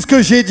 Tout ce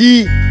que j'ai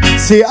dit,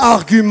 c'est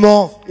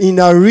argument in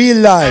a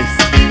real life.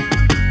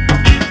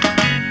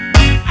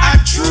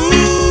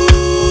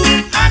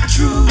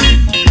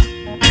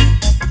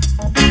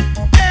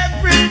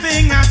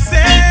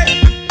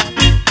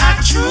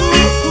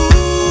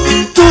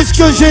 Tout ce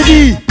que j'ai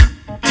dit.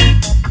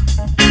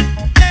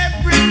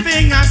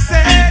 Everything I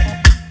said,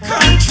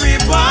 country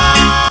boy.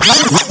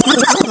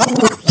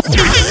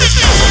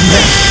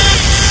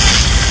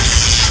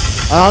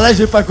 Alors là,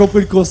 j'ai pas compris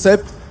le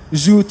concept.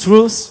 Joue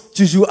truth,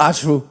 tu joues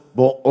true.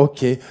 Bon,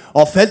 ok.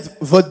 En fait,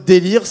 votre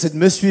délire, c'est de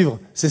me suivre.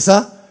 C'est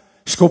ça?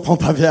 Je comprends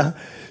pas bien.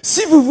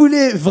 Si vous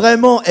voulez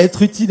vraiment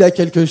être utile à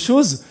quelque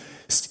chose,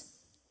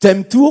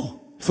 t'aimes Tours?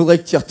 Faudrait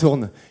que tu y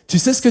retournes. Tu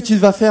sais ce que tu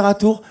vas faire à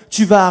Tours?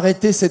 Tu vas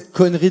arrêter cette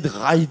connerie de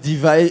ride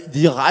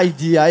the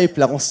hype,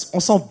 là, on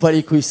s'en bat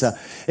les couilles, ça.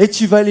 Et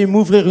tu vas aller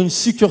m'ouvrir une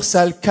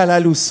succursale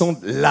Calaloo Sound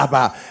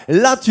là-bas.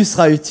 Là, tu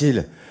seras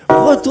utile.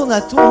 Retourne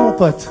à Tours, mon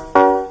pote.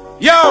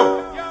 Yo!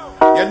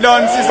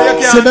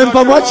 C'est même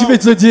pas moi qui vais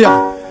te le dire.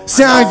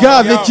 C'est un gars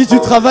avec qui tu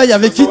travailles,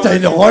 avec qui t'as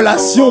une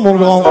relation, mon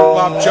grand.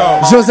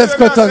 Joseph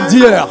Cotton,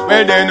 dealer.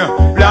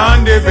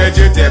 Plant the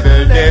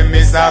vegetable, them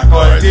is a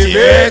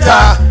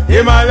cultivator.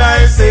 Him a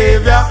life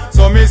savior,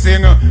 so me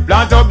sing.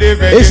 Plant up the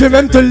vegetable. Et je vais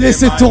même te le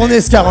laisser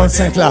tourner, ce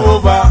 45 là.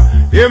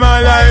 Him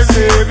a life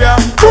savior,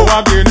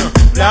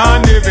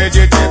 plant the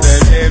vegetable,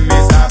 them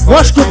is a.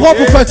 Moi je comprends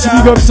pourquoi tu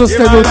big up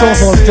Sostan autant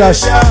dans le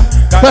clash.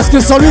 Parce que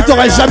sans lui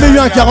t'aurais jamais eu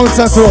un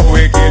 45 tours.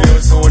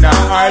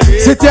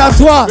 C'était à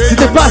toi,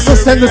 c'était pas à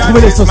Sostan de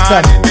trouver les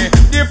Sostan.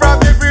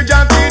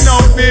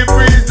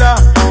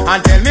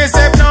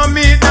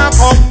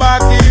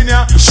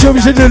 Je suis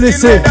obligé de le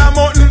laisser.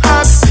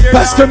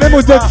 Parce que même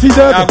au Dog Feed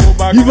Up,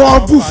 ils vont en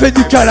bouffer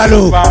du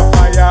Calaloo.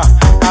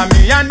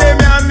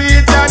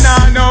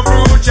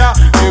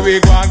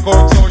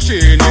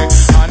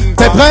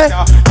 T'es prêt?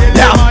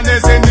 Yeah.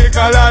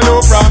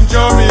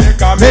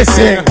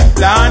 Missing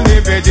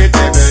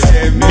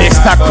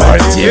Mr.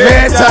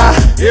 Cultivator.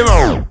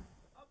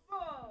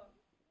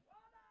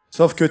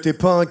 Sauf que t'es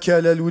pas un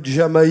Calaloo de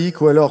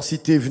Jamaïque, ou alors si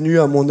t'es venu,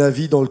 à mon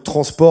avis, dans le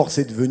transport,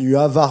 c'est devenu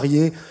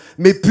avarié.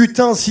 Mais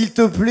putain, s'il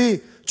te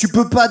plaît, tu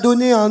peux pas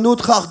donner un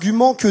autre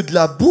argument que de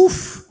la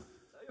bouffe.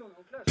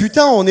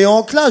 Putain, on est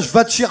en clash,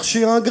 va te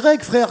chercher un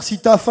grec, frère, si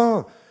t'as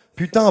faim.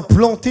 Putain,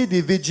 planter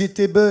des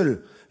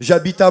vegetables.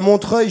 J'habite à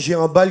Montreuil, j'ai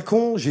un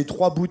balcon, j'ai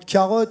 3 bouts de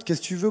carottes,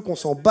 qu'est-ce que tu veux qu'on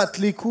s'en batte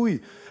les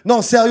couilles?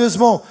 Non,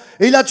 sérieusement.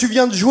 Et là, tu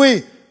viens de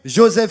jouer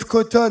Joseph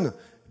Cotton.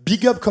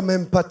 Big up quand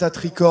même Patate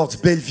Records,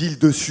 Belleville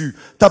dessus.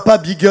 T'as pas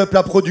big up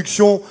la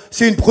production,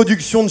 c'est une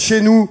production de chez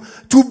nous.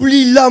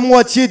 T'oublies la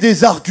moitié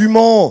des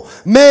arguments.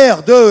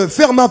 Merde,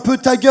 ferme un peu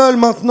ta gueule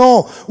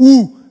maintenant.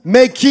 Ou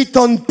make it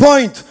on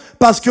point.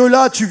 Parce que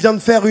là, tu viens de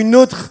faire une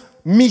autre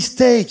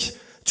mistake.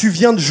 Tu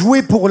viens de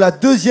jouer pour la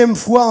 2e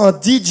fois un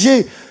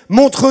DJ.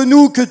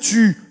 Montre-nous que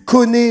tu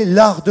connais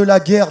l'art de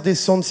la guerre des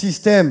sound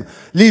systems.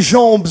 Les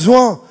gens ont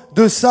besoin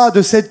de ça,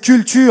 de cette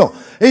culture.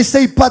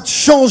 Essaye pas de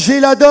changer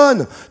la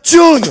donne.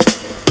 Tune!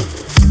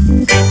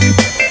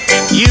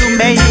 You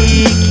make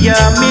your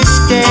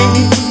mistake.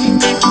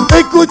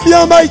 Écoute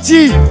bien,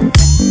 Mighty.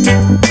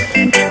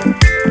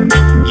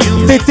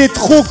 T'étais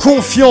trop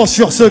confiant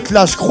sur ce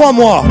clash,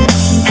 crois-moi.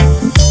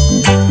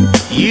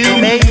 You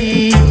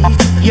make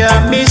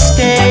your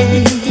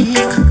mistake.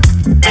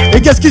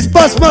 Et qu'est-ce qui se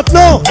passe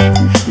maintenant?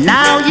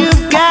 Now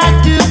you've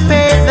got to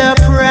pay the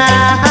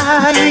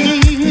price.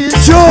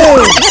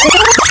 Joe!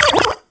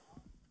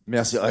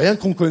 Merci. Rien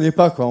qu'on ne connaît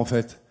pas, quoi, en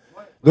fait.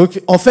 Donc,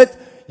 en fait,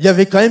 il y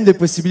avait quand même des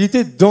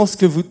possibilités dans ce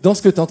que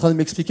tu es en train de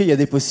m'expliquer. Il y a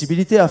des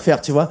possibilités à faire,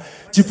 tu vois.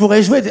 Tu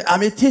pourrais jouer ah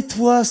mais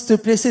tais-toi, s'il te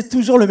plaît, c'est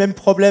toujours le même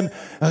problème.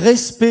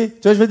 Respect,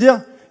 tu vois, je veux dire.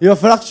 Il va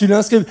falloir que tu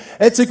l'inscrives.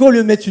 Tu sais quoi, au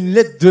lieu de mettre une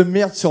lettre de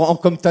merde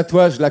comme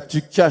tatouage, là, que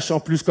tu caches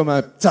en plus comme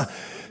un...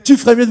 Tu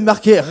ferais mieux de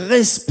marquer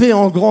respect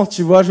en grand,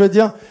 tu vois, je veux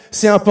dire.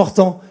 C'est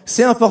important,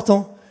 c'est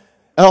important.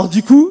 Alors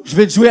du coup, je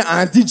vais te jouer à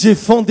un DJ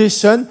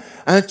Foundation,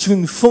 un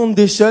tune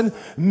Foundation,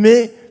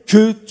 mais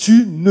que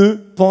tu ne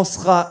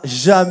penseras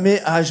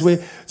jamais à jouer.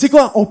 Tu sais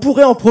quoi, on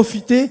pourrait en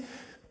profiter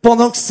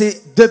pendant que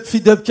c'est Dub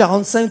Feed Dub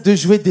 45 de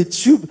jouer des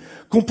tubes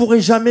qu'on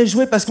pourrait jamais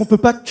jouer parce qu'on peut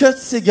pas cut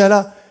ces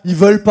gars-là. Ils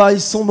veulent pas, ils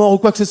sont morts ou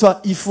quoi que ce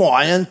soit. Ils font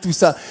rien de tout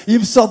ça. Ils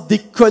me sortent des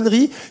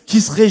conneries qui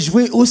seraient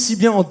jouées aussi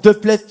bien en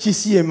dubplate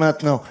qu'ici et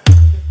maintenant.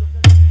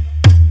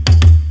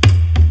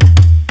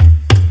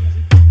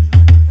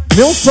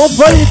 Mais on s'en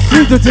bat les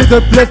couilles de tes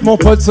dubplates, mon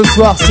pote, ce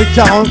soir. C'est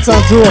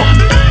 45 tours.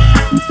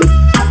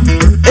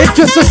 Et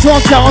que ce soit en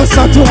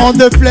 45 tours en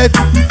dubplate,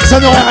 ça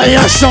n'aurait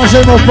rien changé,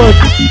 mon pote.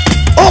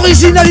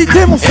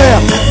 Originalité, mon frère.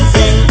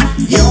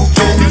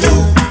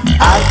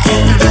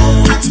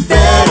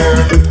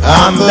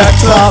 I'm the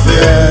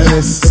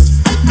toughest.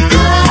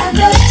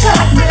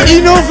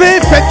 Innovez,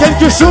 faites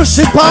quelque chose,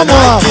 je sais pas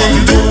moi.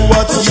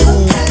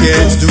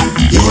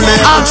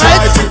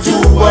 Arrête.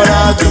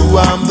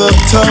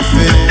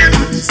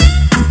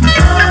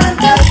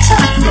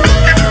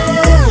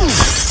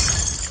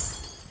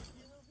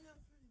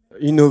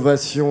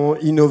 Innovation,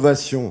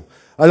 innovation.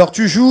 Alors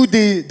tu joues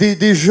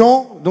des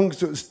gens, donc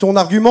ton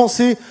argument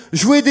c'est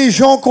jouer des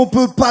gens qu'on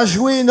peut pas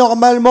jouer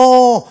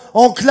normalement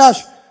en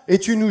clash. Et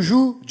tu nous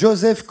joues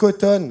Joseph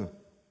Cotton.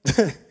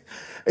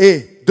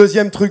 Et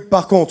deuxième truc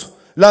par contre,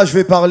 là je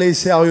vais parler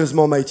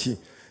sérieusement Mighty.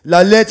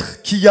 La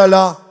lettre qu'il y a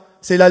là,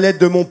 c'est la lettre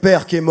de mon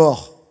père qui est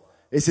mort.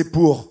 Et c'est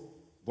pour,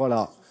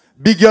 voilà,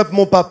 big up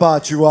mon papa,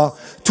 tu vois.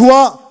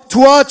 Toi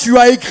tu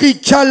as écrit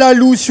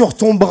Calaloo sur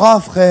ton bras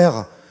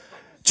frère.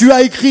 Tu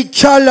as écrit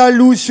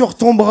Calaloo sur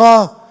ton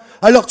bras.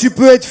 Alors tu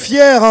peux être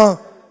fier, hein.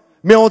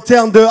 Mais en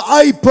termes de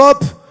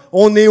hip-hop,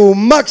 on est au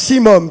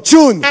maximum.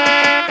 Tune.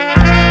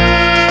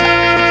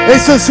 Et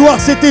ce soir,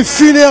 c'était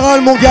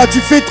funéral, mon gars. Tu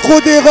fais trop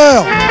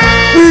d'erreurs.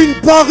 Une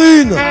par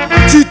une.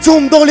 Tu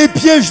tombes dans les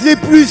pièges les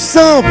plus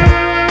simples.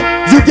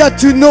 You got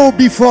to know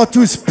before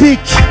to speak.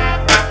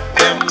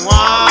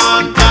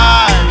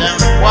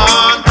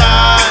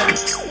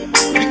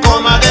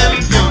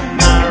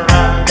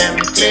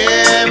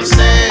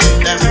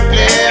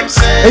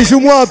 Et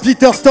joue-moi un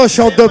Peter Tosh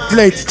en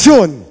dubplate.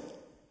 Tune.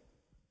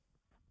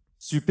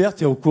 Super,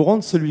 t'es au courant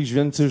de celui que je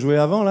viens de te jouer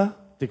avant, là?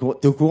 T'es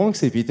au courant que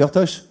c'est Peter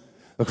Tosh?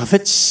 Donc en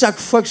fait, chaque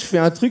fois que je fais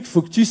un truc,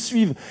 faut que tu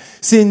suives.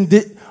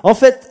 En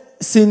fait,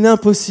 c'est une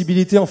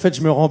impossibilité. En fait,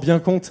 je me rends bien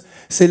compte.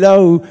 C'est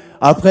là où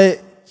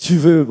après tu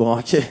veux. Bon,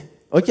 ok.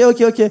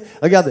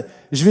 Regarde,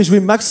 je vais jouer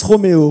Max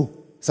Romeo.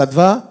 Ça te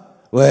va?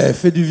 Ouais,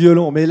 fais du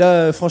violon. Mais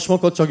là, franchement,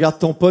 quand tu regardes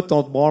ton pote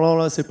en te branlant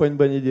là, c'est pas une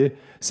bonne idée.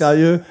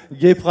 Sérieux?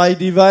 Gay Pride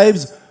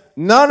vibes?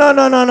 Non.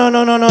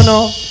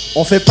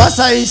 On fait pas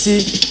ça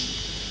ici.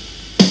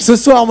 Ce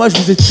soir, moi, je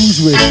vous ai tout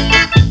joué.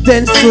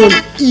 Dancehall,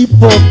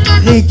 hip-hop,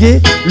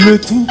 reggae, le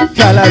tout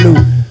Calaloo.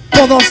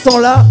 Pendant ce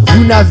temps-là,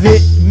 vous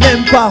n'avez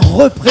même pas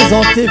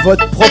représenté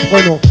votre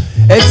propre nom.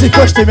 Et tu sais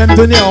quoi, je t'ai même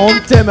donné un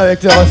anthem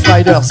avec le Rough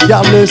Riders.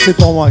 Garde-le, c'est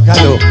pour moi,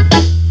 cadeau.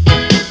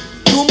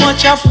 Too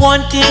much of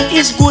one thing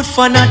is good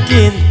for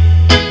nothing.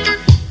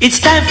 It's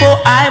time for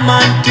I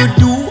man to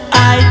do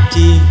I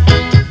thing.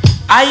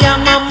 I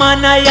am a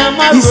man, I am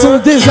a Ils sont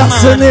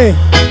désarçonnés.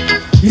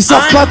 Ils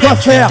savent pas quoi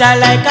faire.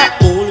 Like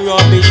a old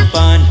rubbish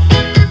pan.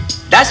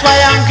 That's why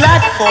I'm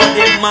glad for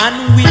the man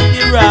with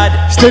the rod.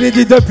 Je te l'ai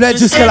dit de plaide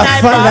jusqu'à la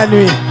fin de la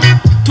nuit.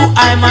 To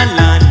Iman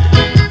land,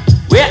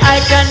 where I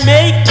can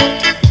make.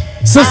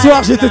 Ce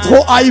soir, j'étais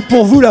trop high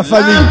pour vous, la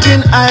famille.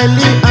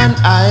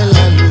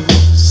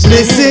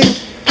 Blessing.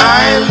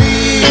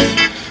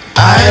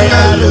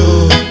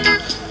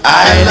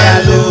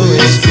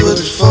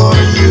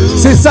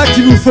 C'est ça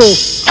qu'il vous faut.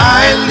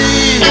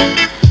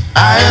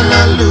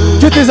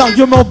 Que tes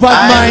arguments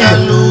bad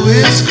mind.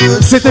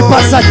 C'était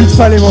pas ça qu'il te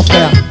fallait, mon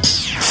frère.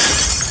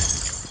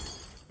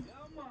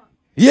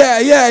 Yeah.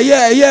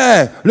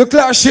 Le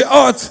clash est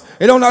hot.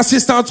 Et là, on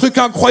assiste à un truc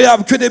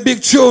incroyable. Que des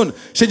big tunes.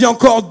 J'ai dit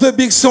encore 2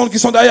 big sounds qui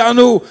sont derrière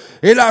nous.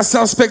 Et là, c'est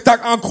un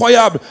spectacle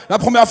incroyable. La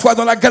première fois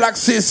dans la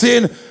galaxie,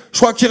 Sin. Je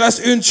crois qu'il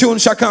reste une tune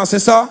chacun, c'est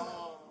ça?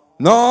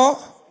 Non?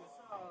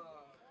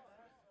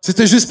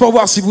 C'était juste pour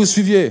voir si vous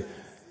suiviez.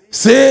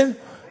 Sin,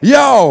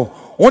 yo,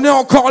 on est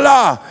encore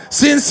là.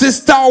 Sin, c'est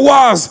Star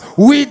Wars.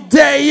 We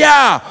there,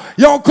 yeah.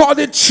 Il y a encore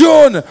des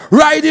tunes.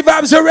 Righty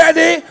Vibes, you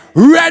ready?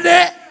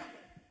 Ready?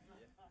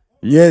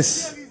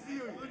 Yes.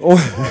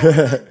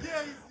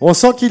 On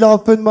sent qu'il a un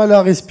peu de mal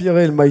à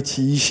respirer, le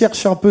Mighty. Il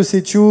cherche un peu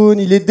ses tunes,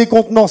 il est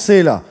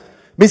décontenancé, là.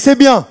 Mais c'est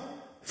bien.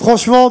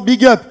 Franchement,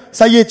 big up.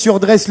 Ça y est, tu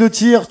redresses le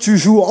tir, tu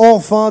joues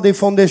enfin des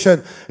foundations.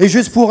 Et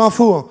juste pour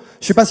info, hein,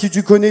 je sais pas si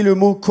tu connais le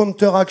mot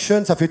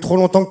counter-action, ça fait trop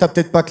longtemps que t'as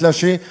peut-être pas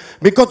clashé.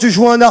 Mais quand tu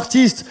joues un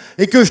artiste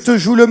et que je te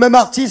joue le même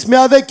artiste, mais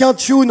avec un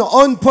tune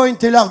on point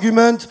et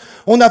l'argument,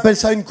 on appelle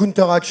ça une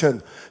counter-action.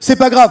 C'est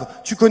pas grave.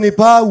 Tu connais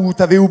pas ou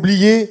t'avais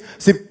oublié.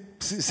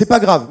 C'est pas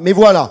grave. Mais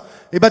voilà.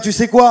 Et bah tu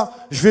sais quoi,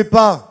 je vais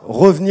pas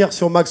revenir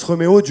sur Max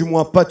Romeo, du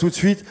moins pas tout de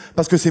suite,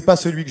 parce que c'est pas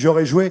celui que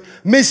j'aurais joué.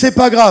 Mais c'est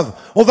pas grave.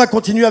 On va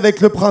continuer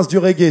avec le prince du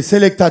reggae,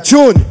 Selecta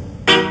Tune.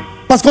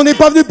 Parce qu'on n'est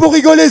pas venu pour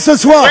rigoler ce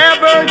soir.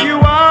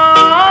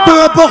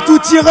 Peu importe où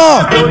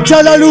t'iras,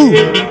 Calaloo,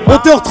 on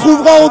te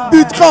retrouvera, on te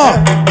butera.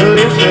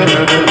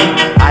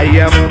 I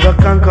am the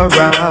conqueror,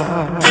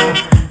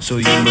 so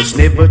you must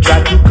never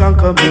try to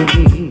conquer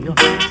me.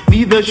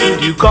 Neither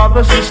should you call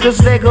the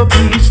sisters Lego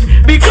beast,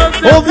 because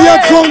on vient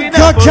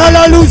contre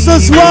Calaloo ce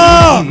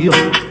soir.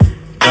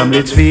 Come,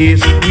 let's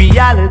face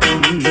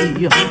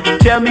reality.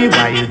 Tell me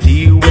why you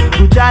deal with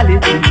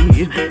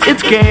brutality.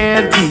 It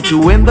can't be to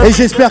win the. Et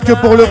j'espère que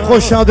pour le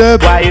prochain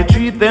dub, why you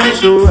treat them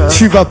so rough.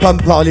 Tu vas pas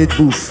me parler de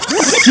bouffe,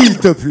 s'il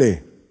te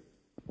plaît.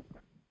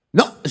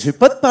 Non, je vais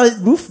pas te parler de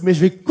bouffe, mais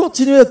je vais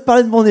continuer à te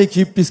parler de mon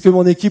équipe, puisque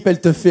mon équipe,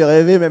 elle te fait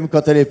rêver même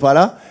quand elle est pas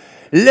là.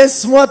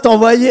 Laisse-moi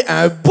t'envoyer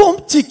un bon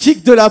petit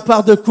kick de la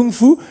part de Kung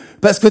Fu,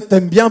 parce que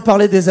t'aimes bien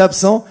parler des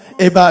absents.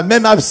 Et bah,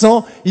 même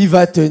absent, il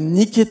va te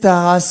niquer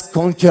ta race,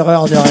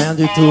 conquéreur de rien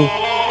du tout.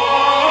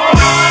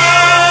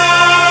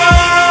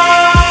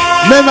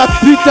 Même à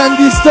putain de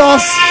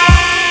distance,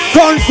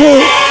 Kung Fu,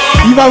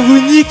 il va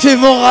vous niquer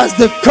vos races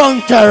de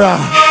conquéreur.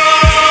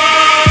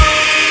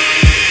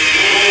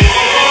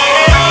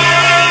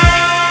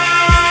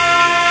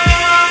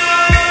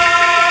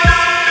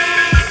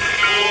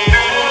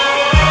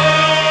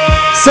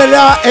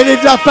 Celle-là, elle est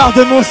de la part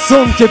de mon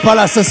son qui est pas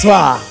là ce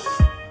soir.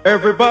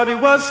 Everybody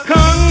was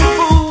kung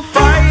fu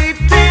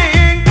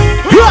fighting.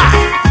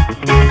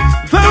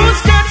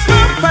 Those kids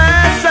were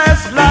fast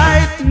as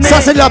lightning.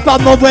 Ça, c'est de la part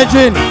de mon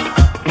Bredjin.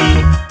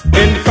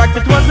 In fact,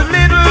 it was a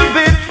little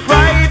bit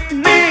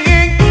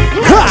frightening.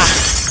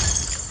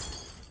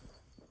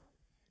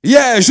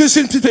 Yeah, juste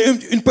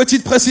une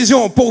petite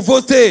précision pour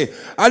voter.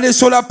 Allez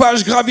sur la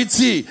page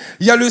Gravity.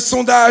 Il y a le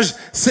sondage,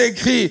 c'est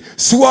écrit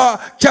soit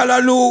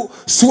Calaloo,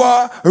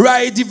 soit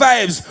Ridey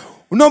Vibes.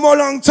 No more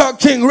long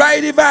talking,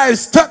 Ridey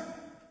Vibes.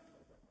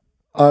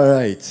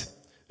 Alright.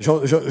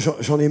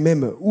 J'en ai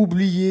même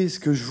oublié ce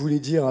que je voulais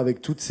dire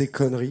avec toutes ces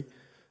conneries.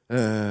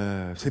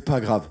 C'est pas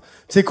grave.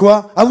 C'est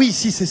quoi? Ah oui,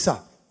 si, c'est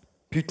ça.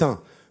 Putain,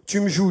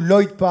 tu me joues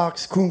Lloyd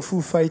Parks Kung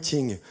Fu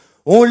Fighting.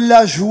 On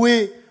l'a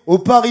joué au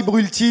Paris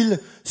Brûle-t-il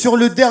sur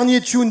le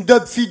dernier tune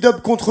Dub Fi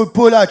Dub contre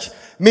Polak.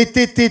 Mais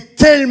t'étais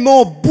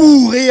tellement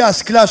bourré à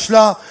ce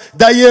clash-là.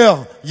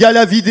 D'ailleurs, il y a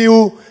la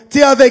vidéo.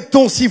 T'es avec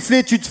ton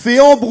sifflet, tu te fais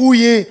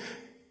embrouiller.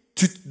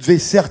 Tu devais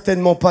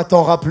certainement pas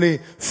t'en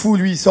rappeler. Fou,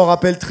 lui, il s'en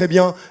rappelle très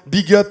bien.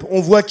 Big up,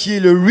 on voit qui est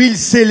le real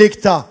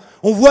Selecta.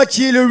 On voit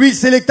qui est le real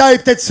Selecta et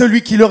peut-être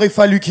celui qu'il aurait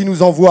fallu qu'il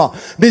nous envoie.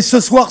 Mais ce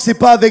soir, c'est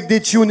pas avec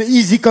des tunes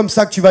easy comme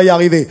ça que tu vas y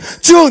arriver.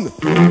 Tune!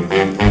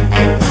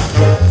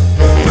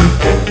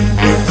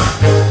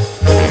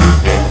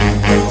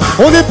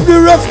 On est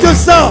plus rough que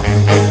ça!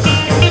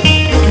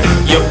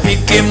 You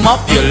pick him up,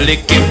 you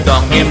lick him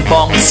down, him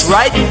bounce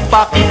right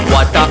back.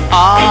 What a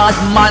hard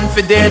man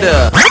for dead.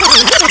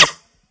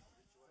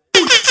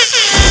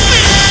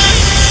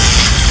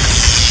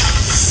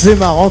 C'est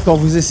marrant quand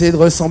vous essayez de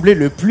ressembler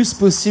le plus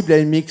possible à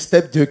une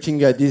mixtape de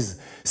King Addies.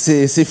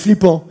 C'est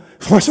flippant.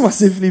 Franchement,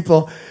 c'est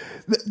flippant.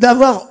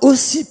 D'avoir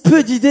aussi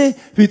peu d'idées.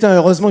 Putain,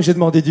 heureusement que j'ai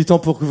demandé du temps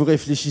pour que vous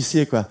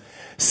réfléchissiez, quoi.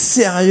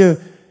 Sérieux.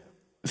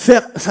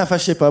 Enfin,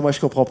 je sais pas, moi je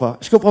comprends pas.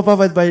 Je comprends pas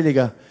votre bail, les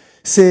gars.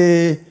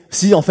 Si,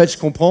 en fait, je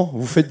comprends.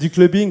 Vous faites du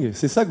clubbing.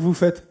 C'est ça que vous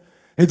faites.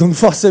 Et donc,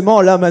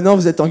 forcément, là, maintenant,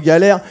 vous êtes en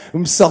galère. Vous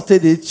me sortez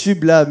des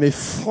tubes, là. Mais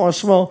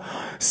franchement,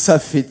 ça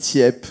fait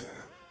tiep.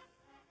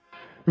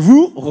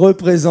 Vous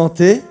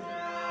représentez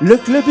le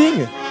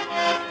clubbing.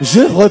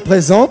 Je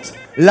représente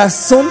la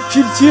sound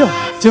culture.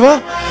 Tu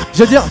vois? Je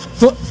veux dire,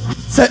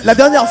 la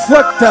dernière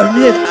fois que t'as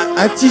mis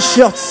un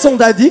t-shirt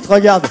Sound Addict,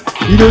 regarde,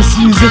 il est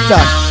aussi usé que t'as.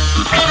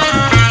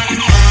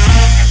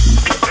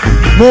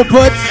 Mon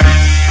pote,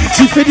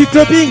 tu fais du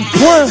clubbing,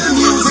 point.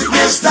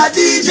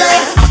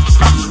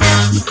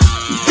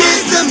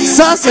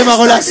 Ça, c'est ma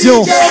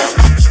relation.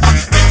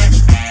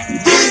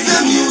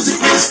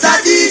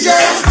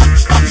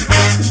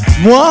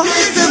 Moi,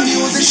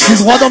 je suis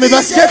droit dans mes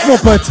baskets, mon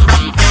pote.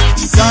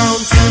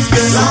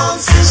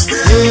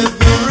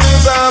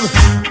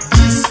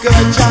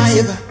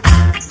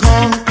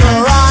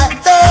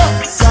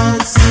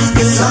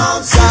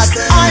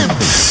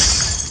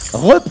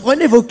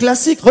 Reprenez vos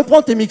classiques,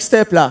 reprends tes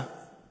mixtapes là.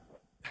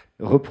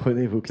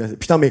 Reprenez vos classiques.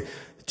 Putain, mais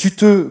tu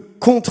te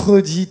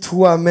contredis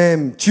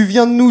toi-même. Tu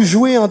viens de nous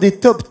jouer un des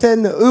top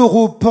 10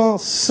 européens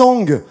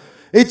song.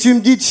 Et tu me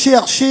dis de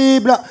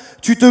chercher, bla.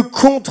 Tu te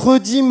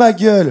contredis, ma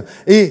gueule.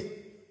 Et,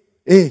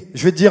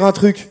 je vais te dire un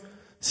truc.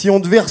 Si on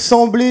devait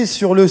ressembler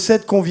sur le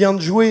set qu'on vient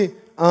de jouer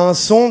à un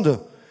sonde,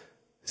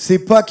 c'est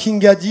pas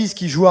King Addies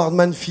qui joue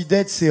Hardman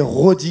Fidet, c'est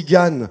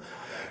Rodigan.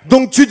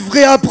 Donc tu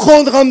devrais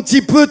apprendre un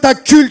petit peu ta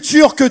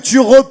culture que tu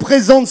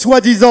représentes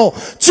soi-disant.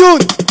 Tune!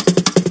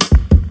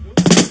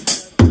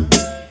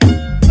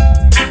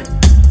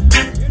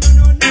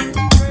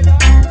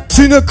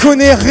 Tu ne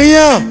connais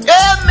rien.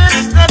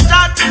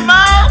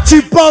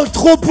 Tu parles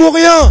trop pour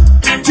rien.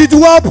 Tu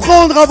dois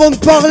apprendre avant de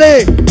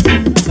parler.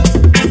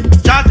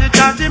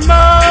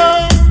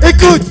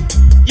 Écoute.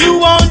 You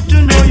want to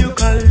know your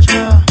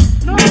culture.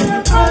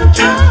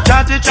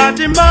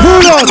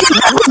 Pull on.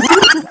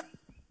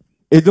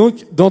 Et donc,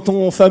 dans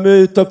ton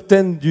fameux top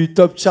 10 du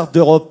top chart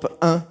d'Europe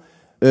 1,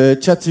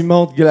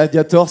 Chatiment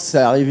Gladiator, c'est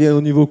arrivé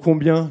au niveau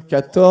combien?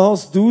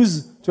 14,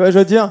 12? Tu vois, je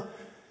veux dire?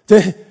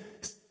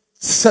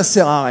 Ça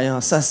sert à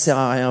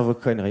rien vos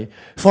conneries.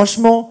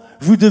 Franchement,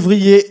 vous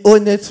devriez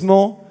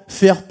honnêtement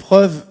faire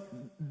preuve,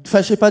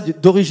 enfin, je sais pas,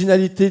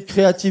 d'originalité, de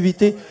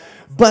créativité.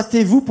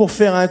 Battez-vous pour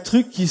faire un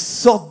truc qui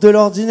sorte de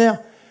l'ordinaire.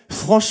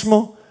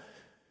 Franchement.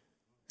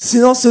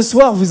 Sinon, ce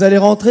soir, vous allez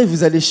rentrer,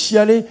 vous allez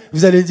chialer,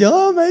 vous allez dire «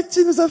 Oh,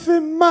 Mighty nous a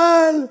fait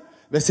mal !»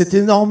 Mais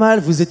c'était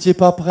normal, vous étiez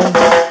pas prêts.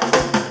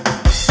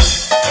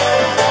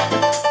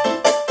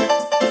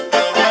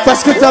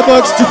 Parce que ta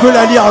box, tu peux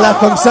la lire là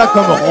comme ça,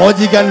 comme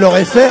Rodigan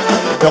l'aurait fait.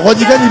 Mais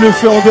Rodigan, il le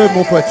fait en deux,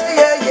 mon pote.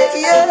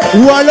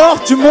 Ou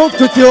alors, tu montres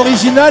que t'es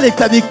original et que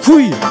t'as des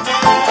couilles.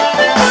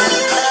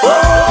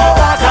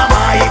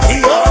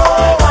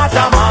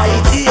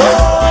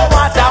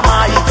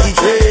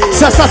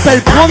 Ça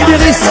s'appelle prendre des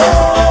risques.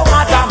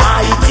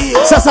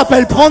 Ça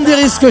s'appelle prendre des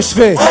risques que je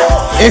fais.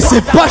 Et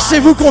c'est pas chez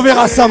vous qu'on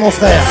verra ça, mon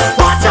frère.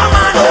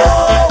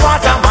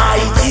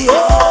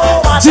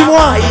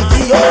 Dis-moi,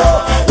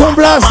 ton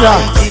blaze là,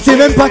 t'es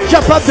même pas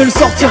capable de le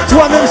sortir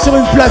toi-même sur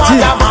une platine.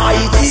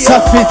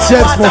 Ça fait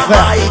tiède, mon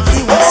frère.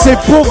 C'est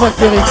pauvre,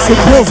 Félix, c'est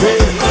pauvre.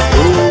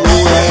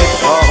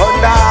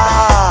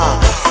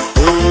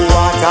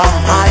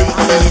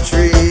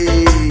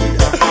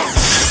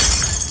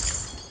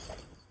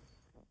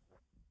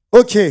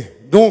 Ok,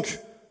 donc,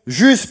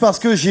 juste parce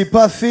que j'ai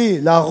pas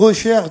fait la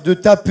recherche de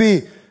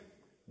taper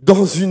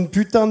dans une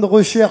putain de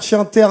recherche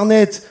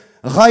internet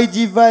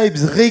Ridey Vibes,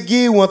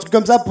 reggae ou un truc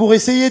comme ça pour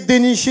essayer de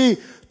dénicher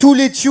tous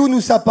les tunes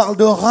où ça parle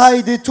de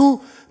ride et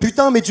tout.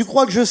 Putain, mais tu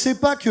crois que je sais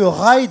pas que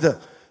ride,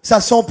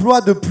 ça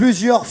s'emploie de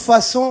plusieurs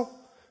façons?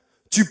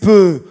 Tu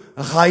peux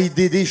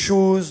rider des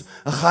choses,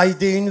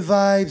 rider une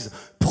vibes,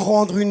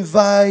 prendre une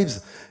vibes.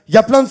 Il y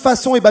a plein de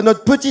façons. Et ben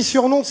notre petit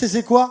surnom,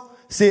 c'est quoi?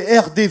 C'est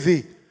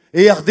RDV.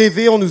 Et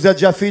RDV, on nous a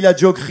déjà fait la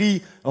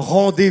jokerie «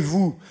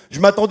 Rendez-vous ». Je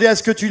m'attendais à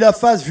ce que tu la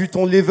fasses vu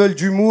ton level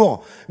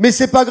d'humour. Mais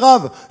c'est pas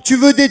grave. Tu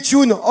veux des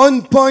tunes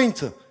on point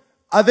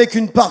avec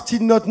une partie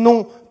de notre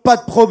nom, pas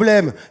de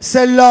problème.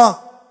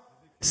 Celle-là,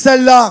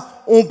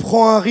 on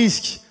prend un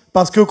risque.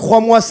 Parce que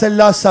crois-moi,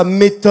 celle-là, ça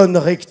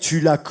m'étonnerait que tu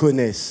la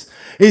connaisses.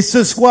 Et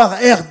ce soir,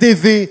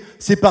 RDV,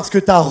 c'est parce que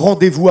t'as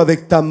rendez-vous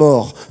avec ta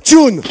mort.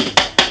 Tune!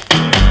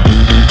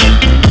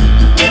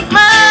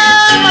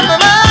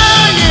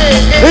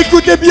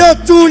 Écoutez bien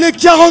tous les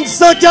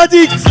 45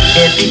 addicts.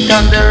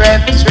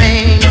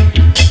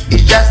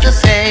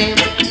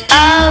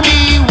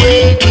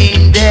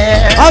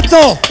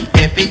 Attends.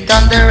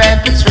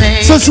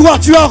 Ce soir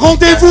tu as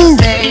rendez-vous.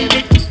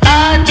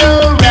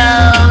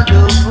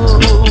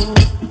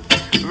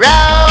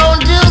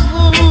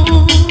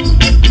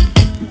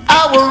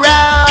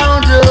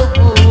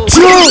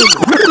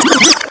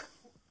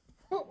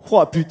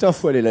 Oh putain,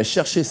 faut aller la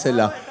chercher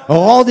celle-là.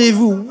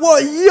 Rendez-vous.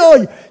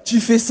 Woyoy. Tu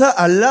fais ça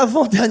à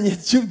l'avant-dernier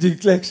tube du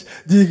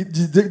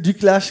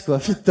Clash, quoi.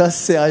 Putain,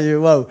 sérieux,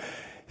 waouh.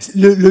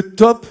 Le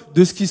top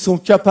de ce qu'ils sont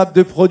capables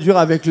de produire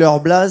avec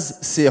leur blaze,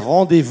 c'est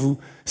rendez-vous.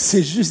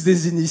 C'est juste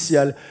des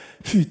initiales.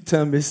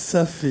 Putain, mais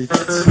ça fait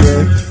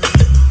tiède.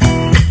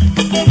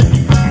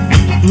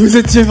 Vous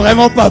étiez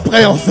vraiment pas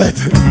prêts, en fait.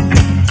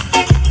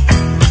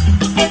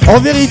 En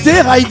vérité,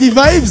 Ridey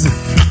Vibes,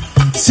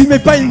 s'il met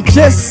pas une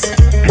pièce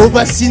au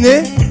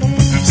bassinet,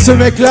 ce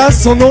mec-là,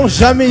 son nom,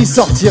 jamais il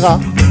sortira.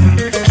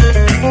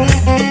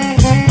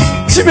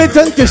 Tu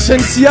m'étonnes que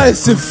Shensia, elle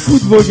se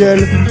fout de vos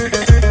gueules.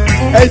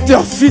 Elle te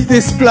refile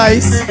des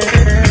splices.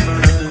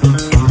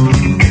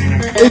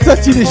 Et toi,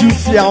 tu les joues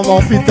fièrement,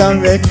 putain,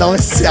 mec. Non,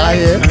 mais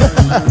sérieux.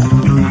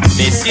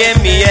 Messieurs,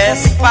 mi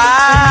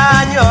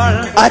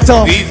espagnol.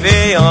 Attends.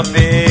 Vivez en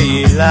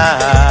pays là.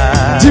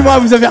 Dis-moi,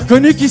 vous avez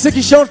reconnu qui c'est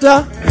qui chante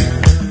là?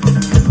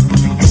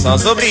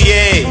 Sans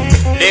oublier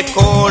les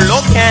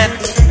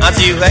coloquettes en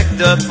direct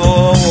de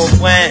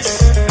Port-au-Prince.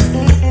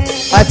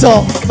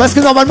 Attends, parce que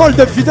normalement le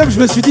Dub Freedom, je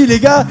me suis dit les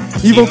gars,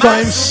 ils vont quand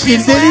même chier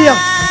le délire.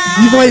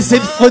 Ils vont essayer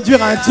de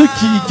produire un truc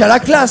qui a la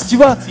classe, tu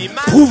vois.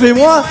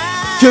 Prouvez-moi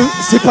que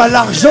c'est pas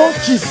l'argent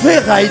qui fait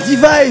Ridey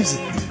Vibes.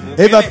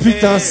 Eh bah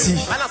putain si.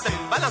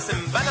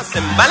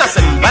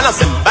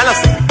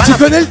 Tu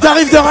connais le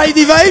tarif de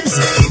Ridey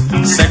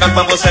Vibes? 50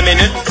 francs pour 5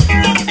 minutes.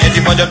 Et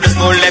 10 fois de plus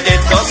pour les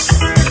détos.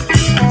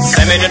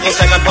 5 minutes pour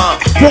 50 francs.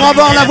 Pour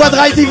avoir la voix de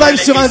Ridey Vibes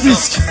sur un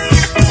disque.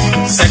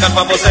 50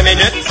 francs pour 5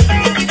 minutes.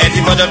 Et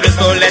 10 fois de plus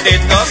pour les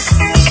détos.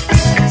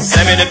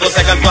 5 minutes pour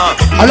 50 francs.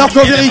 Alors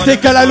qu'en vérité,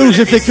 Calaloo,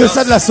 j'ai fait que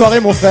ça de la soirée,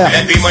 mon frère.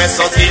 Et puis moi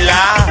sorti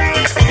là.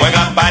 Moi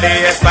pas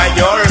des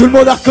espagnols. Tout le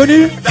monde a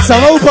reconnu? Ça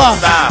va ou pas?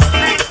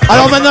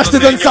 Alors maintenant, je te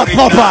donne ça,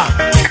 prends pas.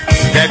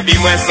 Et puis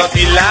moi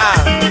sorti là.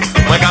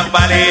 Moi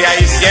pas des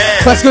haïtiens.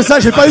 Parce que ça,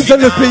 j'ai pas eu besoin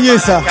de le payer,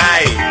 ça.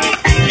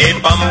 Et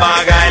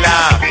bambagay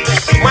là.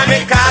 Moi me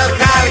cal,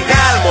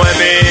 moi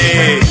me.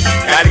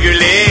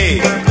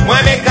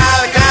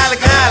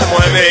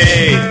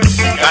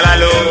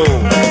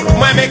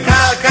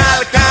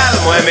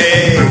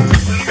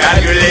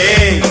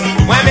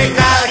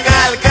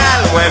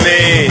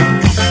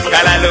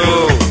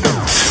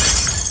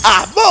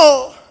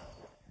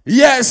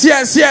 Yes,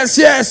 yes, yes,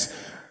 yes.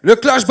 Le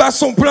clash bat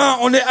son plein,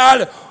 on est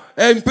Al.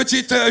 Et une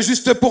petite,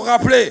 juste pour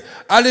rappeler,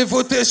 allez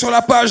voter sur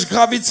la page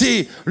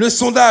Gravity, le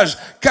sondage,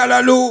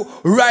 Calaloo,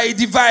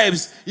 Ridey Vibes.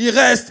 Il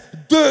reste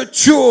 2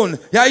 tunes.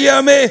 Ya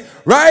hear me?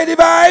 Ridey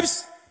Vibes.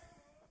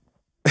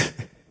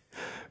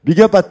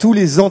 Big up à tous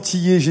les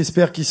Antillais,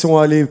 j'espère qu'ils sont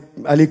à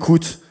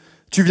l'écoute.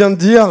 Tu viens de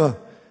dire,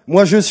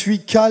 moi je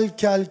suis cal.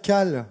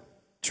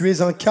 Tu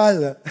es un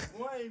cal.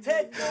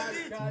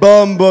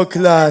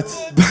 Bomboclat.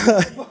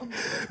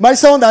 My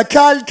sound a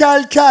cal.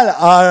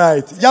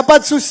 Alright. Y a pas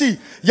de souci.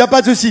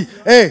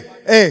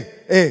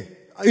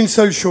 Une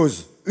seule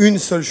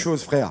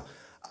chose, frère.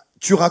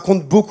 Tu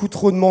racontes beaucoup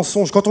trop de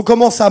mensonges. Quand on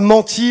commence à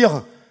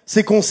mentir,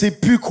 c'est qu'on sait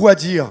plus quoi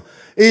dire.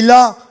 Et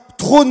là,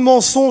 trop de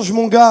mensonges,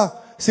 mon gars.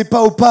 C'est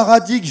pas au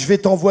paradis que je vais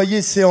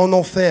t'envoyer, c'est en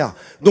enfer.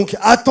 Donc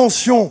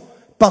attention,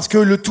 parce que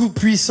le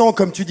Tout-Puissant,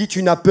 comme tu dis,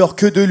 tu n'as peur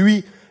que de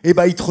lui, eh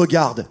ben il te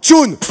regarde.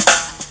 Tune!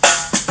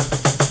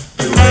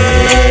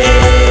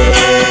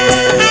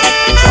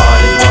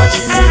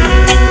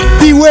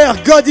 Beware,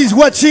 God is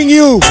watching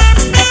you.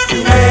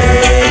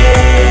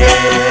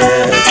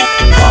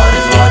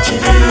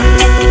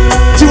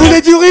 Tu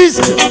voulais du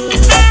risque?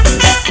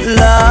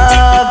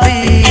 Love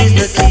is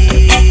the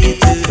key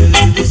to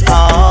this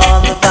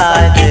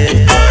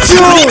undivided.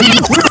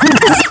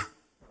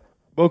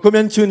 Bon,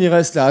 combien de tunes il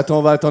reste là? Attends,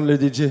 on va attendre le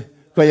DJ.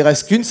 Quoi, il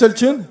reste qu'une seule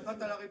tune?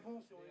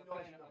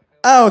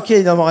 Ah ok,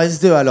 il en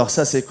reste 2, alors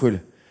ça c'est cool.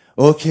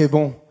 Ok,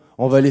 bon,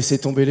 on va laisser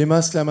tomber les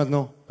masques là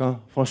maintenant. Hein,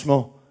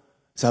 franchement,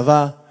 ça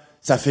va.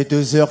 Ça fait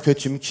 2 heures que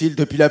tu me kills.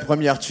 Depuis la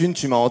première tune,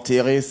 tu m'as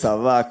enterré, ça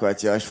va quoi.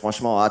 Tu vois,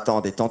 franchement, attends,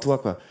 détends-toi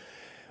quoi.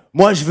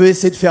 Moi, je veux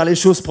essayer de faire les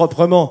choses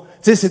proprement.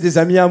 Tu sais, c'est des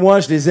amis à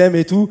moi, je les aime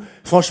et tout.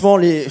 Franchement,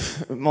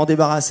 m'en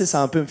débarrasser, ça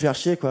va un peu me faire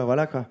chier quoi,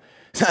 voilà quoi.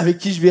 Avec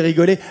qui je vais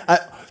rigoler?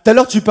 Tout à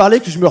l'heure, tu parlais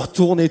que je me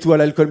retourne et tout à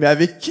l'alcool, mais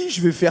avec qui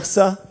je vais faire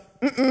ça?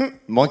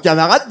 Mon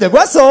camarade de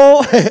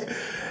boisson.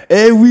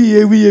 Eh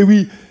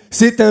oui.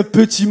 C'est un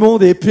petit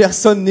monde et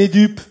personne n'est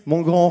dupe. Mon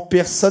grand,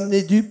 personne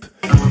n'est dupe.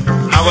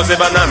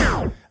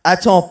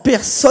 Attends,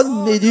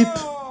 personne n'est dupe.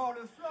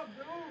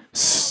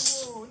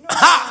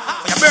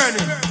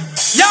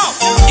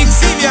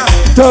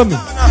 Tom,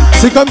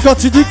 c'est comme quand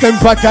tu dis que t'aimes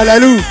pas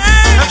Calaloo.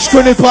 Je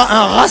connais pas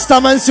un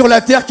rastaman sur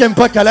la terre qui aime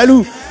pas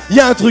Calaloo. Il y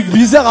a un truc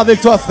bizarre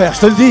avec toi, frère, je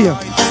te le dis.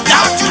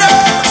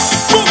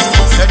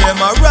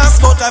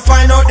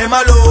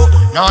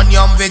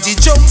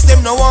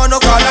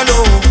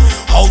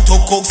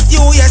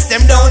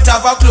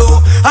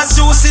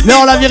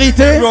 Non, la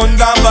vérité.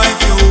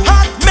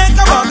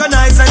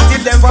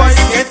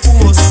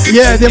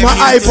 Yeah, they might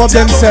hype up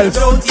themselves.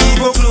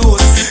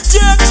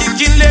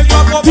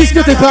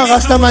 Puisque t'es pas un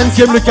rastaman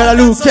qui aime le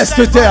Calaloo, qu'est-ce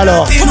que t'es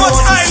alors?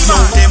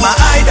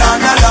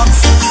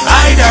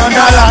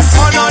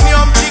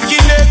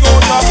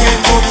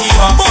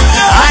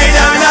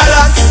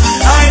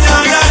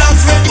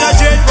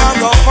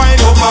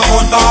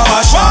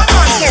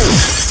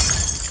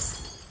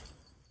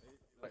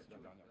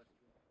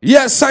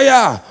 Yes, ça y est.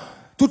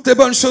 Toutes les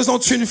bonnes choses ont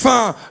une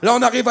fin. Là,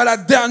 on arrive à la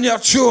dernière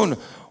tune.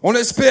 On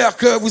espère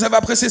que vous avez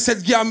apprécié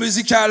cette guerre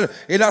musicale.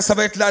 Et là, ça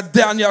va être la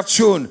dernière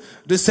tune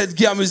de cette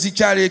guerre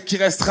musicale et qui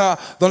restera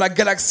dans la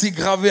galaxie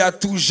gravée à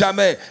tout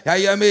jamais.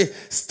 Ayame,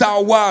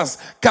 Star Wars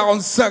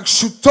 45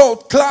 Shootout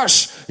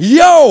Clash.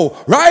 Yo,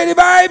 Ridey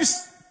Vibes.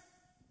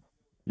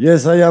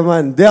 Yes, I am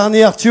man.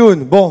 Dernière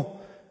tune. Bon,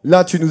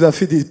 là, tu nous as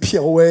fait des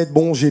pirouettes.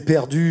 Bon, j'ai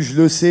perdu, je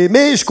le sais.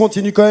 Mais je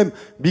continue quand même.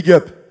 Big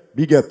up.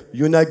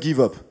 You not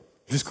give up.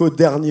 Jusqu'au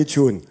dernier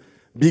tune.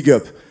 Big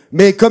up.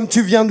 Mais comme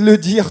tu viens de le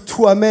dire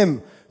toi-même,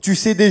 tu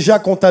sais déjà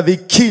qu'on t'avait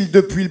kill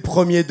depuis le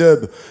premier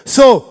dub.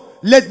 So,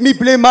 let me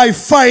play my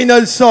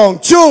final song.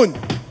 Tune!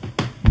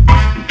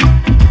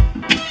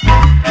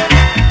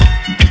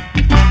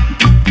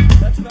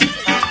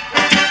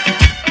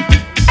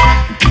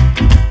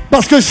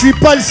 Parce que je suis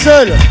pas le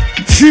seul.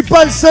 Je suis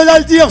pas le seul à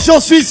le dire, j'en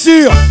suis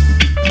sûr.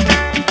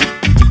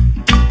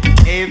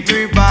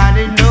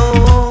 Everybody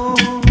knows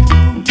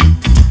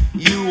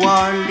you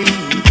are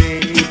leaving.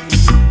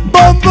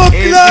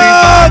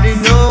 Everybody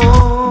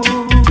knows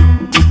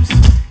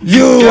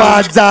you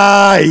are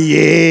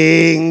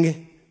dying.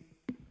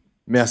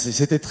 Merci,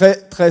 c'était très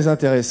très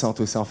intéressant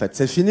tout ça en fait.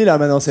 C'est fini là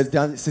maintenant,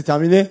 c'est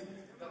terminé?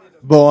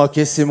 Bon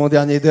ok, c'est mon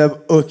dernier dub,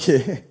 ok.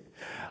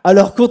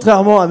 Alors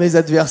contrairement à mes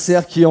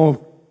adversaires qui ont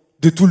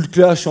de tout le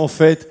clash en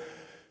fait,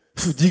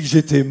 dit que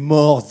j'étais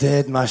mort,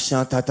 dead,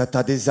 machin,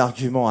 des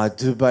arguments à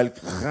 2 balles,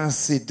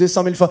 rincés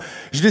 200 000 fois.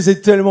 Je les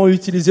ai tellement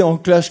utilisés en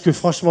clash que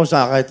franchement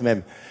j'arrête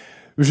même.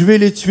 Je vais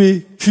les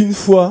tuer qu'une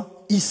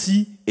fois,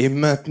 ici et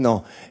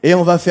maintenant. Et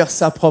on va faire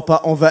ça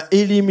propre, on va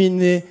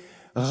éliminer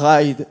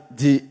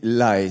Ridey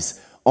Lies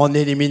en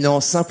éliminant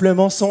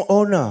simplement son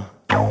owner.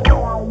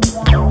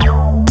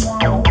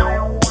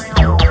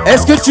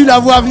 Est-ce que tu la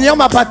vois venir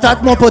ma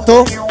patate mon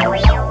poteau?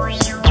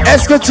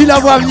 Est-ce que tu la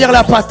vois venir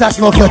la patate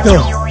mon poteau?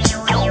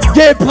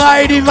 Gay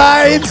Ridey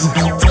Vibes.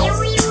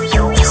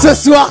 Ce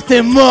soir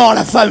t'es mort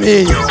la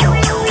famille.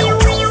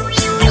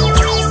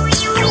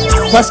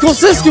 Parce qu'on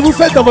sait ce que vous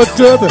faites dans votre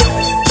club.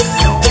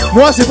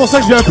 Moi, c'est pour ça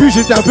que je viens plus,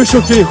 j'étais un peu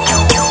choqué.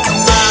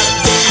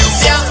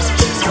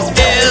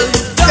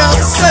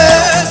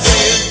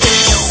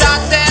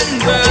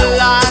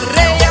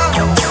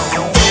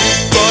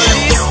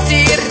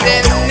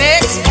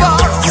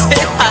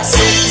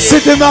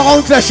 C'était marrant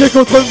de clasher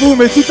contre vous,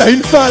 mais tout a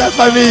une fin, la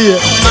famille.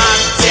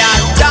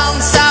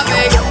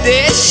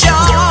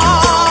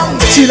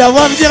 Tu la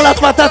vois venir la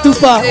patate ou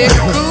pas?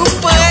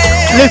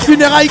 Les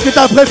funérailles que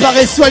t'as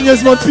préparées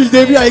soigneusement depuis le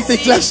début avec tes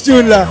clash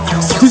tunes là.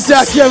 Tu sais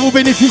à qui elles vont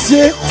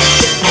bénéficier?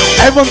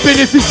 Elles vont te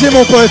bénéficier,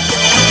 mon pote.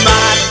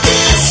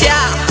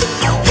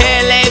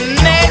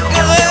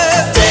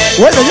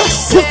 Ouais, d'ailleurs,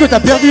 je trouve que t'as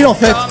perdu en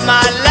fait.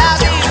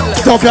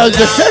 T'es en période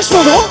de sèche,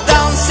 mon grand?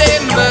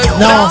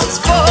 Non.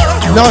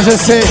 Non, je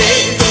sais.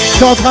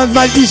 T'es en train de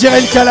mal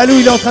digérer le calalou,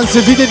 il est en train de se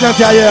vider de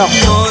l'intérieur.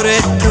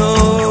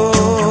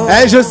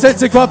 Eh, je sais,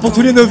 tu sais quoi, pour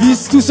tous les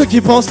novices, tous ceux qui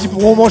pensent qu'ils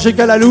pourront manger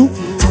calalou,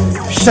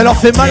 ça leur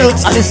fait mal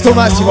à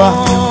l'estomac, tu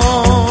vois.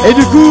 Et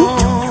du coup,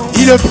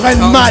 ils le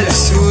prennent mal.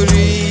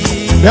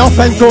 Mais en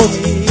fin de compte,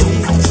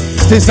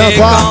 c'était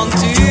sympa.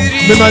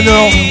 Mais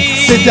maintenant,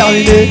 c'est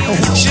terminé.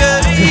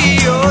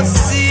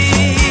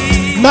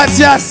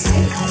 Mathias,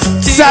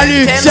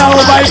 salut, ciao,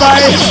 bye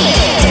bye.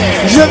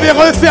 Je vais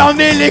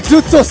refermer les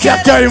clous de ton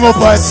cercueil, mon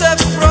pote.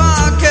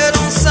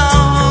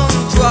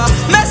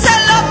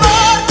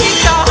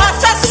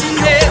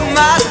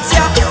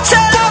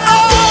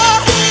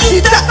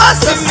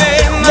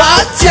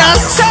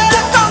 Mathias, c'est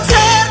le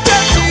cancer que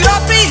tu as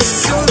pris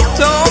sous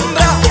ton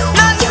bras.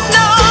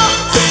 Maintenant,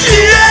 tu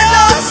es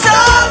dans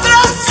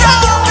Sandra.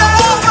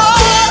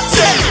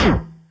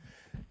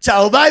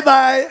 Ciao, bye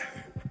bye.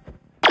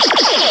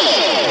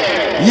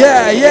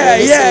 Yeah, yeah,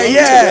 yeah,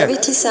 yeah.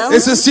 Et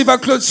ceci va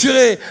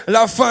clôturer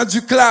la fin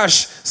du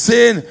clash.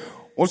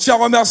 On tient à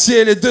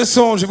remercier les deux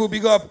sons. Je vous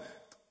big up.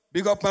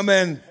 Big up, my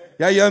man.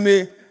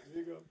 Yayami.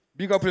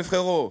 Big up, les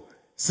frérots.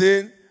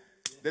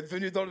 D'être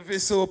venu dans le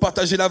vaisseau,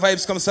 partager la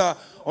vibes comme ça.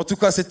 En tout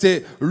cas,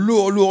 c'était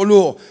lourd, lourd,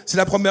 lourd. C'est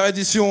la première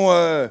édition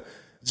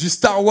du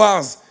Star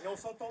Wars. Et on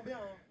s'entend bien.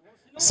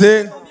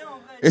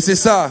 Et c'est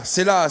ça,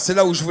 c'est là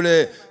où je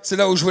voulais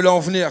en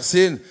venir.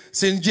 C'est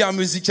une guerre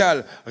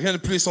musicale, rien de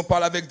plus. On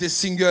parle avec des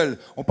singles,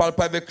 on parle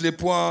pas avec les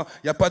points.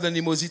 Il y a pas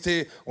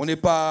d'animosité. On n'est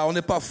pas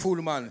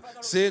full, man.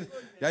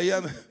 Y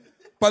a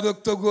pas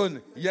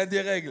d'octogone. Il y a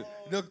des règles.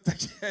 Donc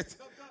t'inquiète.